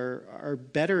politicians are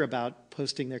better about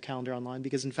posting their calendar online,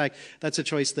 because in fact that's a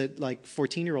choice that like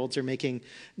 14-year-olds are making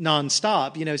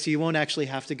nonstop. So you won't actually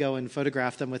have to go and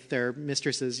photograph them with their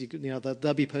mistresses.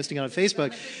 They'll be posting it on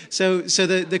Facebook. So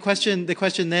the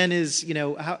question then is,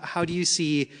 how do you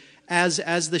see,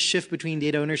 as the shift between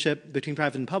data ownership between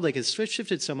private and public has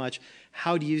shifted so much,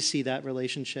 how do you see that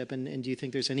relationship, and do you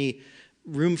think there's any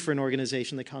room for an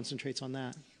organization that concentrates on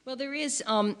that? Well, there is.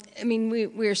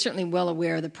 We're certainly well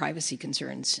aware of the privacy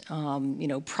concerns.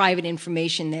 Private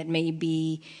information that may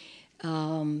be,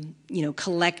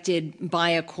 collected by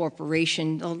a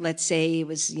corporation. Let's say it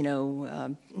was,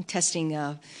 testing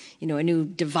a new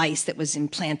device that was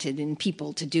implanted in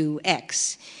people to do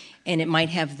X, and it might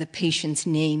have the patient's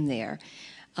name there.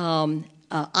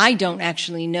 I don't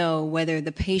actually know whether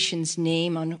the patient's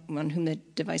name on whom the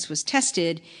device was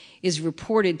tested is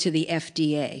reported to the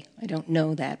FDA. I don't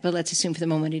know that, but let's assume for the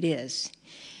moment it is,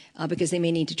 because they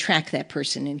may need to track that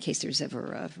person in case there's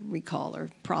ever a recall or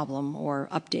problem or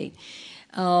update.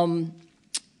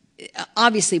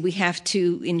 Obviously, we have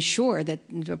to ensure that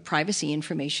the privacy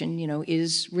information,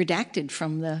 is redacted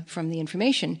from the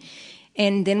information,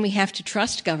 and then we have to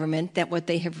trust government that what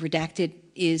they have redacted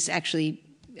is actually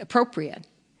appropriate.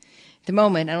 At the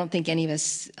moment, I don't think any of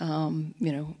us,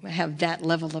 have that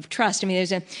level of trust. I mean,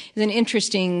 there's an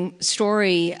interesting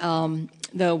story,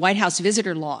 the White House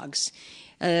visitor logs.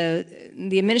 The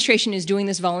administration is doing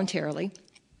this voluntarily,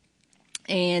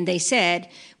 and they said,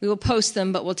 we will post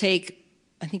them, but we'll take,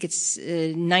 I think it's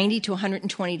 90 to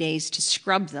 120 days to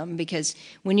scrub them, because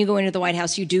when you go into the White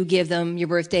House, you do give them your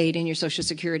birth date and your Social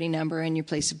Security number and your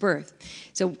place of birth.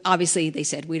 So obviously they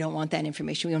said, we don't want that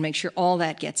information. We want to make sure all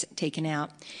that gets taken out.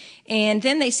 And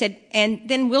then they said, and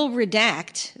then we'll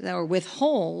redact or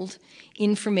withhold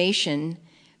information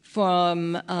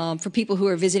from for people who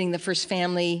are visiting the first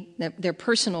family, their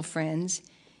personal friends,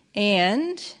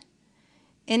 and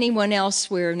anyone else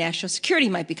where national security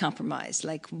might be compromised.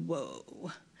 Like,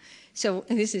 whoa. So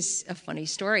this is a funny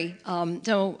story.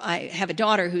 So I have a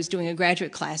daughter who's doing a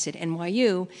graduate class at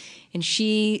NYU, and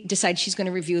she decides she's going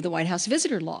to review the White House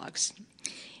visitor logs.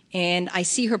 And I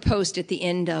see her post at the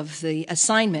end of the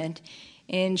assignment,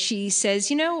 and she says,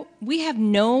 you know, we have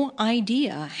no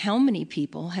idea how many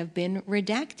people have been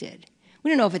redacted.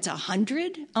 We don't know if it's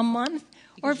 100 a month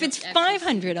or if it's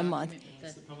 500 a month.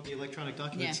 That's the problem with the electronic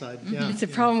document side. Yeah. It's a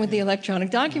problem with the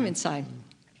electronic document side.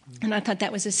 And I thought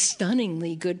that was a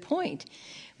stunningly good point,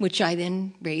 which I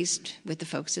then raised with the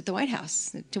folks at the White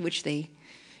House, to which they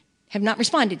have not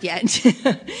responded yet.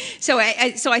 So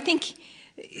I think,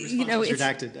 you know, it's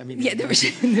redacted. I mean, yeah, the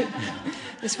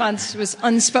response was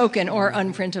unspoken or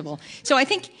unprintable. So I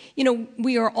think, you know,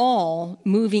 we are all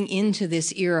moving into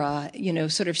this era, you know,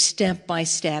 sort of step by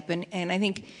step, and I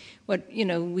think what, you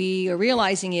know, we are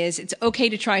realizing is it's okay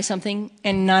to try something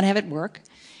and not have it work.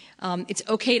 It's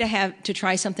okay to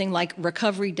try something like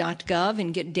recovery.gov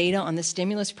and get data on the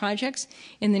stimulus projects,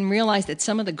 and then realize that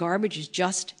some of the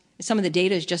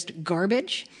data is just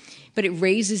garbage. But it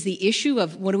raises the issue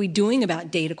of what are we doing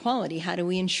about data quality? How do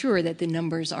we ensure that the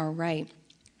numbers are right?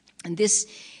 And this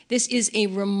is a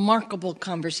remarkable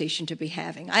conversation to be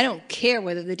having. I don't care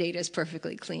whether the data is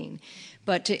perfectly clean,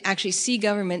 but to actually see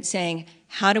government saying,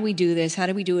 how do we do this? How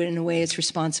do we do it in a way that's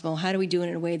responsible? How do we do it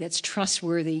in a way that's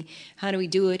trustworthy? How do we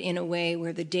do it in a way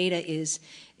where the data is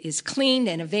cleaned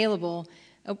and available?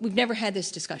 We've never had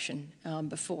this discussion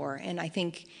before, and I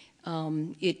think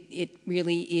it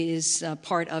really is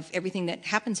part of everything that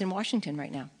happens in Washington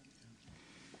right now.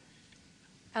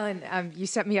 Ellen, you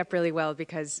set me up really well,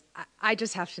 because I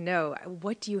just have to know,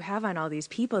 what do you have on all these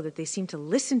people that they seem to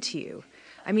listen to you?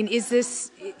 I mean, is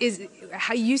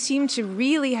how you seem to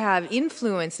really have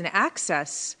influence and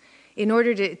access in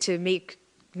order to make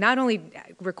not only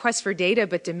requests for data,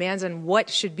 but demands on what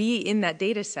should be in that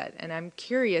data set. And I'm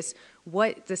curious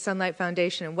what the Sunlight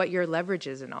Foundation and what your leverage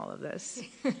is in all of this.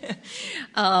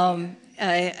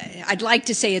 I'd like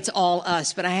to say it's all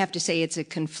us, but I have to say it's a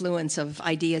confluence of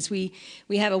ideas. We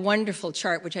have a wonderful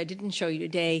chart, which I didn't show you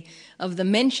today, of the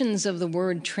mentions of the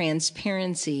word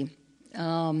transparency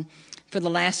for the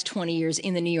last 20 years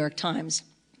in the New York Times.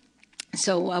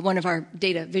 So one of our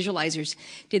data visualizers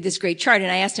did this great chart,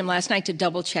 and I asked him last night to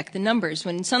double-check the numbers.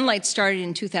 When Sunlight started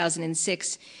in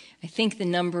 2006, I think the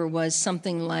number was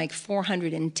something like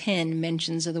 410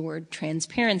 mentions of the word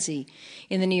transparency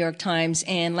in the New York Times,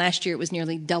 and last year it was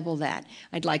nearly double that.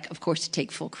 I'd like, of course, to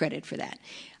take full credit for that.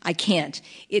 I can't.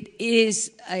 It is,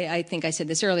 I think I said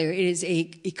this earlier, it is a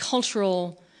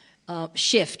cultural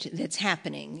shift that's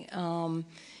happening.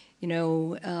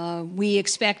 We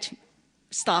expect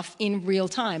stuff in real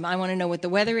time. I want to know what the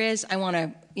weather is. I want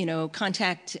to,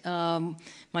 contact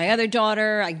my other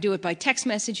daughter. I do it by text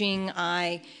messaging.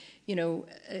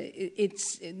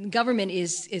 Government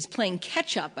is playing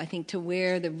catch up, I think, to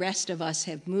where the rest of us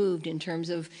have moved in terms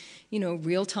of,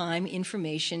 real time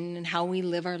information and how we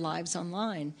live our lives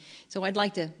online. So I'd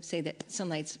like to say that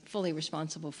Sunlight's fully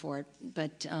responsible for it,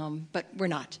 but we're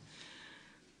not.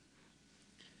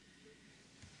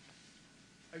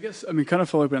 I guess, kind of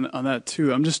follow up on that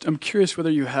too. I'm curious whether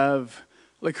you have,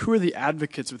 who are the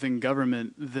advocates within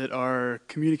government that are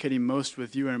communicating most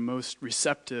with you and are most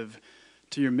receptive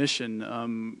to your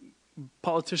mission?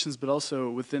 Politicians, but also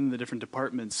within the different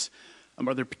departments.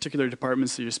 Are there particular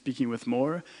departments that you're speaking with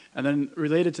more? And then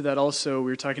related to that also,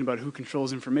 we were talking about who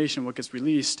controls information, what gets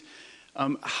released.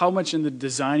 How much in the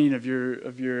designing of your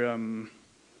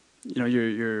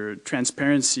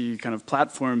transparency kind of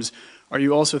platforms are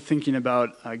you also thinking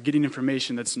about getting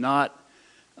information that's not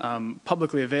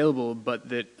publicly available, but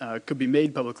that could be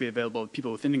made publicly available to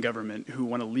people within the government who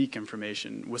want to leak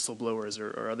information, whistleblowers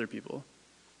or other people?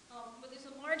 Well, there's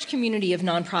a large community of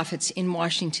nonprofits in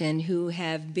Washington who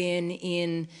have been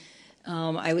in,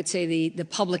 I would say, the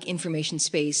public information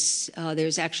space.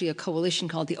 There's actually a coalition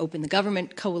called the Open the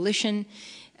Government Coalition.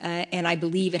 And I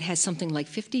believe it has something like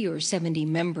 50 or 70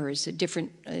 members,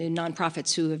 different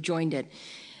nonprofits who have joined it.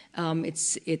 It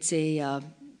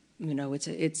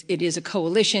is a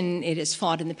coalition. It has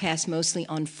fought in the past mostly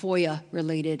on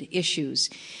FOIA-related issues.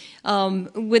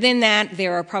 Within that,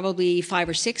 there are probably 5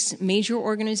 or 6 major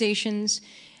organizations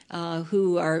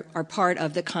who are part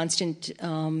of the constant,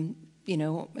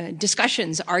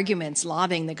 discussions, arguments,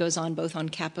 lobbying that goes on both on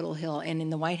Capitol Hill and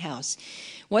in the White House.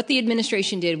 What the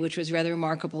administration did, which was rather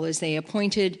remarkable, is they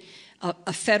appointed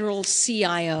a federal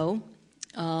CIO,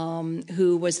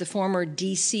 who was the former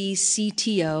DC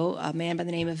CTO, a man by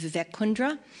the name of Vivek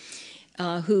Kundra,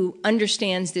 who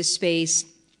understands this space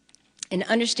and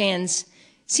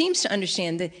seems to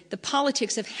understand the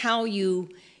politics of how you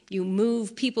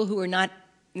move people who are not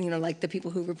like the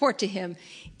people who report to him,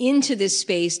 into this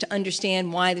space to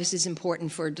understand why this is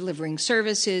important for delivering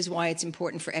services, why it's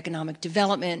important for economic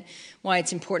development, why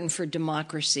it's important for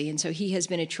democracy. And so he has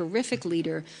been a terrific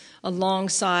leader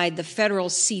alongside the federal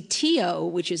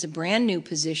CTO, which is a brand new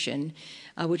position,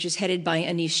 which is headed by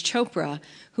Anish Chopra,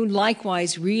 who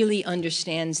likewise really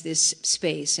understands this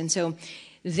space. And so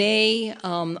they,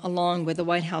 along with the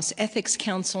White House Ethics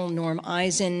Council, Norm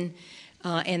Eisen,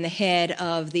 and the head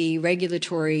of the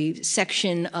regulatory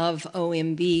section of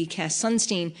OMB, Cass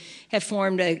Sunstein, have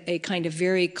formed a kind of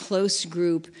very close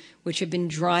group which have been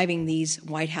driving these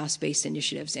White House-based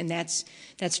initiatives. And that's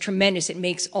tremendous. It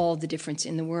makes all the difference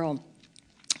in the world.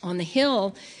 On the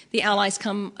Hill, the allies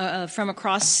come from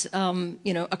across,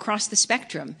 across the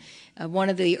spectrum.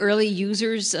 One of the early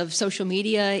users of social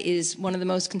media is one of the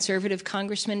most conservative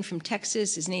congressmen from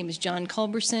Texas. His name is John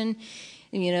Culberson.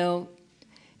 Direct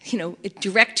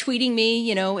tweeting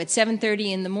me, at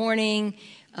 7:30 in the morning,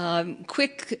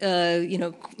 quick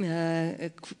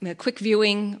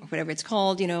viewing, or whatever it's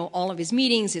called, all of his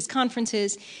meetings, his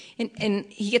conferences, and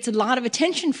he gets a lot of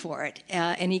attention for it,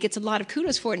 and he gets a lot of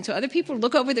kudos for it. And so other people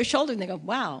look over their shoulder and they go,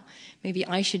 wow, maybe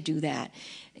I should do that.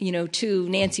 To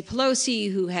Nancy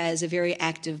Pelosi, who has a very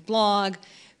active blog,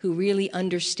 who really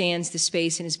understands the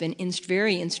space and has been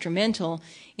very instrumental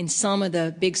in some of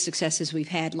the big successes we've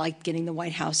had, like getting the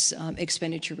White House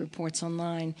expenditure reports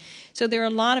online. So there are a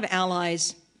lot of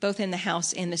allies, both in the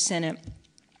House and the Senate.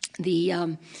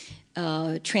 The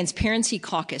Transparency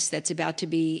Caucus that's about to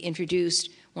be introduced,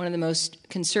 one of the most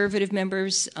conservative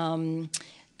members,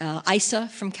 Issa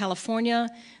from California,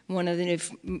 one of the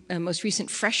most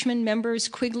recent freshman members,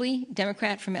 Quigley,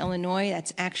 Democrat from Illinois.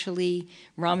 That's actually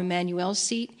Rahm Emanuel's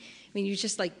seat. I mean, you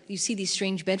see these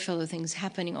strange bedfellow things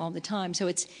happening all the time. So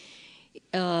it's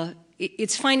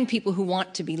finding people who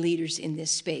want to be leaders in this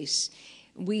space.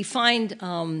 We find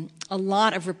a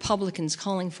lot of Republicans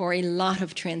calling for a lot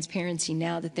of transparency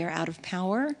now that they're out of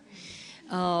power.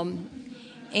 But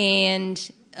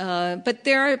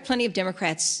there are plenty of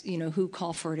Democrats, who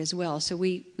call for it as well. So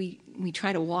we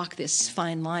try to walk this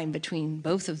fine line between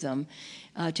both of them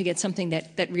to get something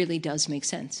that really does make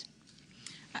sense.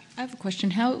 I have a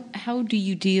question. How do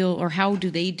you deal, or how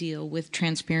do they deal with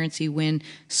transparency when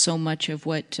so much of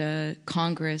what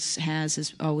Congress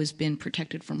has always been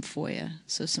protected from FOIA,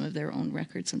 so some of their own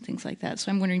records and things like that? So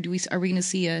I'm wondering, are we going to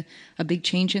see a big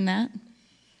change in that?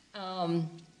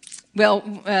 Well,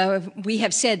 we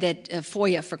have said that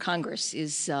FOIA for Congress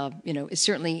is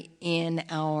certainly in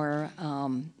our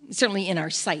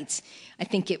sights. I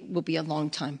think it will be a long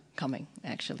time coming,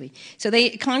 actually. So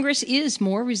Congress is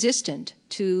more resistant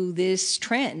to this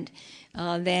trend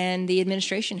than the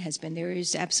administration has been. There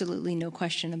is absolutely no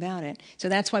question about it. So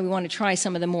that's why we want to try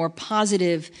some of the more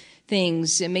positive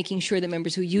things, and making sure that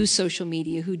members who use social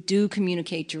media, who do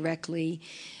communicate directly,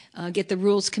 get the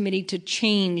Rules Committee to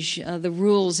change the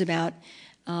rules about,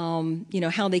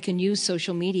 how they can use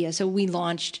social media. So we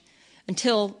launched,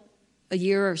 until a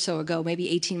year or so ago, maybe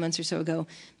 18 months or so ago,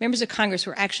 members of Congress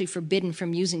were actually forbidden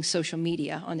from using social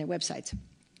media on their websites.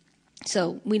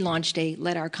 So we launched a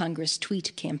Let Our Congress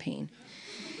Tweet campaign.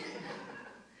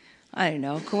 I don't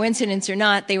know, coincidence or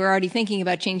not, they were already thinking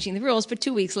about changing the rules, but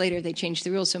 2 weeks later they changed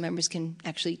the rules so members can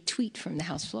actually tweet from the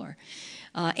House floor.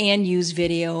 And use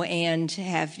video and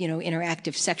have,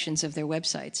 interactive sections of their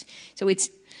websites. So it's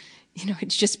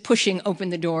just pushing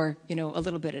open the door, a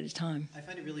little bit at a time. I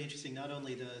find it really interesting, not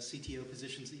only the CTO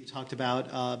positions that you talked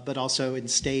about, but also in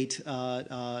state,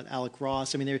 Alec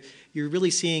Ross. I mean, you're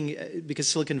really seeing, because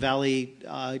Silicon Valley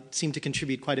seemed to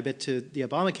contribute quite a bit to the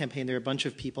Obama campaign, there are a bunch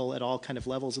of people at all kind of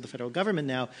levels of the federal government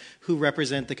now who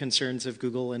represent the concerns of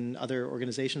Google and other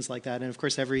organizations like that. And of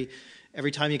course, every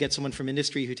time you get someone from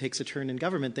industry who takes a turn in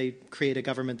government, they create a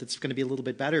government that's going to be a little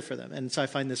bit better for them. And so I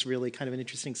find this really kind of an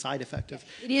interesting side effect of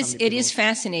it is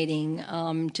fascinating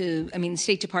the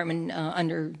State Department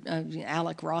under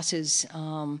Alec Ross's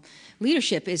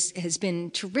leadership has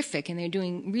been terrific, and they're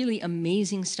doing really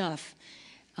amazing stuff.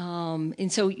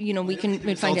 And so, we can find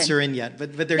results are in yet,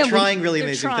 but they're trying really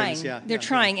amazing things. Yeah, they're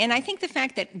trying. And I think the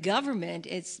fact that government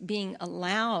is being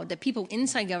allowed, that people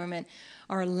inside government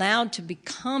are allowed to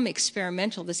become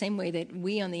experimental the same way that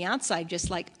we on the outside just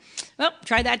like, well,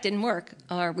 try that, didn't work,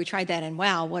 or we tried that and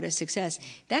wow, what a success.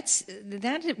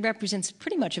 That represents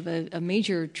pretty much of a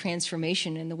major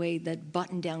transformation in the way that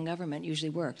button-down government usually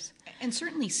works. And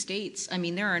certainly states,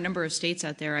 there are a number of states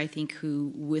out there, I think,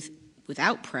 who with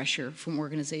without pressure from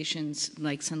organizations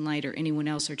like Sunlight or anyone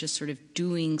else, are just sort of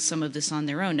doing some of this on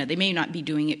their own. Now, they may not be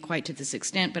doing it quite to this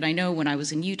extent, but I know when I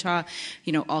was in Utah,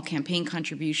 all campaign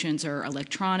contributions are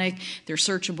electronic, they're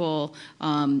searchable,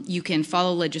 you can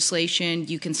follow legislation,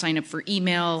 you can sign up for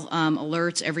email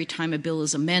alerts every time a bill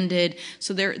is amended.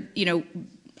 So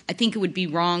I think it would be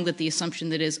wrong that the assumption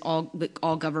that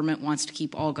all government wants to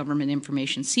keep all government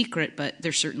information secret, but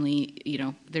there's certainly,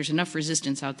 there's enough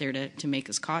resistance out there to make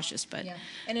us cautious. But yeah.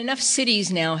 And enough cities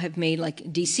now have made, like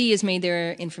DC has made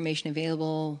their information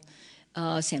available,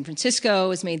 San Francisco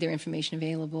has made their information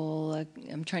available.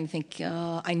 I'm trying to think,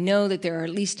 I know that there are at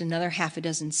least another half a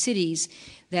dozen cities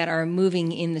that are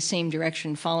moving in the same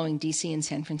direction following DC and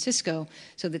San Francisco,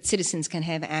 so that citizens can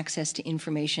have access to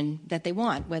information that they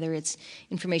want, whether it's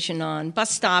information on bus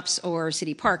stops or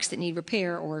city parks that need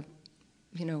repair, or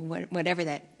whatever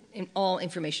that, all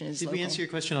information is local. Did we answer your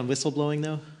question on whistleblowing,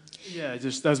 though? Yeah,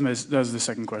 that was the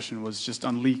second question, was just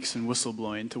on leaks and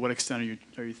whistleblowing. To what extent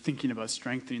are you thinking about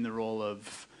strengthening the role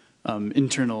of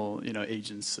internal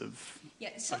agents of?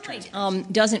 Yeah, Sunlight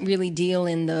doesn't really deal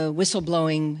in the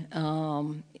whistleblowing,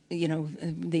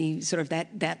 the sort of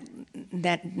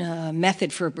that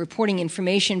method for reporting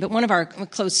information, but one of our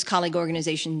close colleague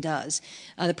organization does.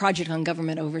 The Project on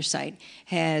Government Oversight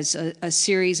has a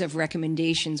series of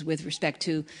recommendations with respect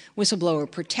to whistleblower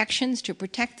protections to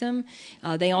protect them.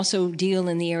 They also deal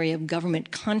in the area of government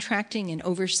contracting and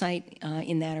oversight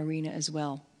in that arena as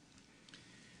well.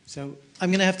 So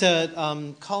I'm going to have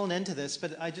to call an end to this,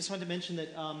 but I just wanted to mention that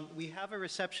we have a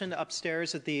reception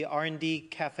upstairs at the R&D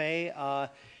Cafe,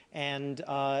 and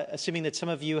assuming that some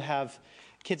of you have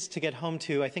kids to get home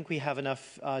to, I think we have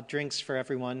enough drinks for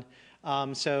everyone.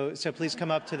 So please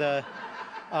come up to the,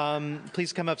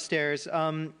 please come upstairs.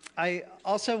 I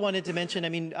also wanted to mention,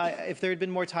 if there had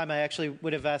been more time, I actually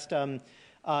would have asked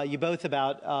you both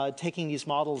about taking these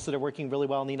models that are working really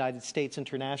well in the United States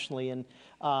internationally, and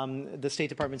the State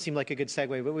Department seemed like a good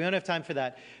segue, but we don't have time for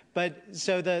that. But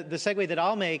so the segue that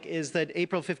I'll make is that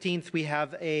April 15th we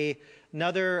have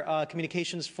another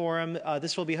communications forum.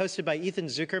 This will be hosted by Ethan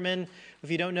Zuckerman.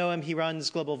 If you don't know him, he runs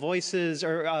Global Voices,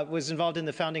 or was involved in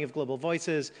the founding of Global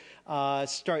Voices.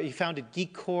 He founded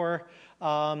Geek Corps,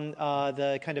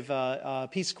 the kind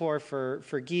of Peace Corps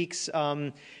for geeks,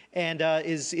 and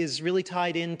is really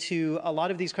tied into a lot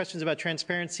of these questions about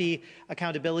transparency,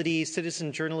 accountability,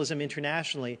 citizen journalism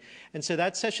internationally. And so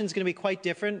that session is going to be quite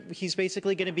different. He's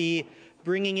basically going to be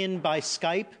bringing in by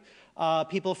Skype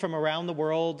people from around the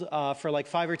world for like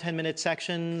 5 or 10 minute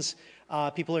sections.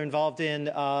 People are involved in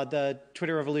the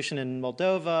Twitter revolution in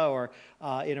Moldova or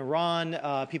in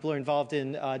Iran. People are involved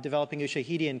in developing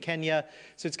Ushahidi in Kenya.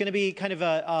 So it's going to be kind of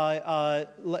a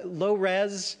low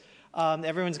res.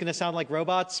 Everyone's going to sound like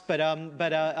robots, but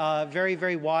a very,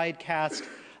 very wide cast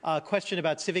question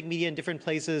about civic media in different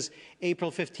places, April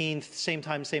 15th, same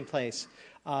time, same place.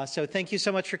 So thank you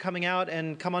so much for coming out,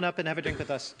 and come on up and have a drink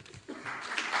with us.